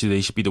scene or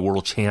they should be the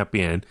world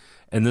champion.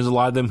 And there's a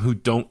lot of them who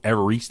don't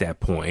ever reach that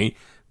point.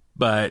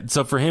 But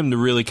so for him to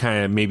really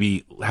kind of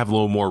maybe have a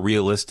little more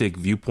realistic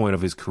viewpoint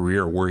of his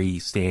career, where he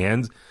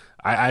stands,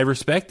 I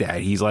respect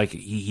that. He's like,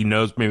 he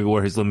knows maybe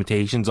where his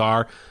limitations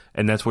are,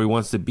 and that's where he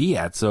wants to be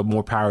at. So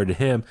more power to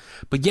him.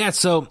 But yeah,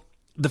 so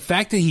the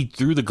fact that he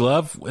threw the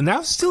glove, and that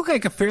was still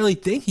like a fairly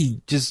thing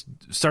he just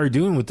started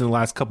doing within the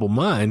last couple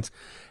months,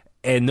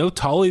 and no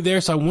Tully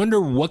there. So I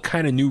wonder what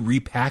kind of new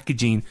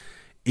repackaging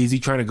is he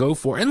trying to go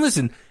for? And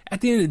listen,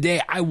 at the end of the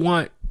day, I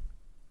want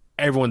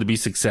everyone to be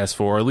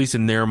successful, or at least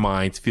in their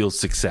minds feel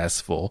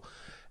successful.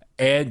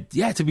 And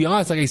yeah, to be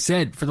honest, like I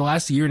said, for the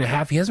last year and a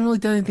half, he hasn't really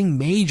done anything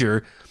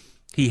major.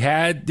 He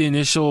had the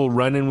initial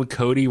run-in with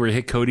Cody where he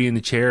hit Cody in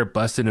the chair,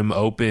 busted him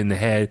open in the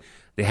head.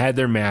 They had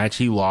their match.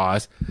 He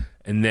lost.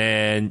 And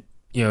then,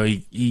 you know,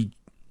 he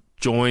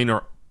joined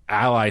or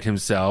aligned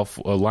himself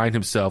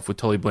with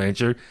Tully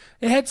Blanchard.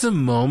 It had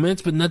some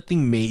moments, but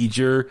nothing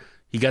major.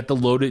 He got the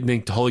loaded, and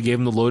then Tully gave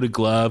him the loaded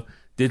glove.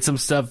 Did some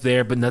stuff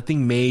there, but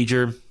nothing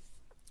major.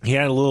 He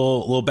had a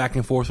little back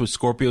and forth with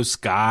Scorpio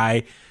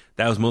Sky.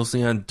 That was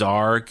mostly on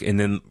Dark. And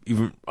then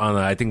even on,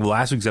 I think,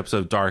 last week's episode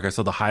of Dark, I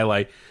saw the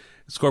highlight.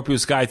 Scorpio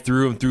Sky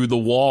threw him through the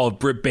wall of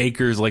Britt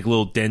Baker's like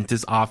little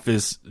dentist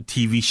office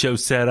TV show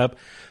setup.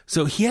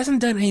 So he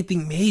hasn't done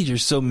anything major.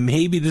 So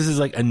maybe this is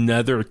like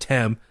another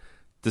attempt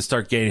to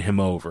start getting him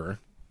over.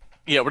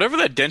 Yeah, whatever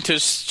that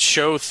dentist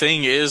show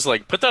thing is,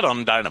 like put that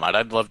on Dynamite.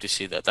 I'd love to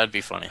see that. That'd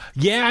be funny.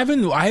 Yeah,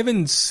 I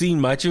haven't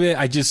seen much of it.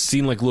 I just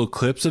seen like little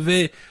clips of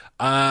it.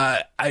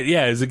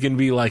 Is it gonna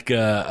be like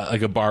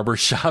a barber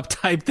shop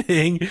type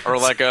thing, or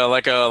like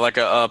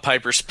a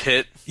Piper's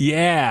Pit?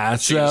 Yeah,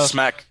 so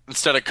smack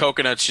instead of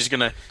coconuts, she's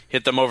gonna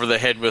hit them over the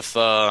head with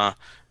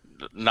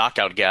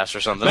knockout gas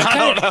or something. I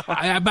don't know.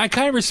 I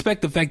kind of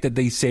respect the fact that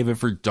they save it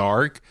for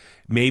Dark.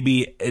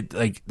 Maybe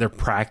they're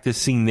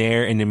practicing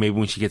there, and then maybe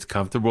when she gets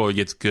comfortable or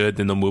gets good,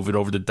 then they'll move it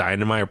over to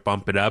Dynamite or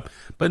bump it up.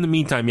 But in the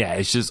meantime, yeah,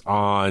 it's just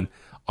on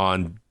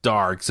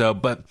Dark. So,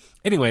 but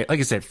anyway, like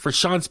I said, for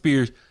Sean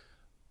Spears.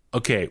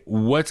 Okay,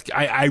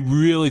 I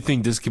really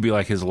think this could be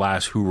like his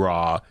last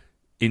hurrah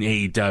in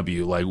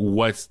AEW.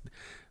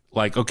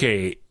 Like,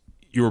 okay,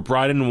 you were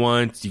brought in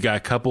once, you got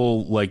a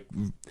couple like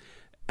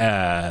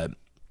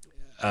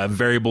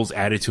variables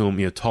added to him,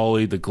 you know,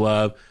 Tully, the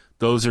glove,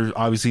 those are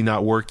obviously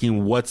not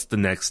working. What's the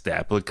next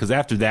step? Because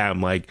after that, I'm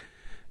like,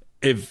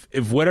 if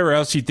whatever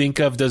else you think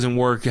of doesn't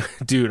work,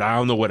 dude, I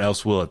don't know what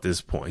else will at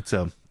this point.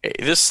 So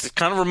this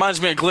kind of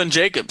reminds me of Glenn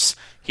Jacobs.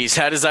 He's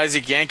had his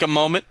Isaac Yankem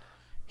moment.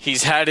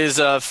 He's had his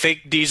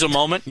fake Diesel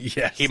moment.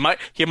 Yes. He might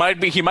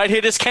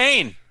hit his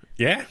Kane.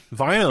 Yeah,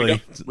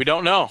 finally. We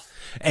don't know.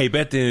 Hey,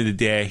 but at the end of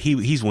the day,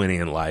 he's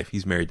winning in life.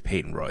 He's married to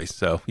Peyton Royce,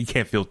 so you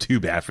can't feel too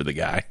bad for the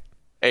guy.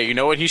 Hey, you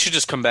know what? He should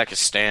just come back as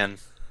Stan.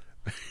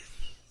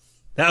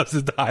 That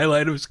was the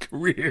highlight of his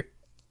career.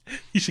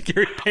 He should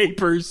carry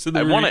papers to the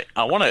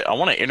I want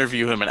to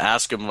interview him and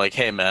ask him, like,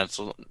 hey man,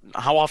 so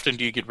how often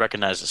do you get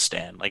recognized as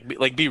Stan?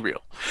 Like be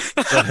real.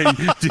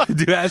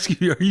 do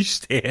ask you, are you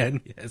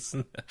Stan? Yes.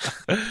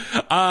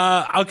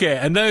 Okay,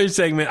 another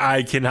segment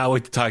I cannot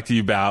wait to talk to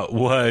you about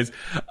was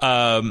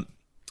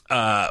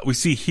we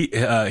see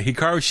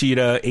Hikaru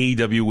Shida,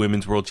 AEW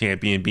Women's World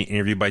Champion, being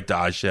interviewed by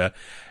Dasha.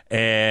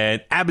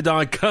 And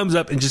Abaddon comes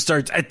up and just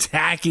starts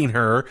attacking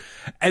her,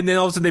 and then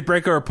all of a sudden they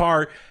break her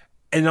apart.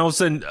 And all of a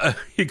sudden,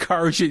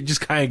 Hikaru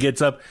just kind of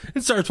gets up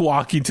and starts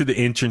walking to the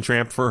entrance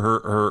ramp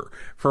for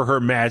her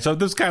match. So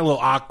there's kind of a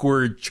little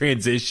awkward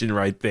transition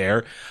right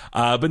there.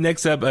 But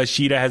next up,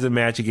 Shida has a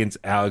match against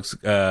Alex.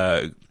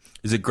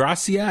 Is it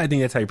Gracia? I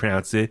think that's how you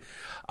pronounce it.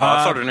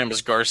 I thought her name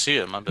was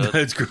Garcia. My bad.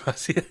 It's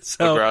Gracia.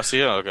 So,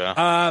 Gracia.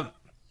 Okay.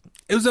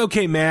 It was an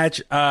okay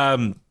match.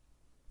 Shida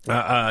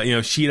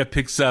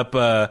picks up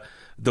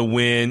the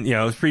win. You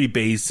know, it was pretty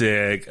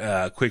basic,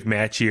 quick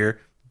match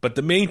here. But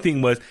the main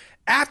thing was,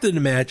 after the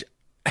match,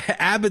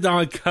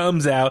 Abaddon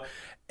comes out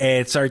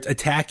and starts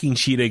attacking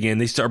Shida again.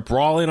 They start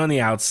brawling on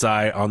the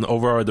outside,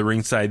 over the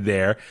ringside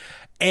there.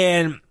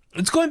 And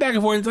it's going back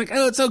and forth. It's like,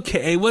 oh, it's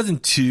okay. It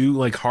wasn't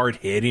too hard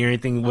hitting or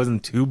anything. It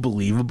wasn't too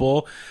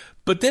believable.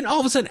 But then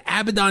all of a sudden,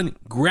 Abaddon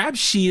grabs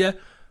Shida,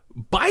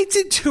 bites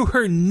into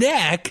her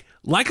neck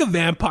like a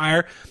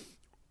vampire,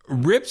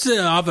 rips it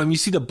off him. You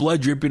see the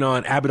blood dripping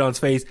on Abaddon's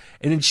face.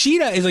 And then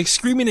Sheeta is like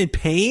screaming in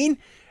pain.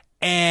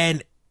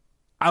 And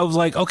I was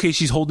like, okay,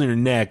 she's holding her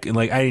neck. And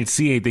like, I didn't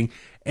see anything.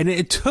 And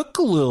it took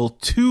a little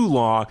too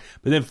long.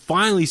 But then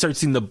finally start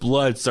seeing the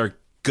blood start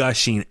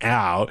gushing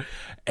out.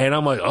 And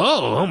I'm like,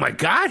 oh my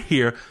God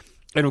here.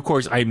 And of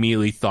course, I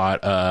immediately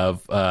thought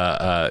of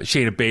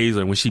Shayna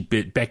Baszler when she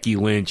bit Becky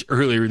Lynch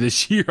earlier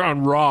this year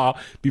on Raw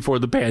before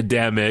the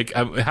pandemic.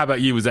 How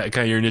about you? Was that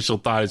kind of your initial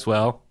thought as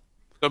well?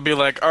 They'll be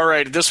like, all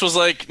right, this was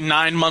like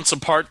 9 months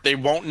apart. They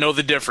won't know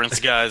the difference,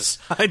 guys.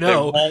 I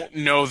know. They won't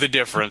know the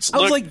difference. I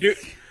was like,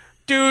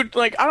 dude,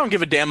 like, I don't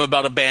give a damn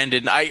about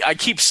Abandon. I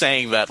keep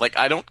saying that. Like,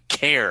 I don't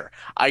care.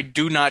 I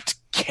do not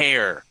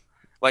care.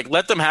 Like,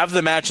 let them have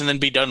the match and then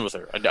be done with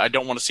her. I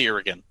don't want to see her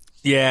again.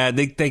 Yeah, I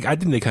think they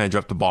kind of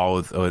dropped the ball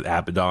with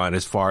Abaddon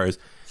as far as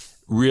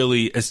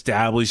really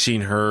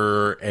establishing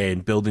her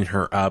and building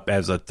her up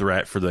as a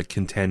threat for the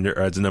contender,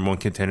 or as the number one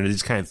contender. They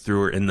just kind of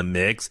threw her in the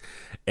mix,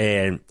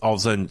 and all of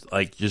a sudden,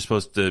 like, you're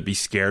supposed to be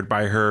scared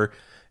by her,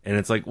 and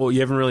it's like, well, you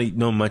haven't really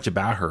known much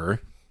about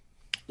her.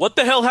 What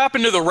the hell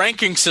happened to the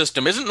ranking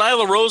system? Isn't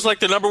Nyla Rose like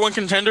the number one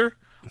contender?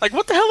 Like,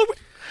 what the hell?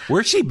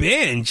 Where's she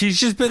been? She's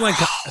just been like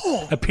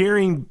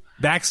appearing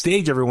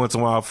backstage every once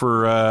in a while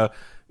for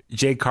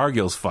Jade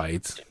Cargill's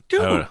fights.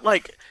 Dude,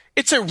 like,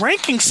 it's a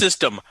ranking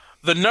system.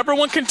 The number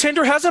one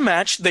contender has a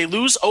match. They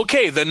lose.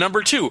 Okay, the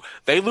number two.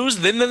 They lose.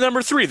 Then the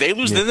number three. They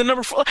lose. Then the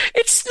number four.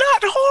 It's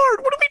not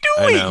hard. What are we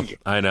doing?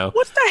 I know.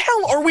 What the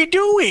hell are we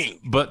doing?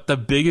 But the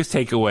biggest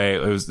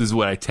takeaway this is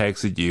what I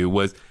texted you,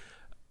 was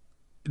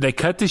they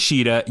cut to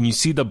Sheeta and you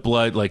see the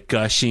blood like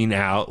gushing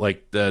out,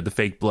 like the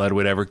fake blood,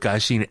 whatever,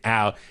 gushing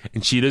out,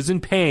 and Sheeta's in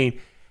pain.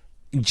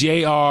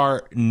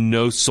 JR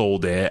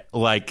no-sold it.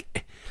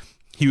 Like,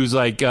 he was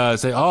like,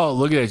 say, oh,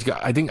 look at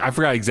it. I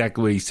forgot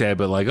exactly what he said,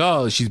 but like,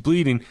 oh, she's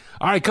bleeding.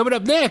 All right, coming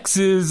up next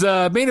is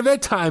main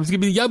event time. It's going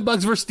to be the Young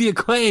Bucks versus the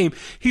Acclaim.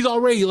 He's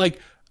already like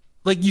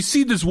you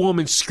see this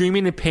woman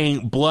screaming in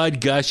pain,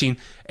 blood gushing,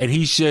 and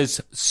he's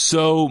just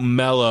so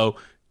mellow,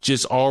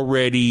 just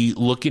already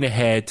looking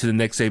ahead to the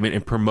next segment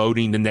and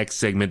promoting the next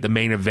segment, the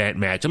main event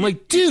match. I'm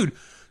like, dude,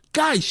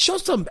 guys, show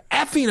some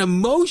effing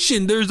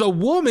emotion. There's a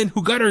woman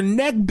who got her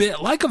neck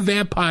bit like a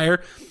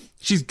vampire.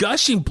 She's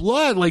gushing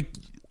blood. Like,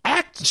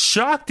 act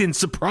shocked and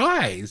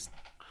surprised.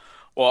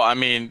 Well, I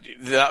mean,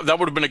 that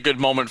would have been a good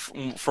moment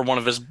for one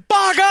of his.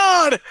 By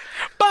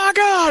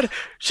God,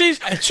 she's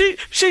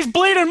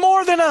bleeding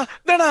more than a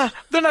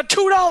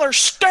 $2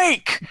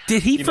 steak.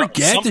 Did he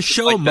forget to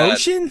show like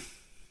emotion?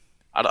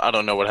 I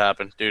don't know what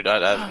happened, dude.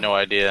 I have no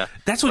idea.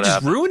 That's what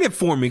just ruined it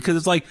for me, because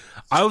it's like,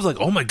 I was like,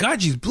 oh my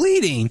God, she's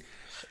bleeding.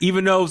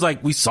 Even though it was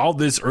like, we saw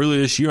this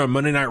earlier this year on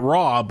Monday Night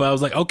Raw, but I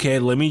was like, okay,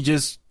 let me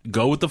just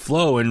go with the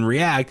flow and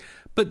react.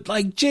 But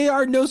like,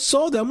 JR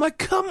no-sold it. I'm like,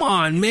 come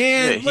on,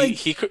 man. Yeah,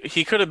 he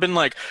could have been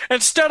like,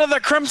 instead of the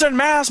crimson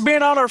mask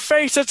being on her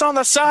face, it's on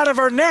the side of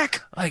her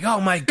neck. Like, oh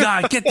my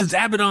God, get this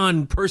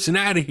Abaddon person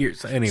out of here.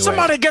 So anyway,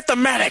 somebody get the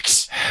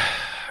medics.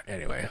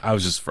 Anyway, I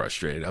was just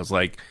frustrated. I was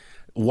like,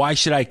 why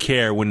should I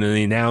care when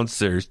the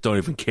announcers don't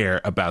even care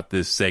about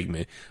this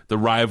segment? The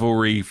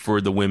rivalry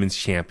for the women's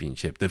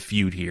championship, the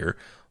feud here.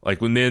 Like,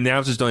 when the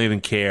announcers don't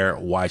even care,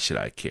 why should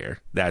I care?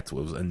 That's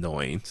what was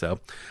annoying. So,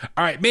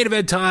 all right, main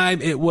event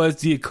time. It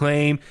was the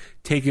Acclaim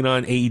taking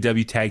on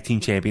AEW Tag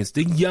Team Champions,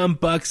 the Young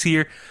Bucks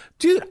here.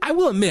 Dude, I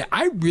will admit,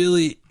 I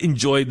really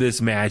enjoyed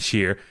this match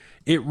here.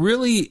 It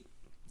really,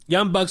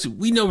 Young Bucks,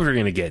 we know what we're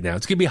going to get now.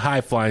 It's going to be high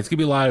flying. It's going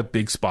to be a lot of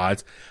big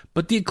spots.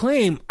 But the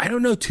Acclaim, I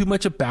don't know too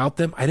much about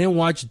them. I didn't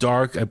watch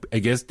Dark. I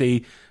guess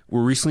they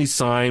were recently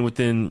signed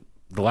within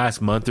the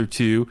last month or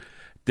two.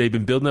 They've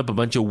been building up a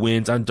bunch of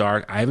wins on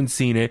Dark. I haven't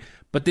seen it,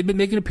 but they've been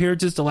making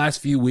appearances the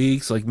last few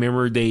weeks. Like,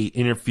 remember, they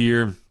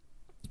interfere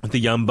with the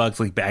Young Bucks,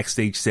 like,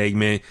 backstage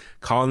segment,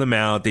 calling them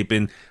out. They've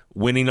been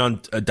winning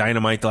on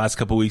Dynamite the last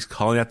couple of weeks,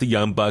 calling out the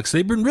Young Bucks.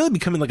 They've been really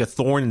becoming like a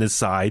thorn in the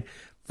side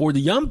for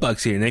the Young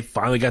Bucks here, and they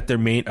finally got their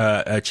main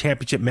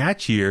championship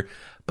match here.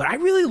 But I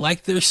really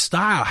like their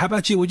style. How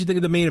about you? What'd you think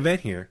of the main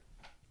event here?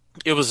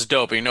 It was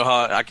dope. You know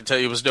how I can tell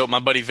you it was dope? My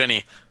buddy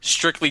Vinny,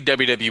 strictly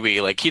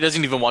WWE. Like, he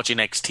doesn't even watch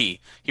NXT.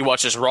 He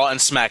watches Raw and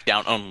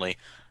SmackDown only.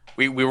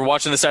 We were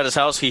watching this at his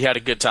house. He had a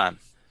good time.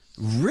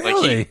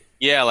 Really?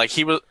 Like,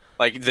 he was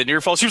like, the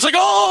near falls. He was like,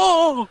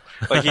 oh,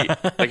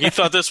 he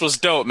thought this was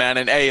dope, man.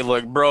 And hey,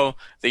 look, bro,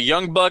 the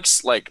Young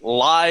Bucks, like,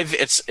 live,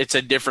 it's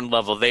a different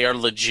level. They are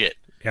legit.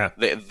 Yeah,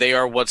 they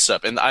are what's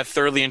up. And I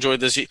thoroughly enjoyed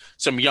this.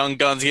 Some young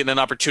guns getting an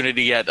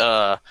opportunity at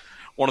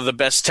one of the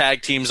best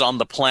tag teams on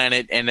the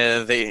planet, and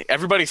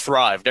everybody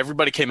thrived.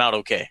 Everybody came out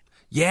okay.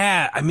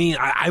 Yeah, I mean,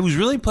 I was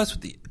really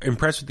impressed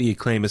with the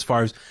Acclaim as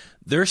far as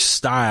their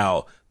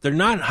style. They're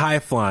not high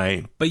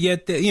flying, but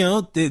yet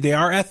they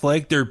are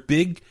athletic. They're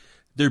big,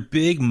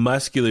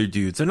 muscular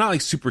dudes. They're not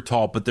like super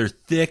tall, but they're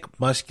thick,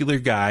 muscular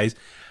guys.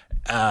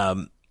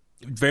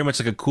 Very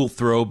much like a cool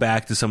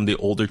throwback to some of the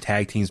older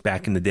tag teams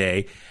back in the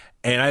day.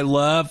 And I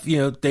love,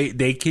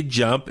 they could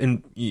jump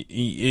and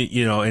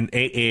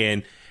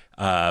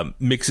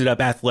mix it up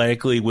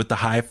athletically with the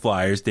high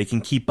flyers. They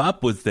can keep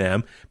up with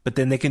them, but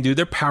then they can do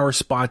their power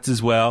spots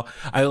as well.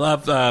 I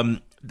love,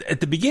 at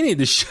the beginning of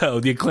the show,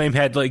 the Acclaim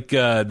had like,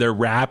 their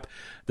rap,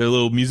 their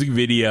little music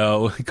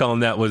video,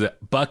 calling that, was it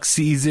Buck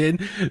Season?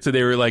 So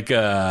they were like,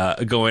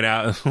 going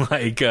out and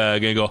like,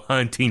 gonna go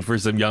hunting for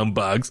some young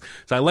bucks.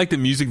 So I like the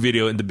music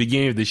video in the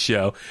beginning of the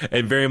show,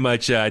 and very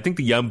much, I think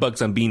the young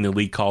bucks on Being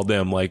Elite called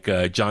them like,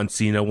 John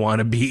Cena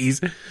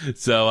wannabes.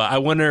 So I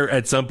wonder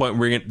at some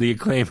point the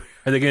Acclaim,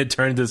 are they going to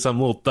turn into some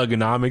little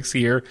thugonomics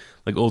here,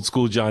 like old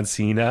school John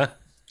Cena?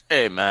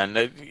 Hey, man,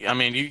 I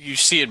mean, you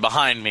see it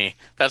behind me.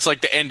 That's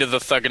like the end of the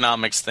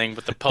thugonomics thing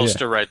with the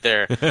poster right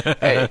there.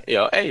 Hey,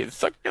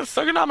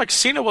 thugonomics,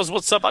 Cena was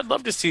what's up. I'd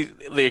love to see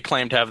the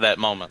Acclaimed have that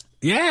moment.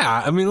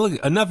 Yeah, I mean,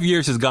 look, enough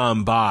years has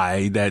gone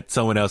by that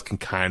someone else can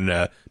kind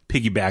of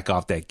piggyback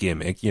off that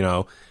gimmick, you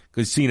know?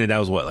 Because Cena, that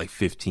was what, like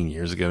 15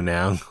 years ago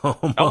now?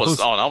 Almost.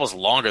 That was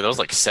longer. That was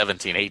like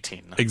 17,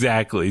 18.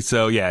 Exactly.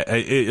 So, yeah,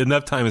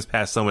 enough time has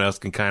passed. Someone else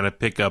can kind of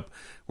pick up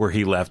where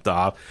he left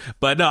off.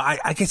 But no,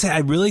 like I said, I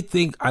really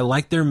think I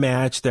like their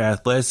match, their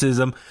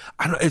athleticism.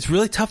 It's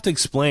really tough to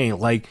explain.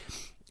 Like,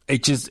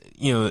 it just,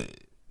 you know,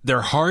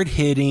 they're hard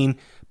hitting,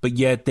 but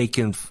yet they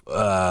can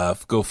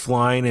go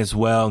flying as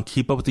well and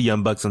keep up with the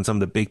Young Bucks on some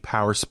of the big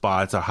power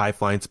spots or high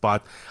flying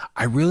spots.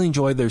 I really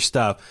enjoy their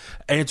stuff.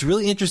 And it's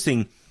really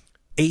interesting.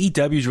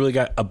 AEW's really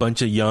got a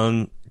bunch of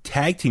young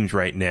tag teams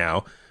right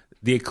now.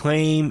 The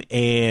Acclaim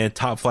and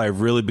Top Flight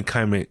have really been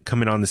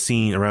coming on the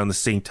scene around the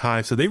same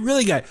time. So they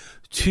really got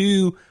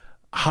two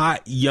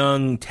hot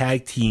young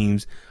tag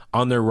teams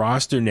on their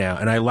roster now.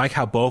 And I like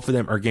how both of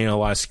them are getting a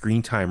lot of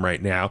screen time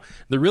right now.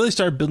 They really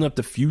started building up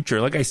the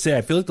future. Like I said,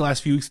 I feel like the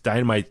last few weeks of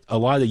Dynamite, a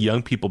lot of the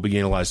young people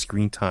began a lot of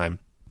screen time.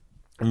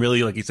 And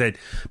really, like you said,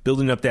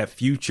 building up that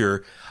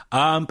future.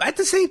 But at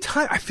the same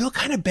time, I feel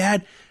kind of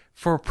bad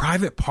for a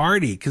Private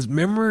Party, because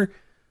remember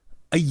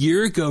a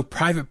year ago,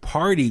 Private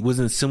Party was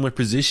in a similar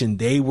position.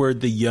 They were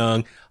the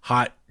young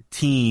hot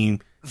team.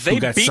 They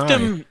beat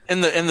them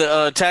in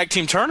the tag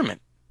team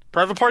tournament.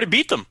 Private Party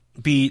beat them.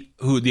 Beat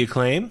who? The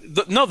Acclaim?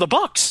 The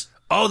Bucks.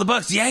 Oh, the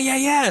Bucks.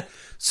 Yeah.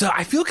 So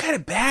I feel kind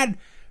of bad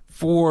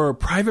for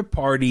Private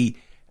Party.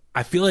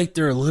 I feel like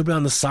they're a little bit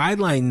on the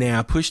sideline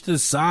now, pushed to the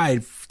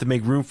side to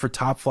make room for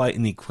Top Flight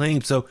and the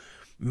Acclaim. So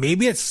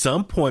maybe at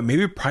some point,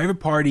 maybe Private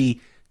Party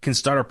can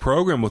start a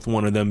program with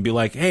one of them and be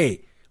like,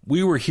 hey,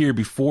 we were here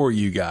before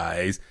you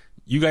guys.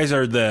 You guys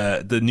are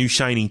the new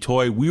shining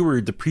toy. We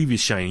were the previous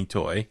shining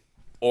toy.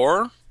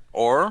 Or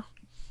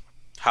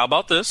how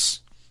about this?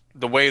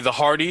 The way the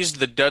Hardys,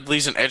 the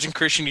Dudleys, and Edge and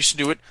Christian used to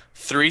do it,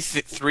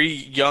 three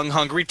young,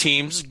 hungry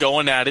teams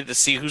going at it to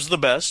see who's the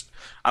best.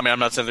 I mean, I'm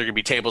not saying they're going to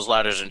be tables,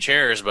 ladders, and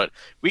chairs, but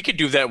we could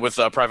do that with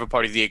Private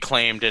Party, the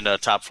Acclaimed, and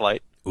Top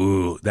Flight.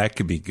 Ooh, that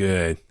could be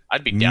good.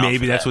 I'd be down.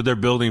 Maybe that's what they're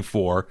building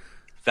for.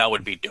 That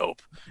would be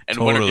dope. And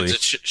totally. Winner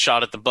gets a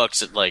shot at the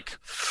Bucks at, like,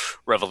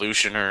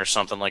 Revolution or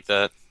something like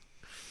that.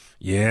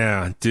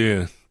 Yeah,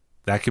 dude.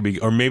 That could be...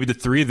 Or maybe the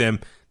three of them,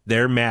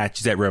 their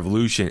match is at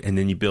Revolution, and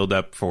then you build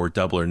up for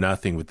Double or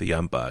Nothing with the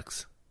Young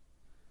Bucks.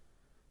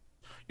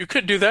 You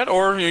could do that,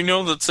 or, you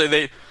know, let's say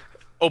they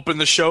open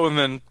the show and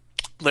then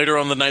later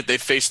on the night they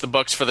face the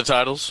Bucks for the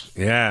titles.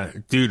 Yeah,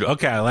 dude.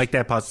 Okay, I like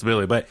that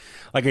possibility. But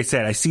like I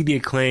said, I see the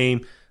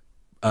Acclaim...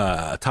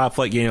 Top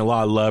Flight getting a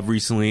lot of love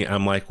recently.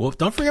 I'm like, well,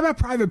 don't forget about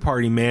Private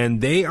Party, man.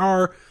 They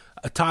are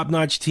a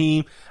top-notch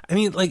team. I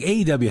mean, like,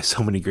 AEW has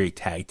so many great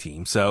tag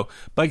teams. So,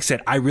 like I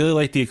said, I really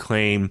like the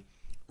Acclaim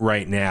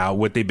right now,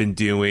 what they've been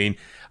doing.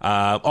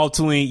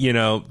 Ultimately, you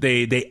know,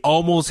 they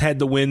almost had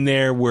the win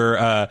there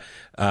where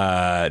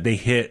they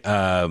hit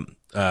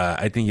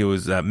I think it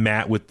was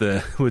Matt with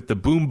the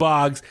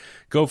boombox,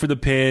 go for the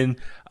pin.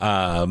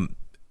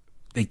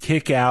 They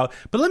kick out.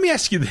 But let me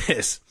ask you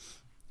this.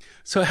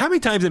 So how many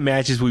times in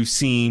matches we've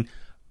seen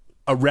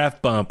a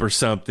ref bump or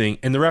something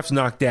and the ref's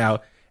knocked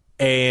out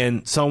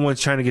and someone's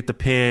trying to get the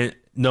pin?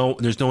 No,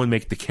 there's no one to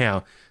make the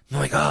count. And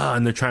they're like,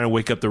 and they're trying to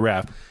wake up the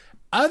ref.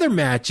 Other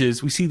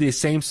matches, we see the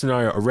same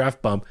scenario, a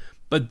ref bump,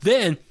 but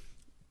then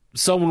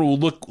someone will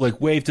look like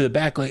wave to the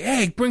back like,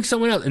 hey, bring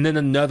someone else. And then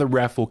another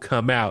ref will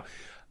come out.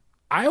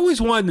 I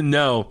always wanted to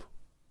know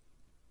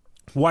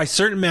why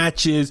certain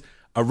matches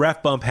a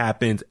ref bump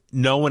happens,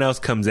 no one else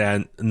comes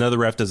in, another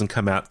ref doesn't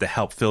come out to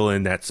help fill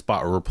in that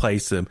spot or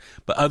replace them.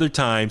 But other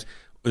times,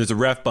 there's a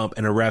ref bump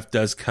and a ref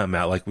does come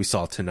out like we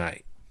saw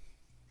tonight.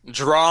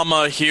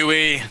 Drama,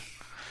 Huey.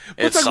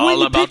 It's like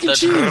all about the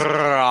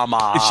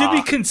drama. It should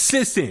be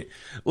consistent.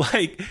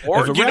 Like,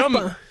 or, you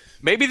know,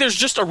 maybe there's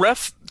just a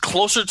ref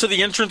closer to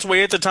the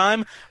entranceway at the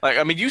time. Like,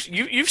 I mean,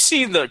 you've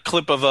seen the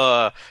clip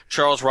of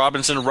Charles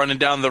Robinson running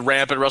down the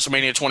ramp at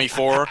WrestleMania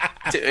 24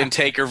 in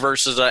Taker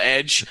versus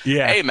Edge.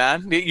 Yeah. Hey,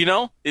 man, you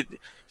know, it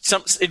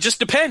just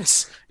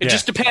depends. It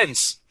just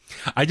depends.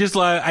 I just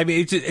love. I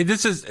mean,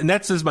 this is, and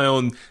that's just my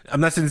own. I'm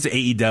not saying it's an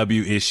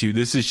AEW issue.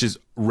 This is just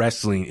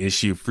wrestling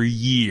issue for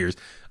years.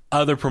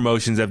 Other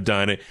promotions have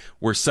done it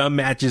where some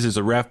matches there's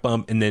a ref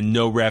bump and then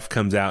no ref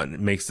comes out and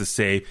makes the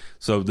save.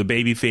 So the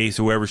babyface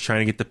or whoever's trying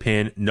to get the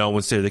pin, no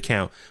one's there to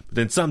count. But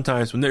then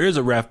sometimes when there is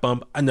a ref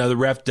bump, another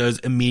ref does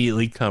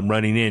immediately come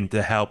running in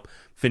to help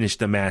finish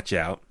the match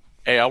out.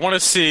 Hey, I want to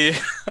see,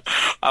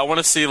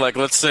 like,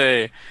 let's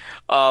say,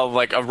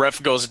 like a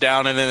ref goes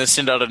down and then they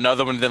send out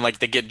another one and then like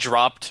they get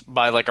dropped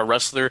by like a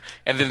wrestler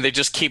and then they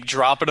just keep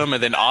dropping them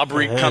and then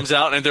Aubrey comes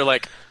out and they're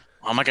like,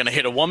 am I going to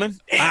hit a woman?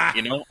 Hey,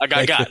 you know, I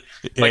got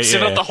like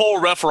send out the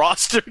whole ref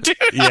roster, dude.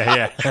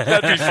 Yeah.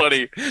 That'd be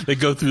funny. They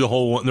go through the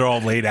whole one. They're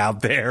all laid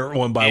out there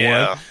one by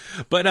one.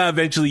 But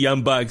eventually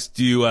Young Bucks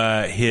do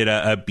hit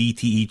a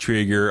BTE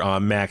trigger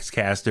on Max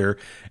Caster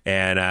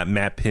and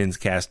Matt pins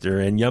Caster,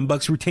 and Young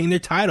Bucks retain their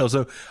title.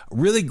 So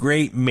really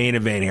great main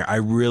event here. I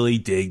really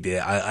digged it.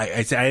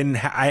 I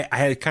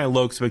had kind of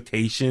low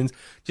expectations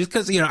just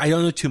because, you know, I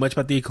don't know too much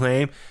about the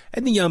Acclaim.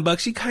 And the Young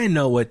Bucks, you kind of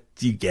know what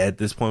you get at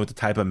this point with the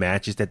type of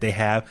matches that they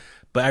have.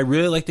 But I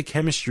really like the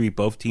chemistry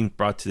both teams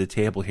brought to the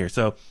table here.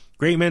 So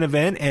great main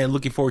event, and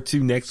looking forward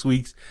to next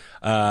week's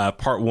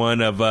part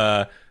one of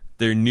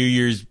their New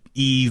Year's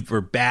Eve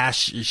or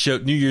Bash show,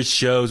 New Year's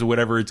shows or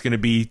whatever it's going to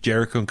be.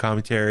 Jericho and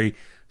commentary,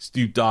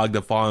 Snoop Dogg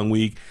the following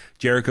week.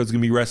 Jericho's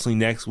going to be wrestling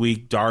next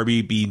week.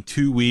 Darby being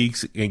 2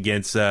 weeks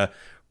against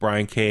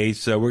Brian Cage.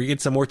 So we're going to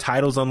get some more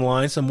titles on the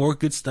line, some more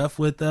good stuff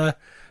with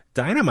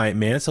Dynamite,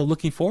 man. So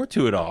looking forward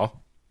to it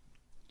all.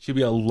 Should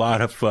be a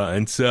lot of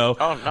fun. So,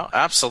 oh no,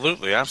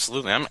 absolutely. I'm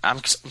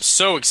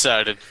so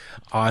excited.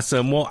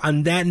 Awesome. Well,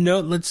 on that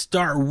note, let's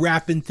start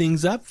wrapping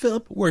things up.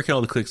 Philip, where can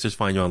all the Kliqsters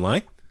find you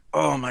online?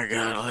 Oh my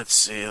God, let's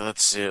see.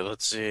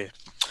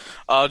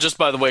 Just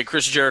by the way,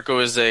 Chris Jericho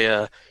is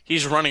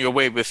he's running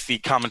away with the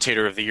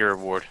Commentator of the Year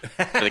award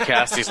for the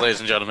Casties, ladies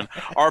and gentlemen.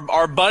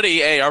 Our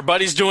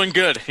buddy's doing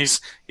good.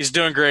 He's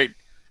doing great.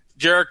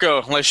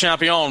 Jericho, Le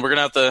Champion. We're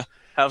gonna have to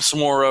have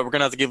some more. We're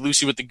gonna have to get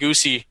Lucy with the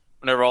Goosey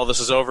whenever all this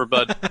is over.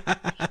 But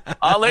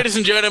ladies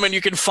and gentlemen,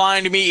 you can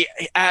find me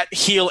at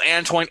Heel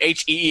Antwine,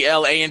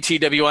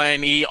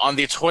 HeelAntwine on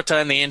the Twitter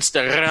and the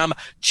Instagram.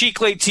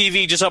 Kliq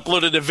TV just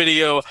uploaded a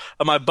video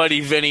of my buddy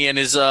Vinny and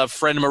his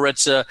friend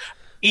Maritza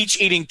each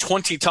eating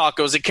 20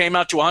 tacos. It came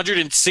out to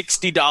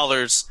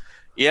 $160.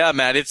 Yeah,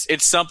 man,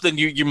 it's something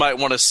you might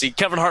want to see.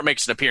 Kevin Hart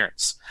makes an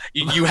appearance.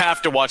 You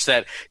have to watch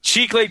that.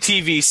 Kliq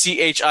TV,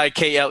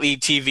 CHIKLE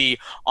TV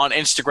on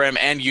Instagram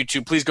and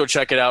YouTube. Please go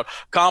check it out.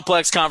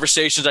 Complex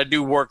Conversations, I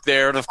do work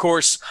there. And, of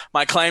course,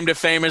 my claim to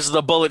fame is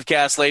the Bullet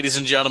Cast, ladies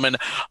and gentlemen.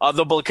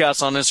 The Bullet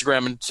Cast on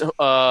Instagram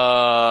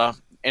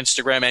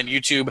and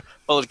YouTube,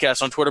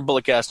 Bulletcast on Twitter,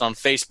 Bulletcast on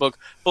Facebook,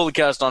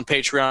 Bulletcast on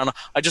Patreon.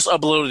 I just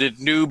uploaded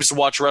Noobs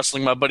Watch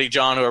Wrestling, my buddy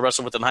John, who I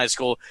wrestled with in high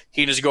school.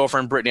 He and his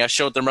girlfriend Brittany. I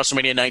showed them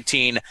WrestleMania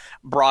 19,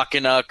 Brock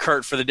and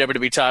Kurt for the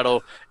WWE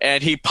title,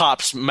 and he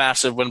pops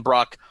massive when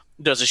Brock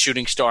does a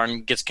shooting star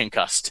and gets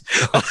concussed.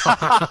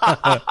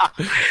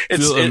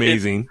 It's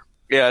amazing.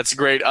 Yeah, it's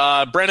great.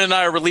 Brandon and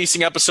I are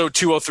releasing episode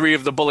 203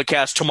 of the Bullet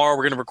Cast tomorrow.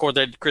 We're going to record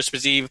that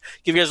Christmas Eve.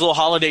 Give you guys a little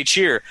holiday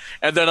cheer.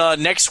 And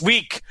then next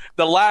week,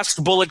 the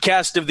last Bullet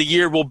Cast of the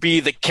year will be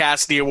the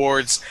Casty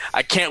Awards.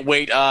 I can't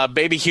wait.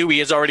 Baby Huey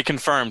has already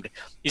confirmed.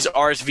 He's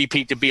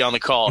RSVP to be on the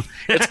call.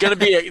 It's going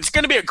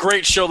to be a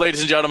great show, ladies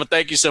and gentlemen.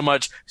 Thank you so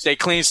much. Stay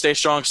clean, stay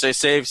strong, stay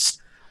safe,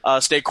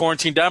 stay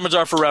quarantined. Diamonds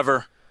are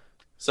forever.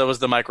 So is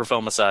the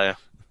Microphone Messiah.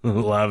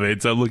 Love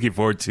it. So I'm looking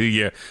forward to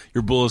your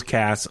Bulls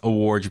Cast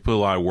Awards. You put a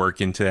lot of work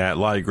into that, a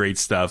lot of great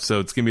stuff. So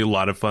it's going to be a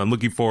lot of fun.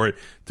 Looking forward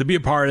to be a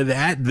part of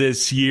that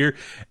this year.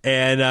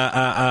 And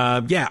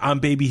I'm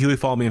Baby Huey.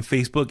 Follow me on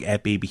Facebook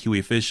at Baby Huey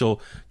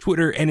Official,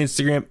 Twitter and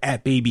Instagram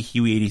at Baby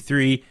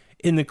Huey83.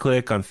 In the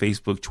Kliq on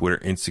Facebook, Twitter,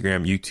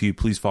 Instagram, YouTube.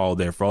 Please follow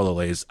there for all the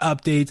latest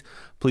updates.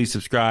 Please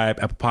subscribe.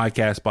 Apple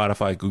Podcasts,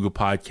 Spotify, Google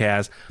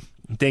Podcasts.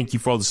 Thank you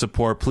for all the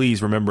support.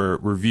 Please remember,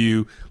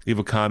 review, leave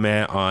a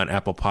comment on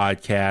Apple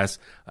Podcasts.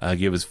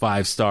 Give us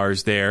 5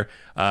 stars there.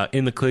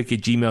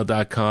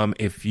 inthekliq@gmail.com.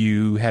 If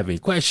you have any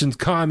questions,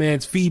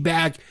 comments,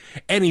 feedback,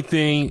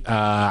 anything,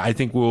 I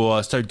think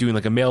we'll start doing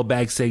like a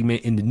mailbag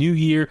segment in the new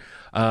year.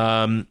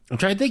 I'm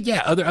trying to think.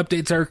 Yeah, other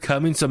updates are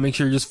coming, so make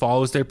sure you just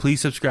follow us there.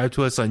 Please subscribe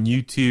to us on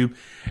YouTube.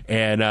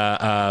 And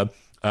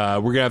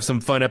we're going to have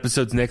some fun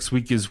episodes next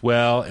week as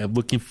well. I'm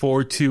looking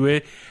forward to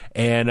it.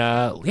 And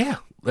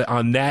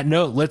on that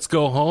note, let's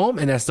go home.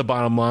 And that's the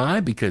bottom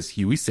line because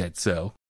Huey said so.